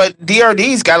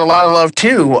DRDs got a lot of love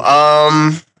too.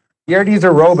 DRDs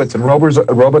are robots, and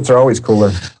robots are always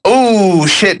cooler. Oh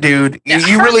shit, dude! Yeah,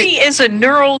 you Harvey really is a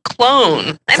neural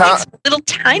clone. That makes a little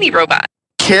tiny robot.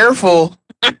 Careful.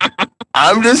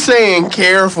 I'm just saying,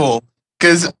 careful,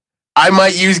 because I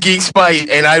might use Geek Spite,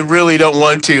 and I really don't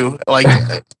want to. Like,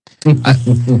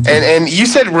 and you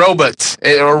said robots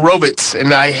or robots,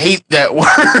 and I hate that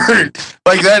word.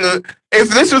 Like that. If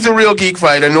this was a real geek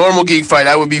fight, a normal geek fight,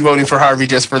 I would be voting for Harvey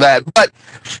just for that. But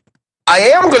I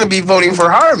am going to be voting for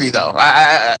Harvey, though.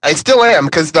 I still am,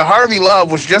 because the Harvey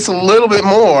love was just a little bit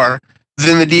more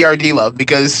than the DRD love,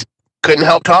 because couldn't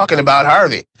help talking about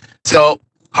Harvey. So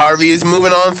Harvey is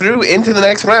moving on through into the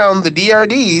next round. The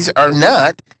DRDs are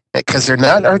not, because they're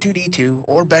not R2-D2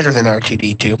 or better than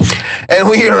R2-D2. And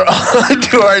we are on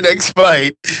to our next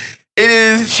fight. It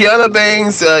is Shiana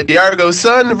Bang's Diargo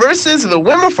Sun versus the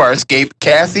Women of Farscape.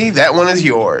 Kathy, that one is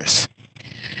yours.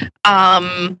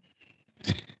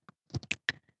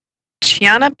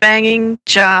 Shiana banging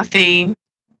Jotham.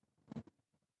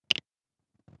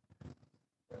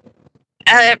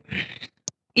 That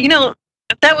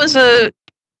was a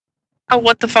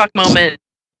what the fuck moment,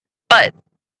 but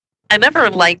I never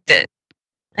liked it.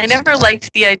 I never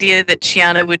liked the idea that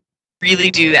Shiana would really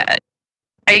do that.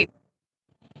 It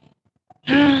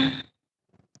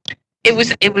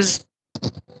was.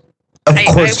 Of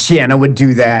course, Shiana would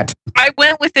do that. I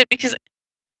went with it because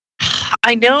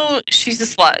I know she's a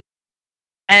slut,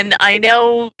 and I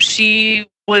know she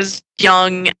was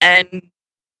young, and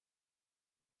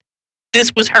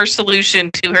this was her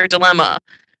solution to her dilemma.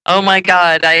 Oh my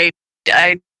God, I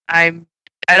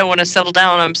don't want to settle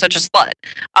down. I'm such a slut.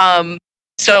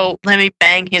 So let me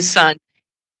bang his son.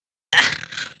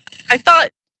 I thought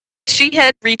she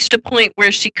had reached a point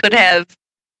where she could have,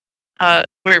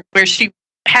 where she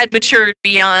had matured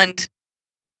beyond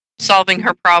solving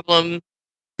her problem.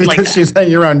 Like Because she's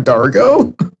hanging around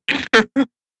Dargo?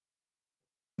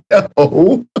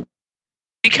 No.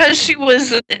 because she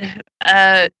was You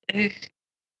were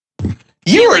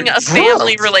feeling a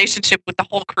family relationship with the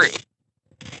whole crew.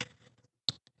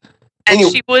 And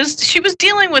she was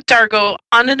dealing with Dargo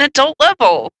on an adult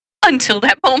level until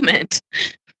that moment.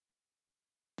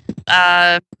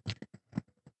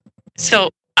 So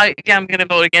I'm going to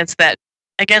vote against that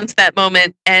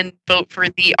moment and vote for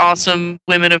the awesome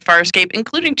women of Farscape,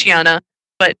 including Chiana,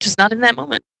 but just not in that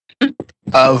moment.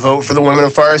 Vote for the women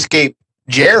of Farscape.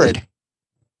 Jared.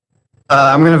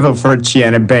 I'm going to vote for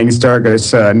Chiana bangs Dargo's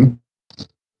son.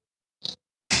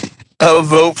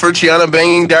 Vote for Chiana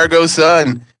banging Dargo's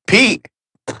son. Pete.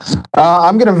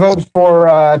 I'm going to vote for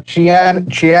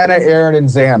Chiana, Aaron, and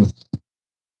Zan.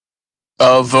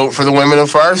 Vote for the women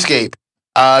of Farscape.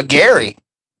 Gary.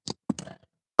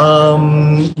 I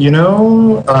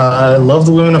love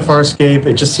the women of Farscape.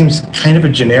 It just seems kind of a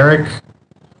generic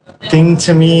thing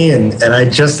to me, and I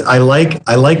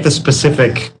like the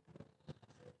specific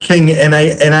thing, and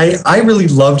I really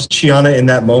loved Chiana in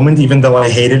that moment, even though I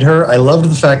hated her. I loved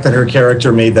the fact that her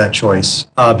character made that choice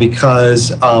because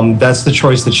that's the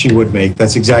choice that she would make.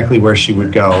 That's exactly where she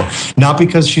would go, not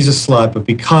because she's a slut, but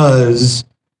because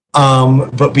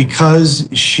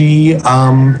she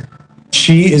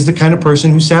is the kind of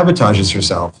person who sabotages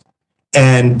herself.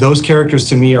 And those characters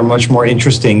to me are much more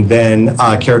interesting than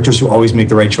characters who always make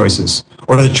the right choices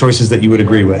or the choices that you would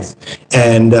agree with.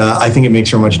 And I think it makes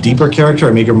her a much deeper character.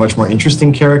 It makes her a much more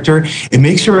interesting character. It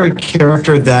makes her a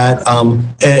character that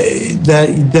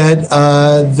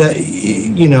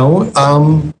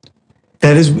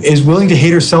is willing to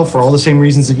hate herself for all the same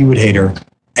reasons that you would hate her.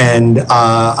 And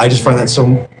I just find that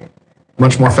so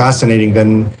much more fascinating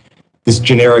than this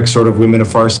generic sort of women of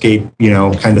Farscape,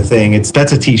 kind of thing.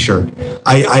 That's a T-shirt.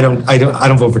 I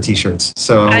don't vote for T-shirts.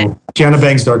 So Chiana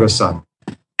bangs Dargo's son.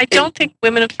 I don't think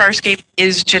Women of Farscape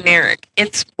is generic.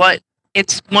 It's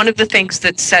one of the things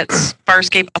that sets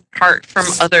Farscape apart from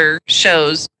other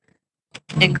shows,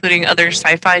 including other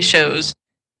sci-fi shows.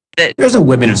 There's a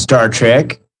Women of Star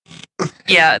Trek.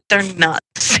 Yeah, they're not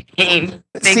the same.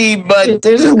 But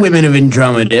there's a Women of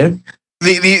Andromeda.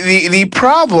 The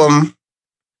problem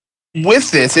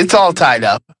with this, it's all tied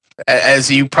up,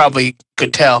 as you probably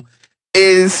could tell,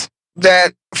 is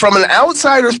that from an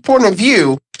outsider's point of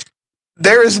view,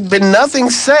 there has been nothing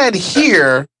said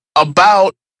here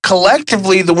about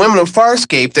collectively the women of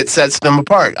Farscape that sets them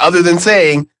apart, other than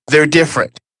saying they're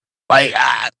different. Like,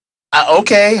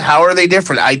 okay, how are they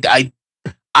different?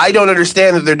 I don't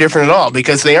understand that they're different at all,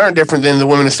 because they aren't different than the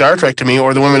women of Star Trek to me,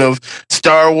 or the women of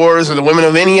Star Wars, or the women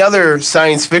of any other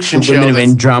science fiction show. Women of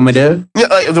Andromeda. Yeah,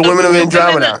 like the women of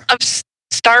Andromeda. Women of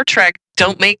Star Trek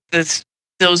don't make those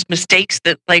mistakes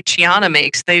that like Chiana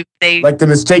makes. They like the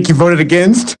mistake you voted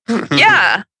against.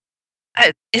 Yeah,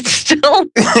 it's still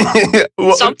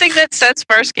something that sets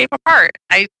Farscape apart.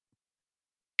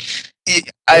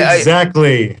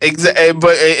 Exactly.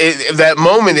 But that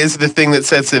moment is the thing that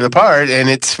sets it apart, and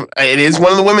it is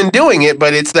one of the women doing it,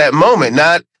 but it's that moment,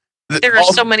 not. There are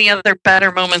so many other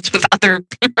better moments with other.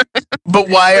 But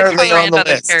why aren't they on the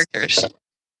list? Characters.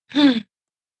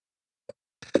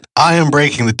 I am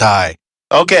breaking the tie.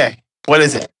 Okay, what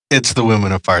is it? It's the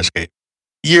women of Farscape.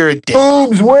 You're a dick.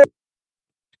 Boobs win.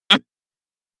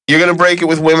 You're gonna break it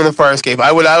with women of Farscape.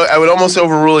 I would almost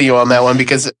overrule you on that one,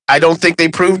 because I don't think they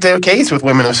proved their case with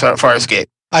women of Farscape.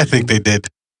 I think they did.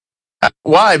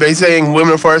 Why? By saying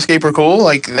women of Farscape are cool,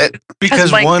 like that?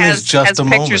 Because Mike one has is just a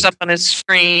pictures moment. up on his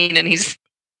screen, and he's.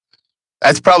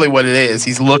 That's probably what it is.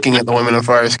 He's looking at the women of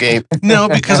Farscape. No,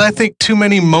 because I think too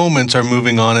many moments are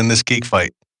moving on in this geek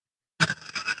fight.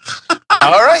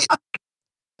 All right.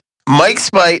 Mike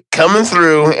Spite coming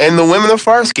through, and the women of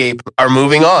Farscape are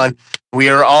moving on. We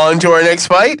are on to our next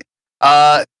fight.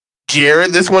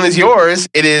 Jared, this one is yours.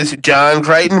 It is John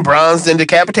Crichton, bronzed and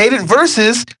decapitated,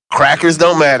 versus Crackers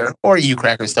Don't Matter. Or You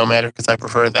Crackers Don't Matter, because I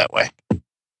prefer it that way.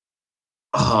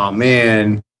 Oh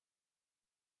man,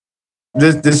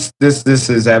 this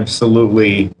is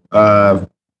absolutely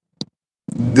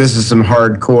this is some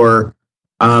hardcore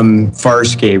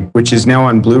Farscape, which is now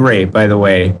on Blu-ray, by the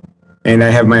way, and I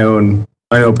have my own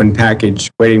unopened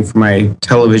package waiting for my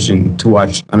television to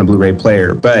watch on a Blu-ray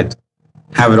player, but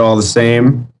have it all the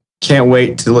same. Can't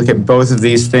wait to look at both of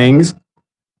these things.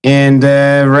 And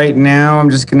right now, I'm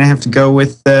just going to have to go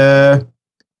with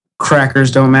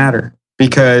Crackers Don't Matter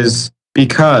because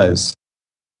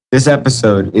this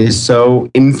episode is so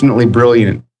infinitely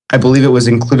brilliant. I believe it was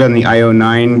included on the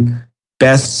IO9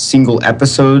 Best Single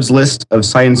Episodes list of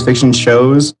science fiction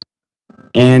shows.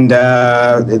 And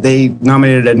they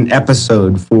nominated an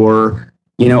episode for,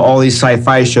 all these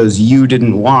sci-fi shows you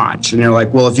didn't watch. And they're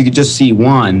like, well, if you could just see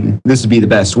one, this would be the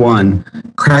best one.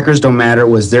 Crackers Don't Matter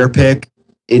was their pick.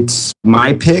 It's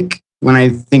my pick when I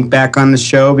think back on the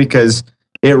show because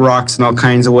it rocks in all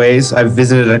kinds of ways. I've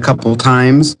visited it a couple of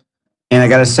times, and I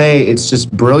got to say, it's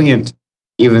just brilliant,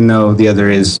 even though the other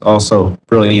is also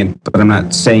brilliant. But I'm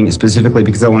not saying it specifically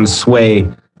because I want to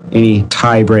sway any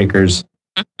tiebreakers.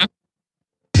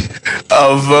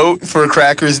 A vote for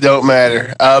Crackers Don't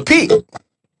Matter. Pete.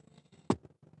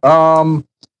 Are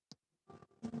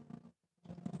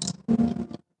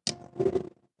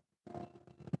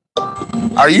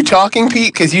you talking,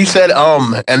 Pete? Because you said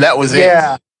and that was it.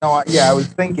 Yeah. No, I was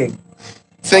thinking.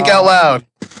 Think out loud.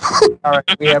 All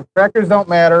right, we have Crackers Don't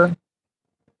Matter,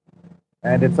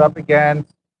 and it's up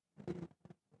against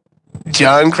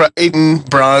John Crichton,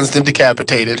 bronzed and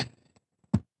decapitated.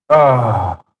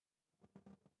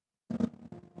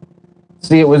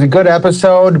 See, it was a good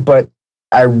episode, but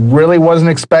I really wasn't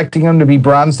expecting him to be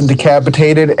bronzed and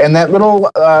decapitated. And that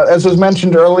little, as was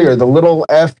mentioned earlier, the little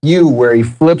FU where he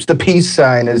flips the peace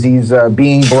sign as he's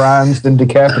being bronzed and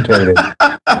decapitated.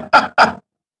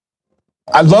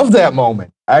 I love that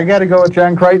moment. I got to go with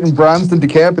John Crichton, bronzed and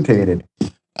decapitated.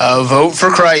 Vote for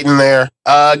Crichton there.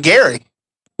 Gary.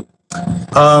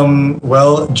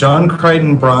 Well, John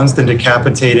Crichton, bronzed and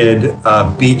decapitated,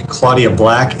 beat Claudia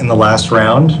Black in the last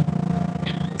round.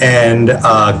 And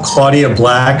Claudia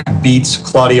Black beats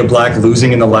Claudia Black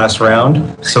losing in the last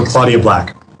round. So Claudia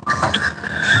Black.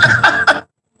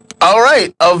 All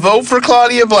right. A vote for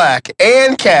Claudia Black.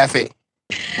 And Kathy.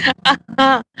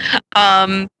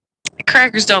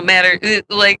 Crackers Don't Matter.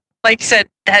 Like you said,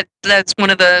 that's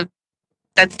the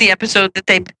episode that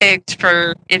they picked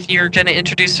for if you're going to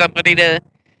introduce somebody to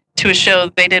a show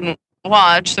they didn't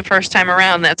watch the first time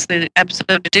around. That's the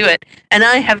episode to do it. And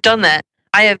I have done that.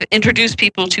 I have introduced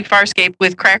people to Farscape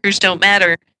with Crackers Don't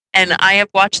Matter, and I have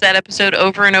watched that episode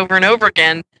over and over and over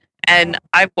again. And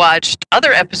I've watched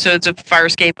other episodes of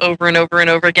Farscape over and over and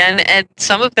over again, and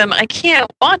some of them I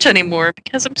can't watch anymore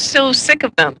because I'm so sick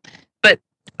of them. But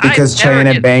because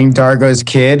China banged Dargo's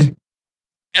kid.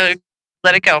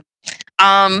 Let it go.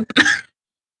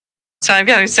 So I've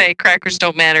got to say, Crackers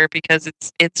Don't Matter because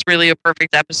it's really a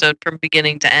perfect episode from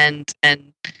beginning to end,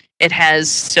 and it has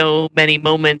so many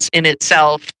moments in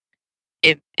itself,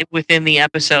 within the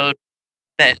episode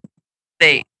that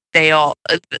they all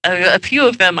a few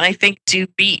of them I think do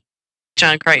beat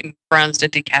John Crichton, bronzed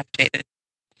and decapitated.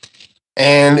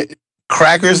 And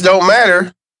Crackers Don't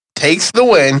Matter takes the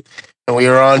win, and we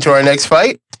are on to our next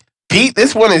fight. Pete,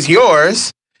 this one is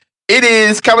yours. It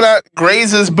is coming out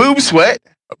Grey's Boob Sweat,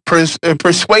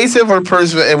 persuasive or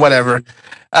whatever.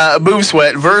 Boob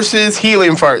Sweat versus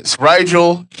Helium Farts.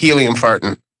 Rigel, Helium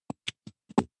Farting.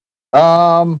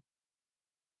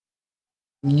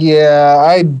 Yeah,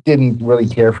 I didn't really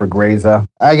care for Greyza.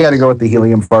 I got to go with the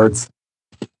Helium Farts.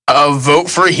 A vote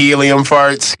for Helium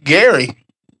Farts. Gary.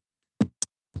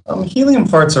 Helium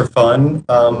farts are fun.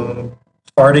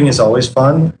 Farting is always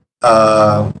fun.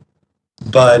 But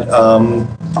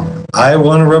I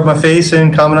want to rub my face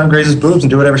and comment on Grey's boobs and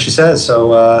do whatever she says.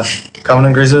 So comment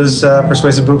on Grey's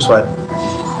persuasive boob sweat.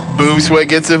 Boob sweat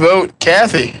gets a vote.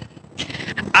 Kathy.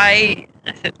 I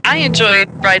enjoyed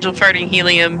Rigel farting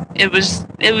helium. It was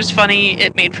funny.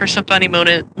 It made for some funny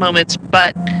moments.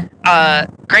 But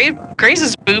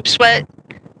Grey's boob sweat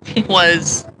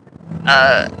was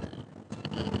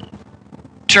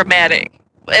dramatic.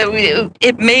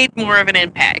 It made more of an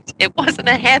impact. It wasn't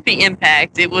a happy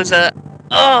impact. It was a,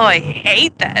 oh, I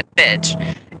hate that bitch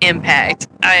impact.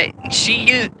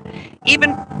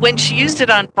 Even when she used it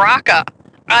on Braca,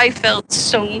 I felt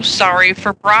so sorry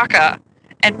for Braca.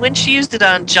 And when she used it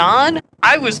on John,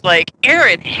 I was like,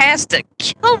 Aaron has to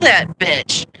kill that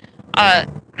bitch. I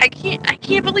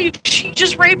can't believe she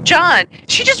just raped John.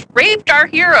 She just raped our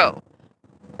hero.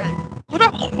 What a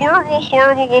horrible,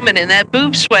 horrible woman. And that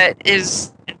boob sweat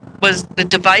was the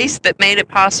device that made it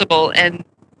possible. And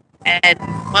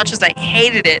much as I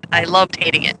hated it, I loved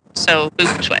hating it. So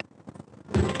boob sweat.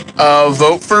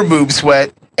 Vote for boob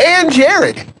sweat. And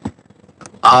Jared.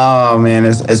 Oh man,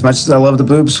 as much as I love the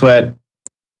boob sweat,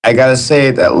 I gotta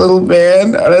say that little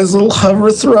man on his little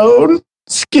hover throne,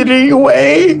 skidding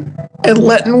away and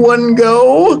letting one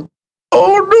go.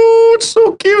 Oh no, it's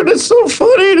so cute, it's so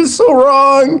funny, it's so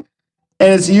wrong.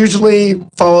 And it's usually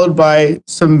followed by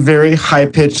some very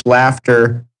high-pitched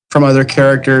laughter from other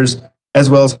characters, as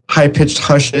well as high-pitched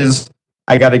hushes.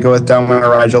 I got to go with down when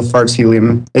Rigel farts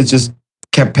helium. It just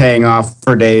kept paying off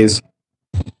for days.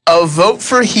 A vote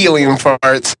for helium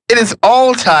farts. It is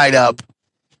all tied up.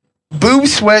 Boob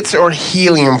sweats or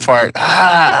helium fart.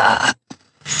 I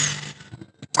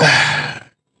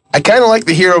kind of like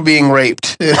the hero being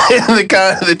raped.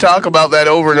 the talk about that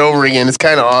over and over again is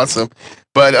kind of awesome.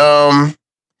 But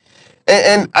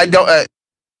and I don't.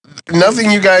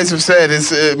 Nothing you guys have said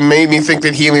has made me think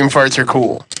that helium farts are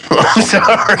cool. I'm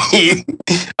sorry.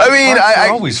 I mean, farts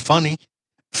are always funny.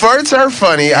 Farts are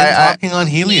funny. Talking on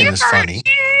helium is funny.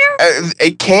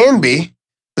 It can be,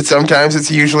 but sometimes it's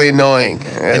usually annoying.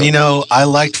 And you know, I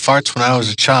liked farts when I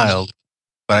was a child,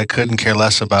 but I couldn't care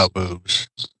less about boobs.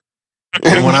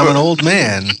 And when I'm an old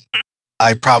man,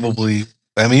 I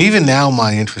mean, even now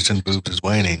my interest in boobs is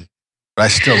waning, but I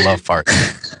still love farts.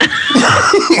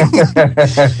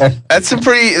 That's a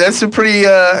pretty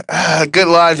good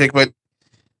logic, but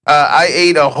I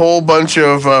ate a whole bunch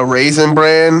of Raisin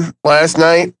Bran last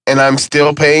night, and I'm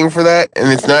still paying for that,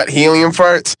 and it's not helium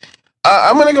farts.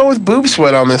 I'm gonna go with boob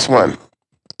sweat on this one.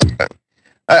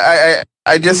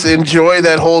 I just enjoy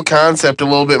that whole concept a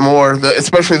little bit more,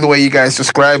 especially the way you guys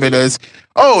describe it as,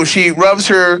 oh, she rubs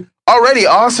her already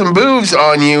awesome boobs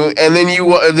on you, and then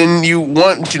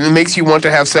it makes you want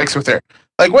to have sex with her.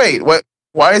 Like, wait, what?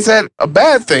 Why is that a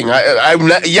bad thing? I'm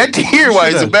not yet to hear why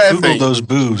it's a bad Google thing. those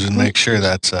boobs and make sure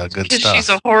that's good Because stuff. she's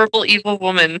a horrible, evil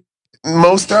woman.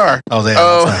 Most are. Oh, they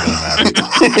are. That's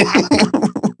not gonna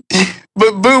matter.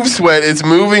 But boob sweat is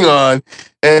moving on,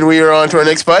 and we are on to our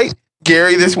next fight.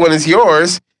 Gary, this one is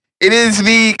yours. It is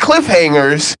the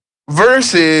Cliffhangers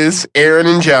versus Aaron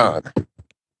and John.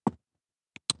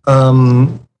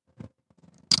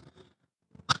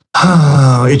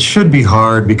 It should be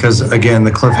hard because, again,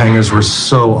 the cliffhangers were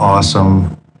so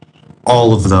awesome.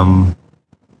 All of them.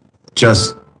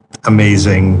 Just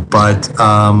amazing. But,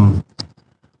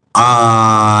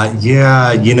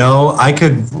 yeah, you know, I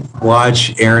could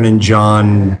watch Aaron and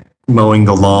John mowing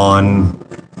the lawn,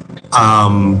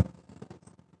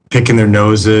 picking their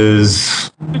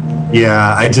noses.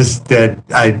 Yeah,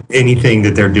 anything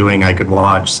that they're doing, I could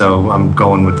watch. So I'm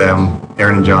going with them,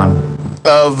 Aaron and John.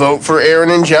 Vote for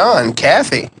Aaron and John.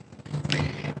 Kathy.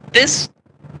 The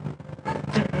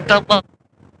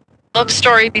love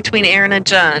story between Aaron and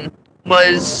John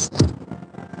was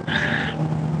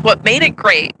what made it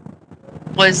great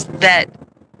was that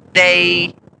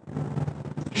they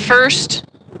first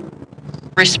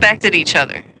respected each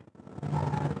other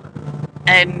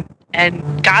and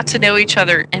got to know each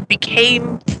other and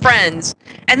became friends,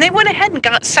 and they went ahead and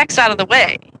got sex out of the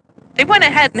way. They went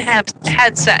ahead and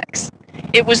had sex.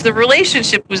 It was the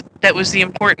relationship that was the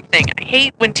important thing. I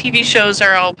hate when TV shows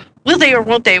are all, will they or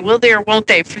won't they, will they or won't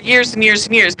they, for years and years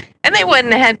and years. And they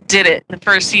went ahead and did it in the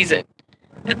first season.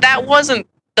 That wasn't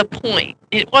the point.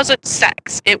 It wasn't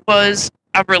sex. It was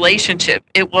a relationship.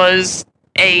 It was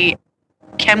a,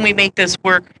 can we make this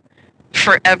work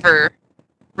forever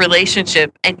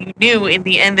relationship. And you knew in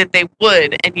the end that they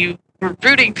would, and you were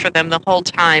rooting for them the whole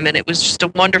time. And it was just a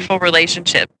wonderful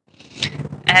relationship.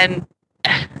 And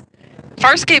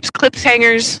Farscape's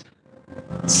Cliffhangers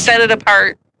set it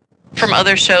apart from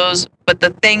other shows, but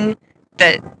the thing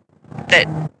that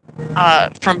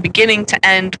from beginning to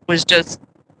end was just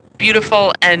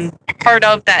beautiful, and part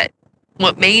of that,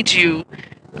 what made you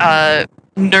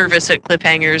nervous at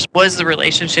Cliffhangers was the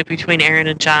relationship between Aaron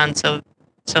and John, so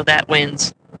that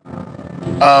wins.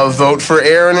 Vote for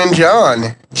Aaron and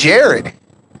John. Jared.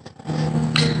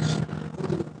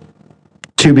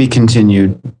 To be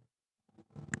continued.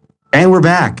 And we're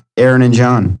back, Aaron and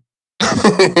John. And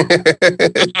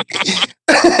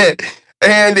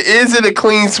is it a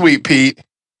clean sweep, Pete?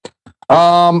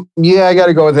 Yeah, I got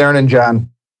to go with Aaron and John.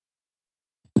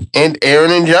 And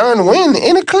Aaron and John win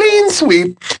in a clean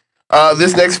sweep.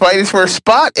 This next fight is for a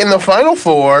spot in the Final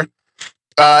Four.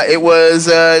 It was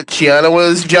Chiana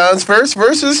was John's first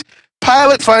versus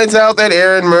Pilot finds out that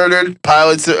Aaron murdered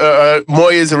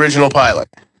Moya's original pilot.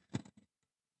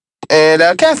 And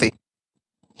Kathy.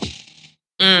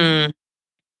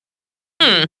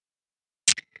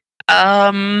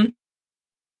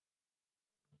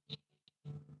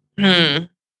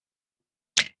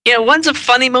 Yeah, one's a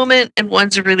funny moment and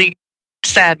one's a really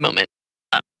sad moment.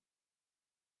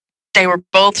 They were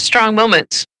both strong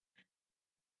moments.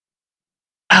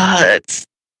 I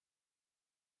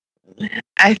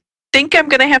think I'm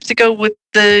gonna have to go with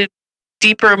the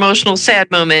deeper emotional sad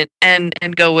moment and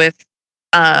go with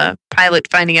Pilot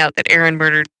finding out that Aaron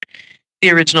murdered the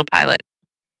original pilot.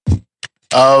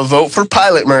 Vote for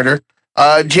Pilot murder.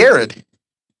 Jared.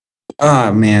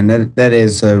 Oh man, that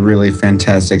is a really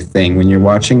fantastic thing. When you're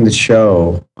watching the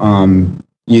show,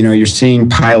 you're seeing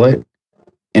Pilot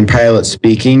and Pilot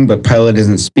speaking, but Pilot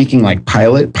isn't speaking like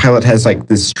Pilot. Pilot has like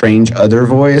this strange other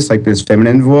voice, like this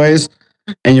feminine voice.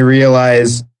 And you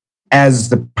realize as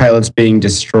the pilot's being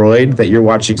destroyed that you're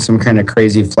watching some kind of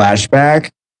crazy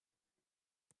flashback.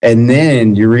 And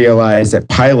then you realize that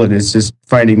Pilot is just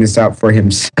finding this out for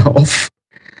himself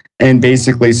and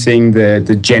basically seeing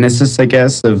the genesis, I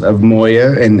guess, of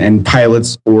Moya and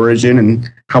Pilot's origin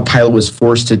and how Pilot was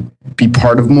forced to be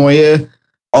part of Moya.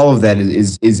 All of that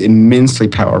is immensely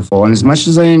powerful. And as much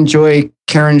as I enjoy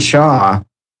Karen Shaw,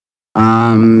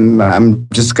 I'm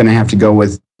just going to have to go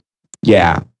with,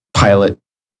 Pilot.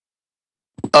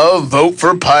 Vote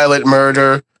for Pilot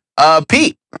murder.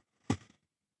 Pete.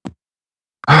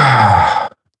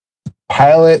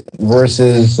 Pilot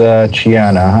versus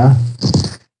Chiana, huh?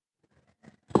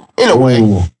 In a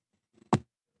way.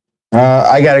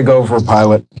 I got to go for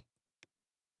Pilot.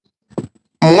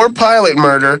 More Pilot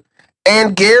murder.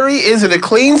 And Gary, is it a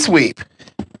clean sweep?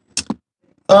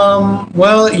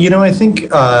 Well, I think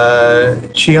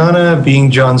Chiana being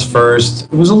John's first,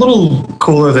 it was a little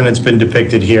cooler than it's been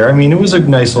depicted here. I mean, it was a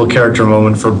nice little character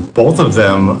moment for both of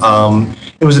them.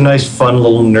 It was a nice, fun,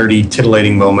 little nerdy,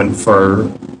 titillating moment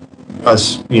for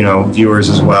us, viewers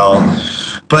as well.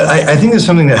 But I think there's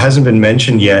something that hasn't been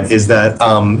mentioned yet is that,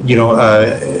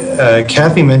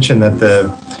 Kathy mentioned that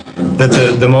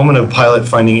the moment of Pilot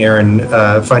finding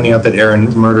out that Aaron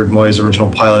murdered Moya's original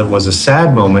pilot was a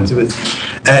sad moment.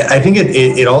 I think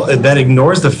that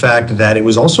ignores the fact that it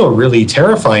was also a really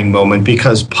terrifying moment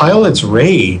because Pilot's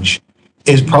rage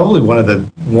is probably one of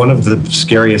the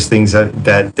scariest things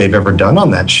that they've ever done on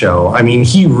that show. I mean,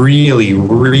 he really,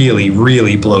 really,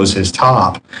 really blows his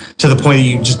top to the point that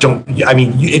you just don't. I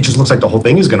mean, it just looks like the whole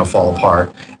thing is going to fall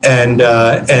apart. And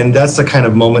that's the kind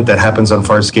of moment that happens on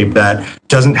Farscape that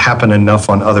doesn't happen enough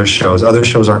on other shows. Other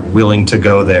shows aren't willing to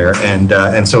go there,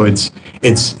 and so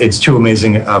it's too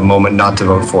amazing a moment not to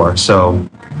vote for. So,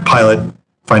 Pilot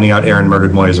finding out Aaron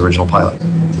murdered Moya's original pilot.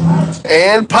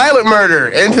 And Pilot murder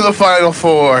into the final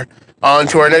four. On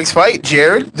to our next fight,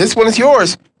 Jared. This one is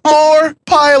yours. More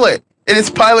Pilot. It is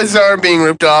Pilot's arm being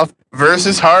ripped off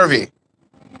versus Harvey.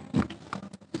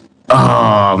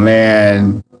 Oh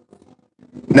man.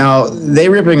 Now, they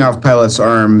ripping off Pilot's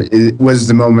arm was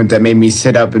the moment that made me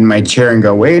sit up in my chair and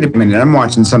go, wait a minute, I'm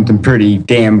watching something pretty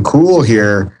damn cool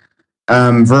here.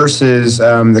 Versus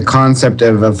the concept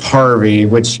of Harvey,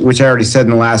 which I already said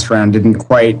in the last round, didn't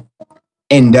quite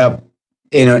end up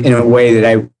in a way that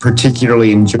I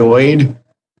particularly enjoyed.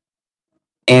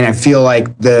 And I feel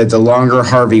like the longer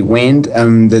Harvey went,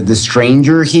 the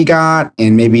stranger he got,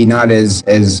 and maybe not as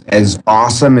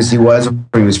awesome as he was when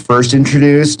he was first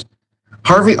introduced.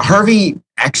 Harvey,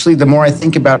 actually, the more I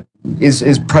think about,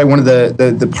 is probably one of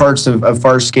the parts of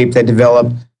Farscape that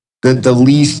developed the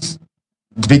least,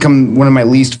 to become one of my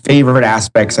least favorite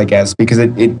aspects, I guess, because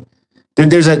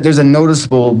there's a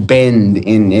noticeable bend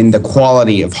in the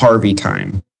quality of Harvey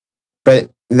time. But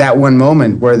that one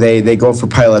moment where they go for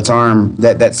Pilot's arm,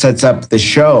 that sets up the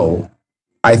show.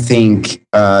 I think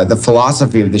the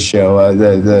philosophy of the show,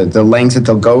 the lengths that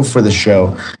they'll go for the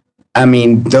show. I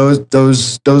mean,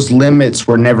 those limits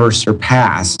were never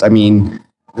surpassed. I mean,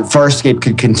 Farscape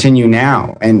could continue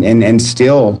now and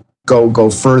still go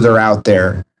further out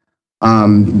there,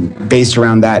 based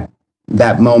around that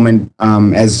moment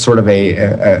as sort of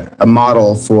a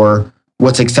model for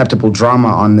what's acceptable drama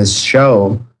on this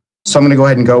show. So I'm going to go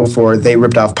ahead and go for they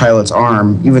ripped off Pilot's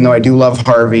arm, even though I do love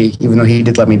Harvey, even though he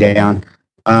did let me down.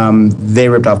 They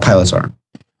ripped off Pilot's arm.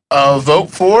 Vote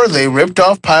for they ripped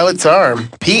off Pilot's arm.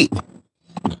 Pete.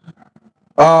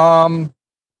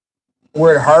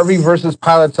 We're at Harvey versus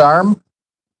Pilot's arm?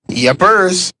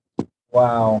 Yepers.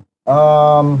 Wow.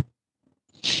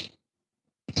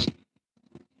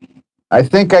 I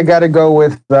think I got to go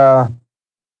with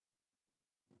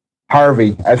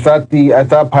Harvey. I thought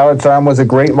Pilot's arm was a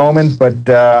great moment, but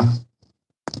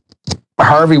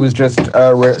Harvey was just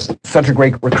such a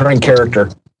great recurring character,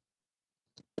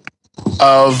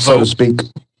 so to speak.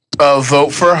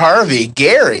 Vote for Harvey.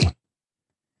 Gary.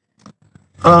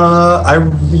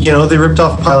 They ripped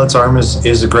off Pilot's arm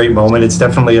is a great moment. It's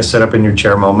definitely a sit up in your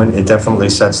chair moment. It definitely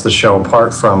sets the show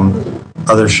apart from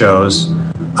other shows.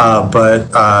 But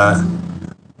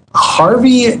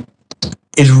Harvey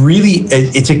is really,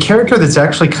 it's a character that's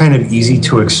actually kind of easy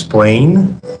to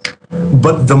explain,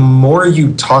 but the more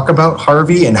you talk about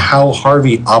Harvey and how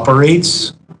Harvey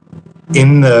operates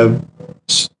in the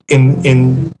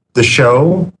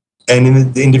show and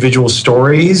in the individual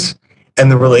stories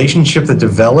and the relationship that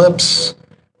develops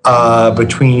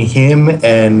between him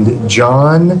and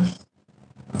John,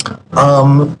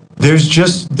 there's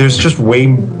just way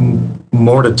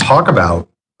more to talk about.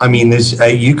 I mean,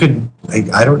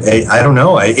 I don't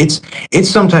know. It's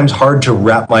sometimes hard to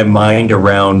wrap my mind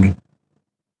around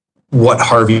what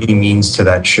Harvey means to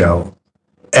that show,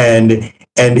 and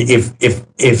if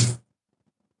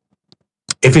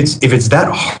it's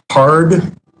that hard,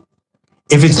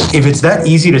 if it's that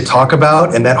easy to talk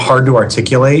about and that hard to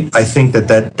articulate, I think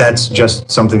that's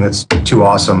just something that's too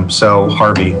awesome. So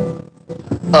Harvey.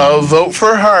 Vote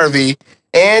for Harvey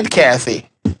and Kathy.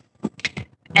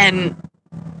 And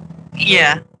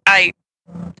yeah,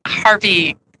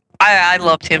 Harvey, I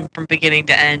loved him from beginning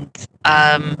to end.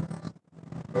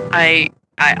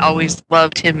 I always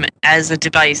loved him as a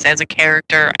device, as a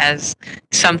character, as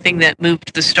something that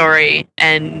moved the story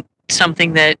and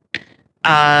something that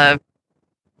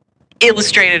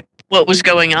illustrated what was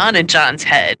going on in John's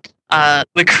head,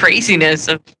 the craziness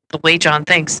of the way John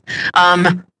thinks.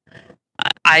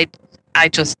 I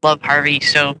just love Harvey,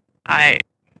 so I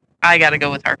gotta go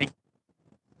with Harvey.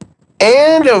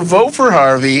 And a vote for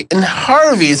Harvey, and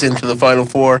Harvey's into the Final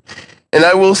Four. And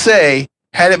I will say,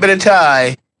 had it been a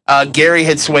tie, Gary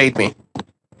had swayed me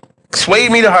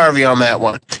to Harvey on that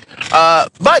one.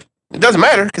 But it doesn't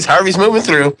matter, because Harvey's moving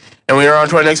through, and we are on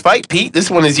to our next fight. Pete, this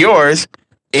one is yours.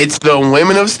 It's the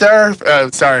Women of Stargate,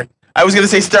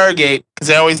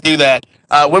 because I always do that.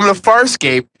 Women of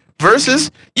Farscape versus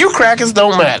You Crackers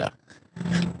Don't Matter.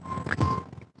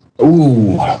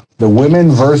 Ooh, the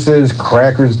women versus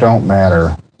Crackers Don't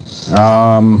Matter.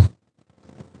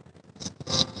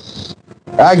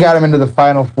 I got him into the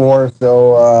Final Four,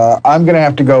 so I'm going to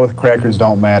have to go with Crackers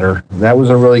Don't Matter. That was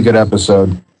a really good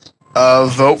episode.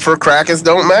 Vote for Crackers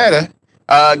Don't Matter.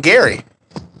 Gary.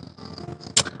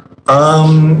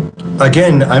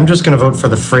 Again, I'm just going to vote for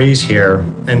the phrase here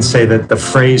and say that the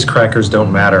phrase Crackers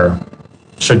Don't Matter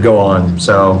should go on.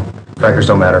 So, Crackers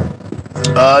Don't Matter.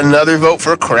 Another vote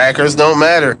for Crackers Don't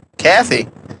Matter. Kathy.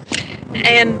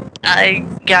 And I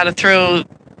gotta throw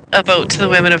a vote to the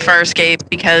Women of Farscape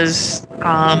because,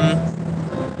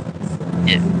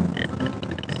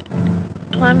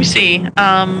 let me see.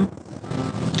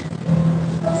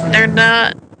 They're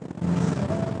not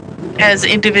as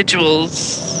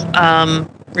individuals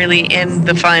really in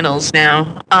the finals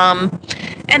now.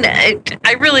 And I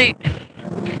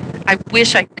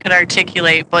wish I could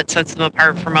articulate what sets them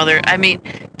apart from other. I mean,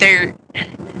 the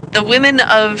women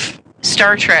of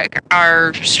Star Trek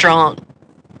are strong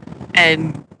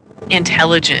and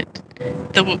intelligent.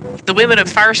 The women of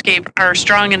Farscape are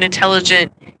strong and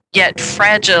intelligent, yet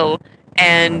fragile,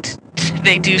 and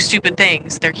they do stupid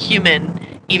things. They're human,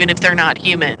 even if they're not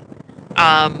human.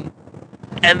 And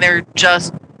they're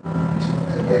just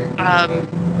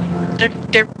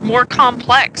they're more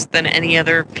complex than any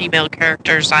other female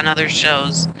characters on other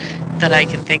shows that I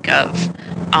can think of.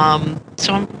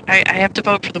 So I have to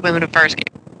vote for the Women of Farscape.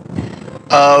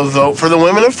 Vote for the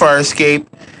Women of Farscape.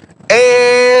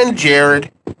 And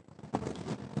Jared.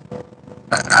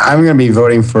 I'm going to be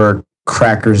voting for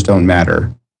Crackers Don't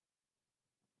Matter.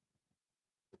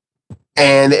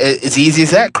 And it's easy as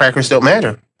that. Crackers Don't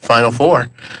Matter. Final Four.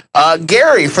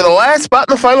 Gary, for the last spot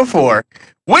in the Final Four,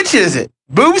 which is it?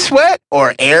 Boob Sweat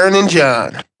or Aaron and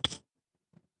John?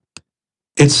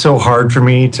 It's so hard for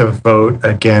me to vote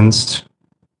against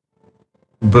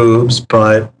boobs,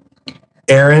 but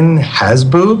Aaron has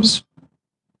boobs.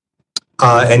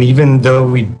 And even though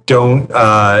we don't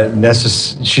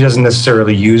she doesn't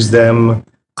necessarily use them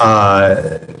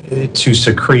to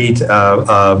secrete, an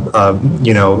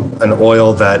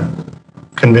oil that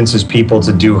convinces people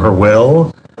to do her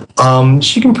will.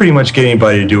 She can pretty much get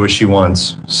anybody to do what she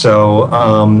wants. So,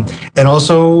 and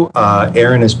also,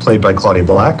 Erin is played by Claudia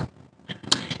Black,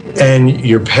 and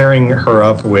you're pairing her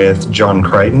up with John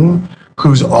Crichton,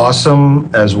 who's awesome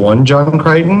as one John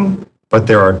Crichton, but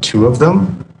there are two of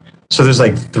them. So there's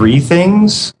like three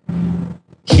things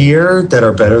here that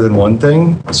are better than one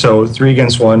thing. So 3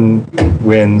 against 1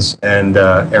 wins, and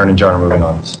Erin and John are moving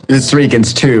on. It's 3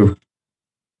 against 2.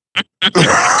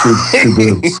 two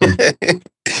boobs.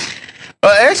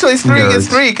 Well, actually, it's 3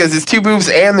 against 3 because it's 2 boobs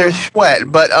and there's sweat.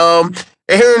 But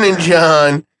Aaron and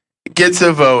John gets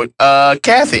a vote.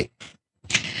 Kathy.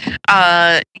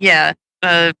 Yeah.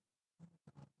 I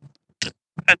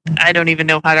don't even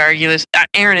know how to argue this.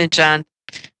 Aaron and John.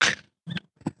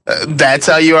 That's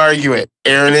how you argue it.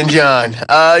 Aaron and John.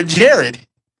 Jared.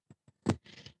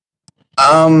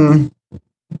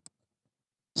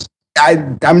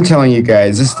 I'm telling you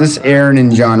guys, this Aaron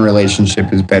and John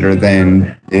relationship is better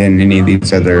than in any of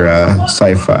these other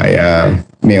sci-fi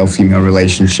male-female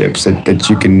relationships that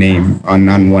you can name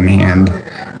on one hand.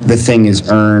 The thing is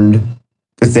earned.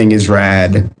 The thing is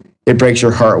rad. It breaks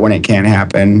your heart when it can't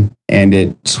happen, and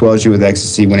it swells you with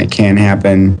ecstasy when it can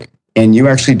happen. And you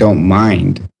actually don't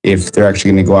mind if they're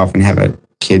actually going to go off and have a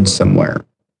kid somewhere.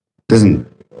 It doesn't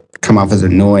come off as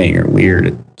annoying or weird.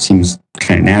 It seems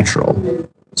kind of natural.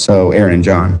 So, Aaron and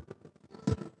John.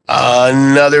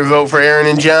 Another vote for Aaron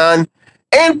and John.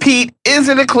 And Pete, is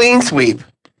it a clean sweep?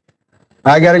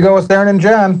 I got to go with Aaron and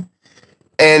John.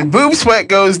 And Boob Sweat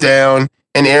goes down,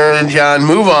 and Aaron and John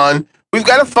move on. We've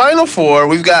got a final four.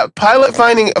 We've got Pilot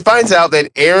finds out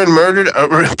that Aaron murdered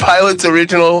Moya's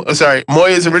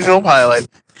original pilot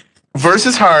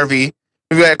versus Harvey.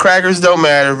 We've got Crackers Don't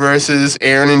Matter versus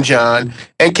Aaron and John.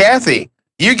 And Kathy,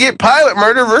 you get Pilot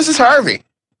murder versus Harvey.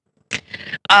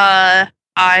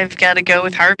 I've got to go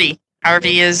with Harvey.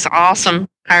 Harvey is awesome.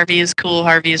 Harvey is cool.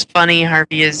 Harvey is funny.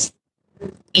 Harvey is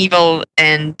evil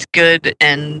and good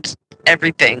and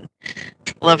everything.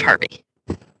 Love Harvey.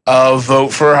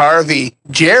 Vote for Harvey.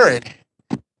 Jared.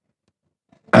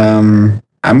 I'm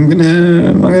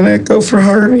gonna go for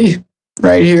Harvey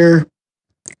right here.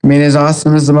 I mean, as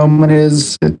awesome as the moment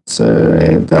is, it's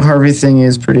the Harvey thing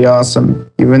is pretty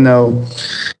awesome, even though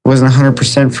it wasn't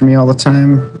 100% for me all the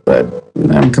time, but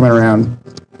I'm coming around.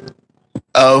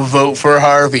 Vote for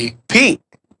Harvey. Pete.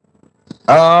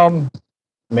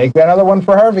 Make another one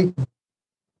for Harvey.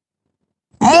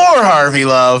 More Harvey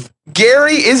love.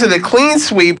 Gary, is it a clean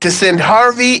sweep to send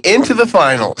Harvey into the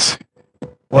finals?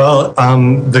 Well,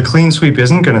 the clean sweep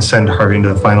isn't going to send Harvey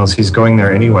into the finals. He's going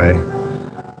there anyway.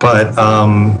 But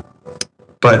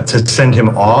to send him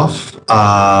off,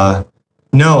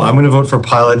 no, I'm going to vote for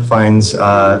Pilot finds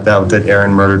that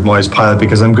Aaron murdered Moya's pilot,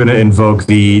 because I'm going to invoke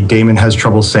the Damon has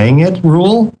trouble saying it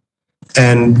rule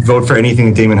and vote for anything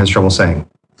that Damon has trouble saying.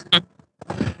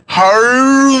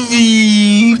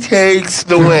 Harvey takes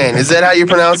the win. Is that how you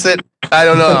pronounce it? I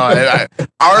don't know.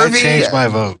 Harvey. I changed my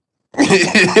vote.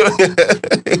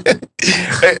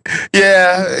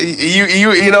 Yeah,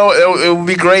 you know, it would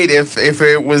be great if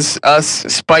it was us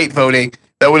spite voting.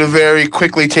 That would have very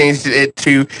quickly changed it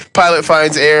to Pilot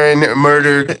finds Aaron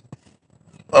murdered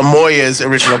Moya's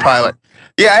original pilot.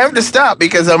 Yeah, I have to stop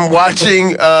because I'm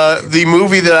watching the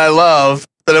movie that I love,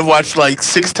 that I've watched like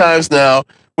 6 times now,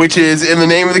 which is In the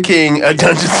Name of the King, a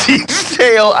Dungeon Siege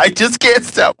tale. I just can't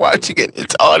stop watching it.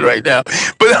 It's on right now.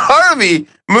 But Harvey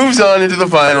moves on into the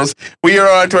finals. We are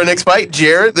on to our next fight.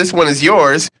 Jared, this one is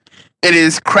yours. It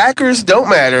is Crackers Don't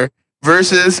Matter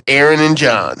versus Aaron and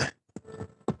John.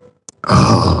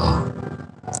 Oh,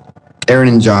 Aaron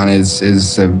and John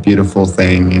is a beautiful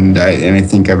thing, and I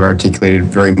think I've articulated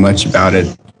very much about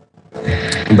it.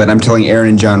 But I'm telling Aaron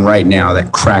and John right now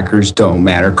that crackers don't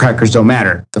matter. Crackers don't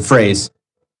matter. The phrase.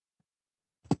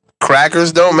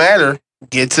 Crackers Don't Matter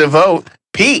gets a vote.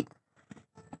 Pete.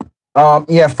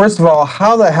 Yeah, first of all,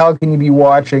 how the hell can you be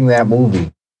watching that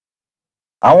movie?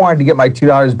 I wanted to get my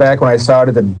 $2 back when I saw it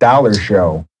at the Dollar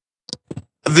Show.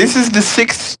 This is the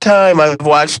 6th time I've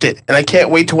watched it, and I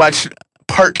can't wait to watch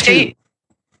part 2. Hey,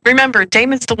 remember,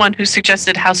 Damon's the one who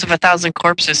suggested House of a Thousand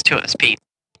Corpses to us, Pete.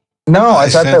 No, I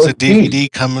thought that was a DVD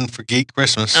Pete. coming for Geek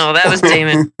Christmas. Oh, that was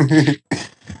Damon.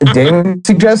 Damon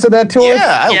suggested that to us?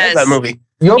 Yeah, I love that movie.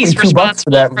 You owe me $2 for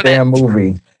that damn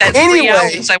movie. That's Anyway.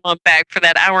 3 hours I want back for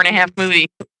that hour-and-a-half movie.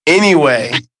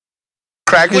 Anyway,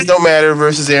 Crackers Don't Matter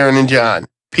versus Aaron and John.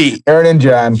 Pete. Aaron and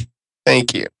John.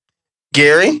 Thank you.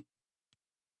 Gary?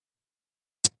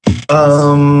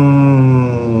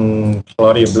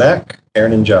 Claudia Black,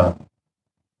 Aaron and John.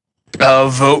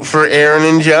 Vote for Aaron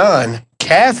and John.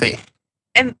 Kathy?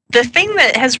 And the thing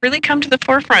that has really come to the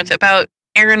forefront about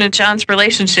Aaron and John's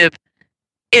relationship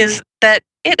is that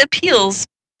it appeals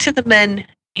to the men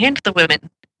and the women.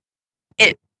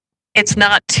 It's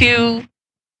not too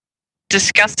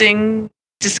disgustingly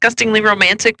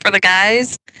romantic for the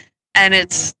guys, and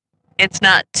it's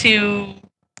not too,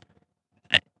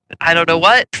 I don't know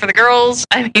what, for the girls.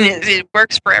 I mean, it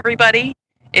works for everybody.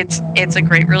 It's a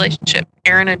great relationship.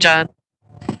 Aaron and John.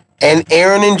 And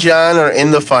Aaron and John are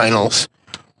in the finals.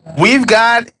 We've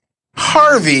got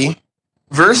Harvey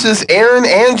versus Aaron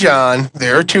and John.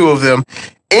 There are 2 of them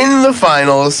in the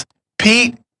finals.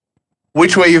 Pete,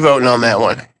 which way are you voting on that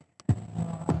one?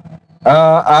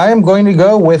 I am going to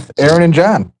go with Aaron and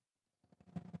John.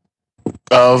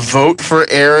 Vote for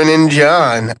Aaron and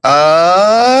John.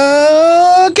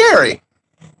 Gary.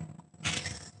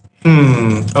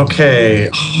 Okay,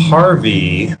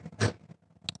 Harvey.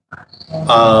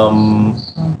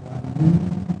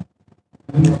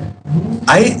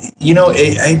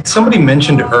 Somebody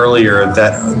mentioned earlier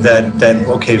that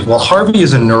okay, well, Harvey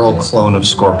is a neural clone of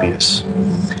Scorpius,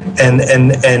 and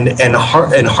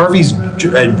Harvey's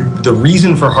the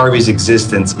reason for Harvey's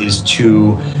existence is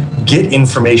to get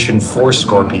information for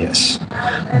Scorpius,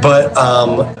 but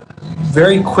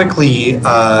very quickly,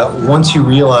 once you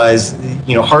realize,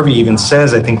 Harvey even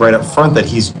says, I think right up front, that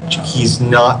he's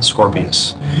not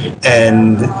Scorpius,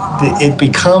 and it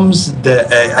becomes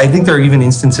I think there are even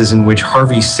instances in which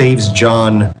Harvey saves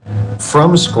John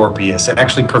from Scorpius and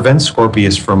actually prevents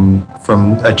Scorpius from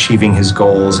achieving his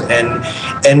goals, but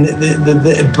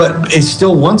it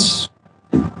still wants.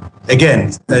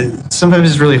 Again, sometimes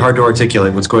it's really hard to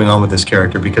articulate what's going on with this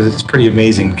character because it's pretty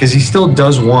amazing. Because he still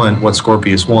does want what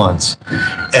Scorpius wants,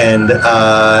 and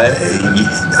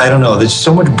I don't know. There's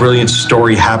so much brilliant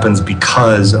story happens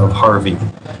because of Harvey,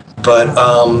 but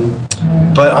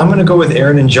I'm going to go with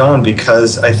Aaron and John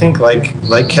because I think,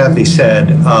 like Kathy said,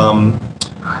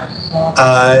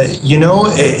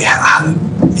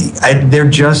 they're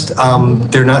just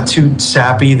they're not too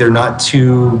sappy, they're not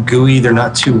too gooey, they're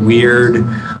not too weird.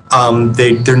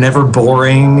 They're never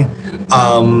boring.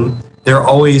 They're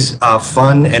always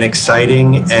fun and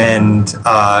exciting and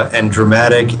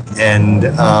dramatic and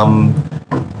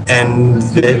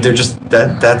they're just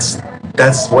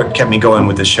that's what kept me going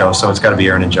with this show. So it's got to be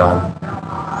Aaron and John.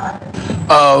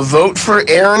 Vote for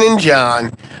Aaron and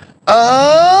John.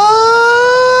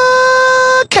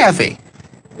 Kathy.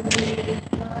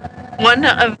 One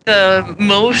of the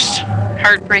most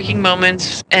heartbreaking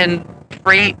moments and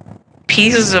great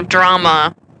pieces of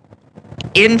drama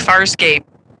in Farscape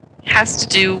has to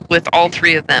do with all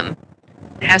three of them.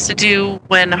 It has to do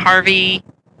when Harvey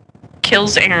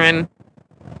kills Aaron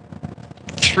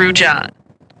through John,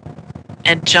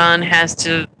 and John has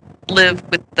to live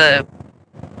with the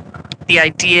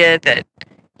idea that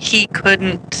he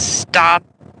couldn't stop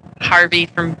Harvey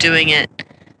from doing it.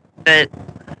 That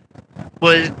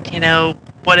was,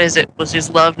 what is it? Was his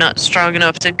love not strong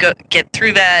enough to get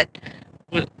through that?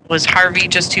 Was Harvey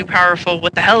just too powerful?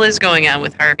 What the hell is going on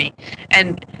with Harvey?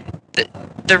 And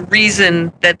the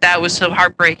reason that was so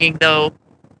heartbreaking, though,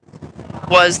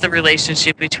 was the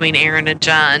relationship between Aaron and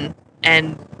John,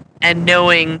 and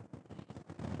knowing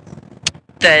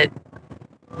that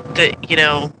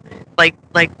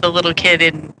like the little kid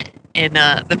in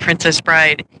The Princess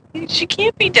Bride, she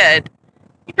can't be dead.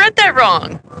 You read that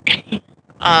wrong.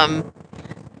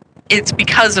 It's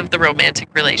because of the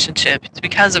romantic relationship. It's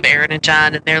because of Aaron and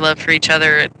John and their love for each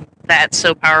other. And that's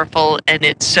so powerful, and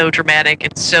it's so dramatic.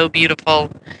 It's so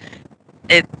beautiful.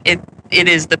 It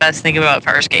is the best thing about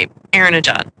Farscape. Aaron and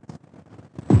John.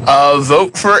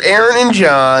 Vote for Aaron and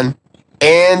John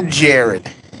and Jared.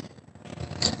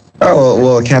 Oh,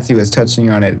 well, Kathy was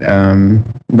touching on it,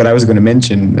 but I was going to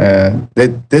mention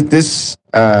that this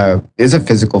is a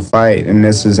physical fight, and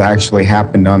this has actually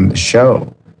happened on the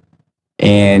show.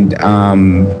 And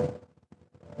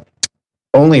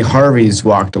only Harvey's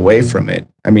walked away from it.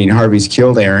 I mean, Harvey's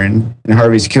killed Aaron, and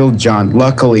Harvey's killed John.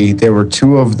 Luckily, there were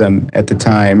two of them at the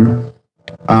time.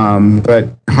 But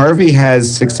Harvey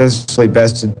has successfully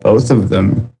bested both of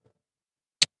them.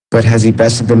 But has he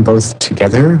bested them both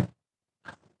together?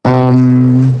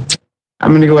 I'm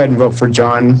going to go ahead and vote for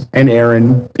John and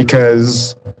Aaron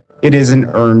because it is an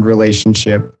earned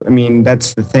relationship. I mean,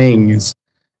 that's the thing is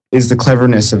the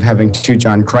cleverness of having two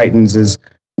John Crichtons is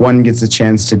one gets a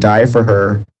chance to die for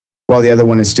her while the other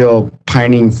one is still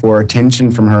pining for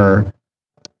attention from her.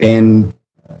 And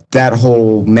that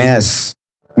whole mess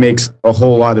makes a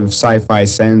whole lot of sci-fi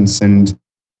sense, and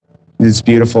it's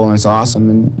beautiful and it's awesome.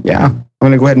 And yeah, I'm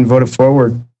going to go ahead and vote it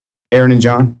forward. Aaron and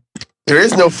John. There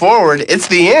is no forward. It's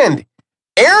the end.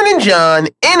 Aaron and John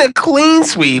in a clean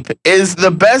sweep is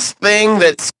the best thing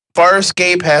that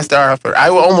Farscape has to offer. I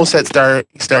almost said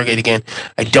Stargate again.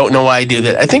 I don't know why I do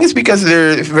that. I think it's because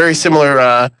they're very similar,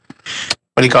 what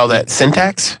do you call that,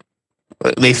 syntax?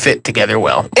 They fit together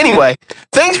well. Anyway,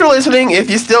 thanks for listening. If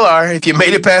you still are, if you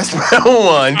made it past round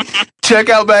one, check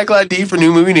out Backlot D for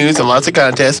new movie news and lots of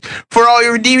contests. For all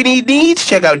your DVD needs,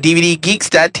 check out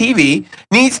DVDgeeks.tv.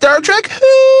 Need Star Trek?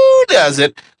 Who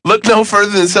doesn't? Look no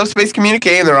further than Subspace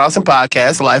Communique and their awesome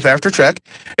podcast, Life After Trek.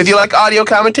 If you like audio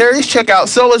commentaries, check out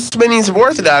Solus Minions of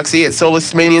Orthodoxy at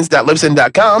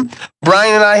solusminions.libsyn.com.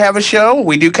 Brian and I have a show.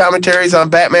 We do commentaries on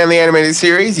Batman the Animated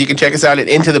Series. You can check us out at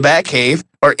Into the Batcave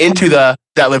or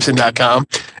into.libsyn.com.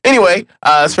 Anyway,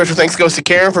 special thanks goes to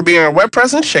Karen for being our web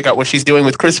presence. Check out what she's doing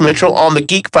with Chris Mitchell on the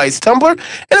Geek Fights Tumblr.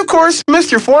 And of course,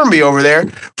 Mr. Formby over there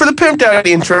for the pimped out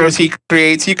intros he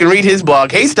creates. You can read his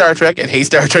blog, Hey Star Trek, at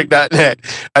heystartrek.net.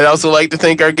 I'd also like to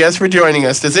thank our guests for joining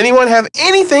us. Does anyone have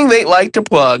anything they'd like to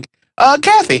plug?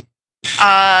 Kathy.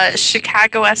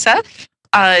 Chicago SF.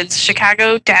 It's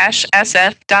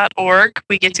chicago-sf.org.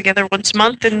 We get together once a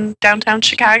month in downtown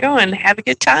Chicago and have a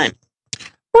good time.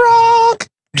 Rock.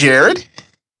 Jared.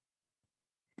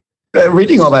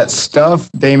 Reading all that stuff,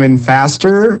 Damon,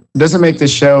 faster doesn't make the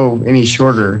show any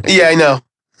shorter. Yeah, I know.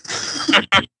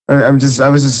 I was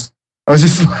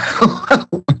just.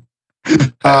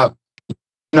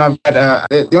 No, but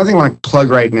the only thing I want to plug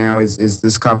right now is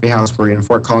this coffee house we're in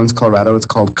Fort Collins, Colorado. It's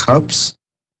called Cups.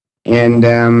 And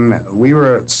we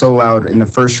were so loud in the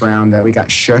first round that we got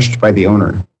shushed by the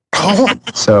owner.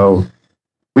 So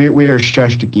we are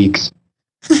shushed geeks.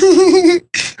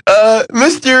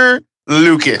 Mr.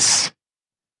 Lucas.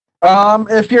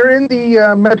 If you're in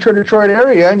the Metro Detroit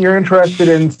area and you're interested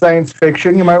in science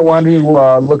fiction, you might want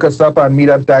to look us up on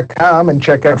meetup.com and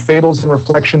check out Fables and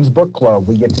Reflections Book Club.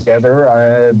 We get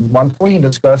together monthly and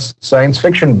discuss science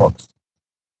fiction books.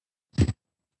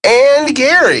 And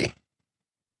Gary.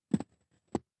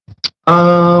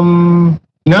 No,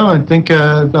 I think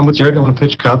I'm with Jared. I want to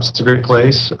pitch Cups. It's a great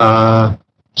place.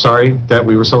 Sorry that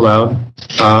we were so loud.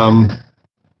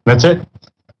 That's it.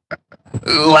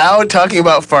 Loud talking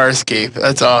about Farscape.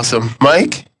 That's awesome.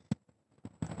 Mike?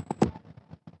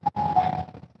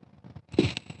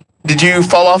 Did you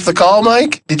fall off the call,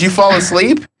 Mike? Did you fall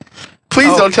asleep?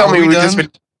 Please don't tell me we just been...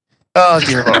 Oh,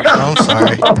 dear Lord. I'm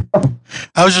sorry.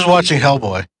 I was just watching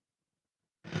Hellboy.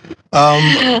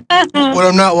 When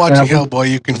I'm not watching Hellboy,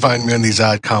 you can find me on these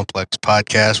Odd Complex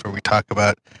podcasts where we talk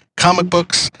about comic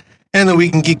books, and the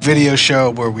Week in Geek video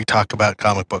show where we talk about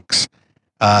comic books.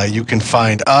 You can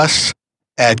find us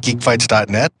at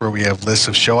geekfights.net, where we have lists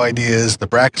of show ideas, the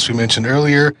brackets we mentioned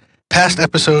earlier, past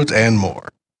episodes, and more.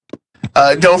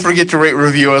 Don't forget to rate and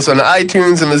review us on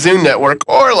iTunes and the Zune Network,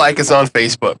 or like us on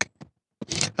Facebook.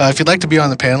 If you'd like to be on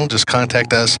the panel, just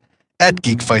contact us at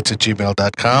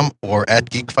geekfights@gmail.com or at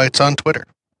geekfights on Twitter.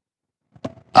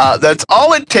 That's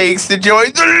all it takes to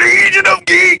join the Legion of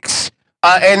Geeks.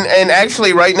 And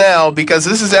actually right now, because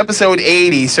this is episode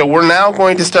 80, so we're now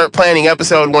going to start planning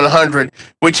episode 100,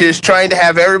 which is trying to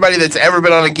have everybody that's ever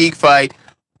been on a Geek Fight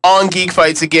on Geek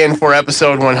Fights again for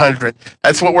episode 100.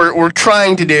 That's what we're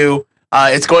trying to do.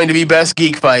 It's going to be Best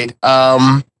Geek Fight.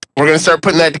 We're going to start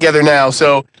putting that together now.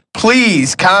 So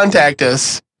please contact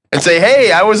us and say,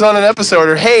 hey, I was on an episode,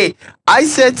 or hey, I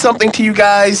said something to you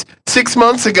guys 6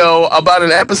 months ago about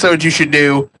an episode you should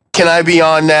do. Can I be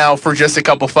on now for just a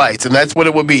couple fights? And that's what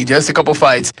it would be, just a couple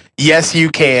fights. Yes, you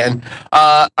can.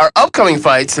 Our upcoming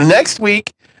fights, next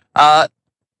week, well,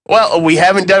 we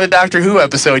haven't done a Doctor Who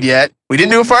episode yet. We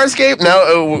didn't do a Farscape.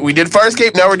 No, we did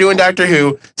Farscape. Now we're doing Doctor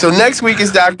Who. So next week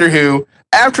is Doctor Who.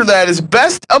 After that is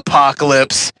Best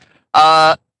Apocalypse.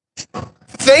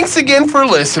 Thanks again for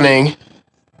listening.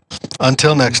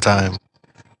 Until next time.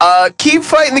 Keep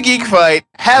fighting the Geek Fight.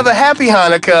 Have a happy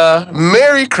Hanukkah.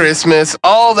 Merry Christmas.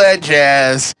 All that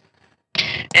jazz.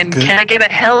 And can I get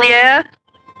a hell yeah?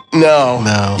 No.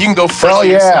 You can go frel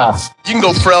yourself. You can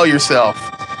go frel yourself.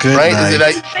 Good right? night. Did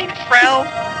I Say frel.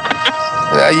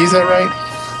 Did I use that right?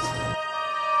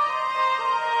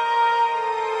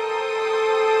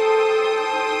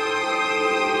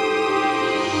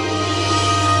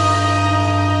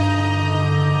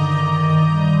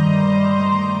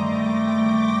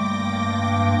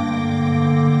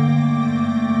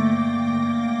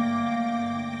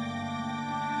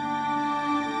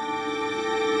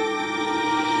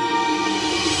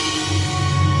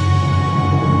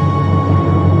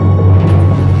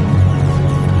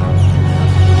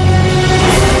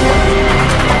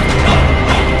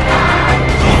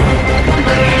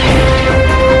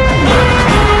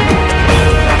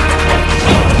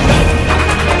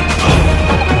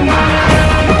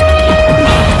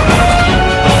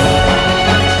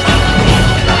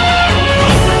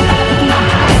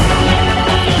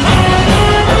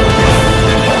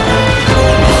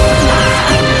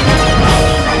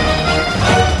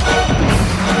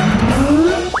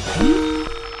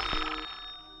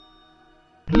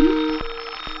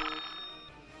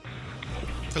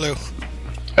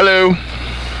 Hello.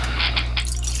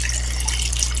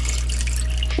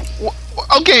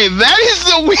 Okay, that is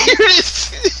the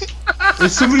weirdest.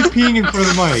 There's somebody peeing in front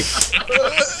of the mic.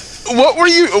 What were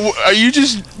you? Are you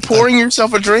just pouring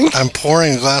yourself a drink? I'm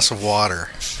pouring a glass of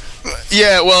water.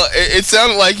 Yeah, well, it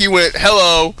sounded like you went,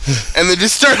 hello, and then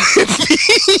just started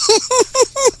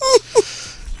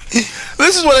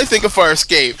This is what I think of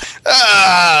Farscape.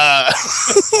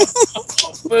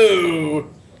 Boo.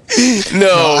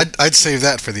 No. I'd save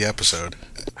that for the episode.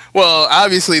 Well,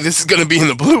 obviously, this is going to be in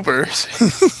the bloopers.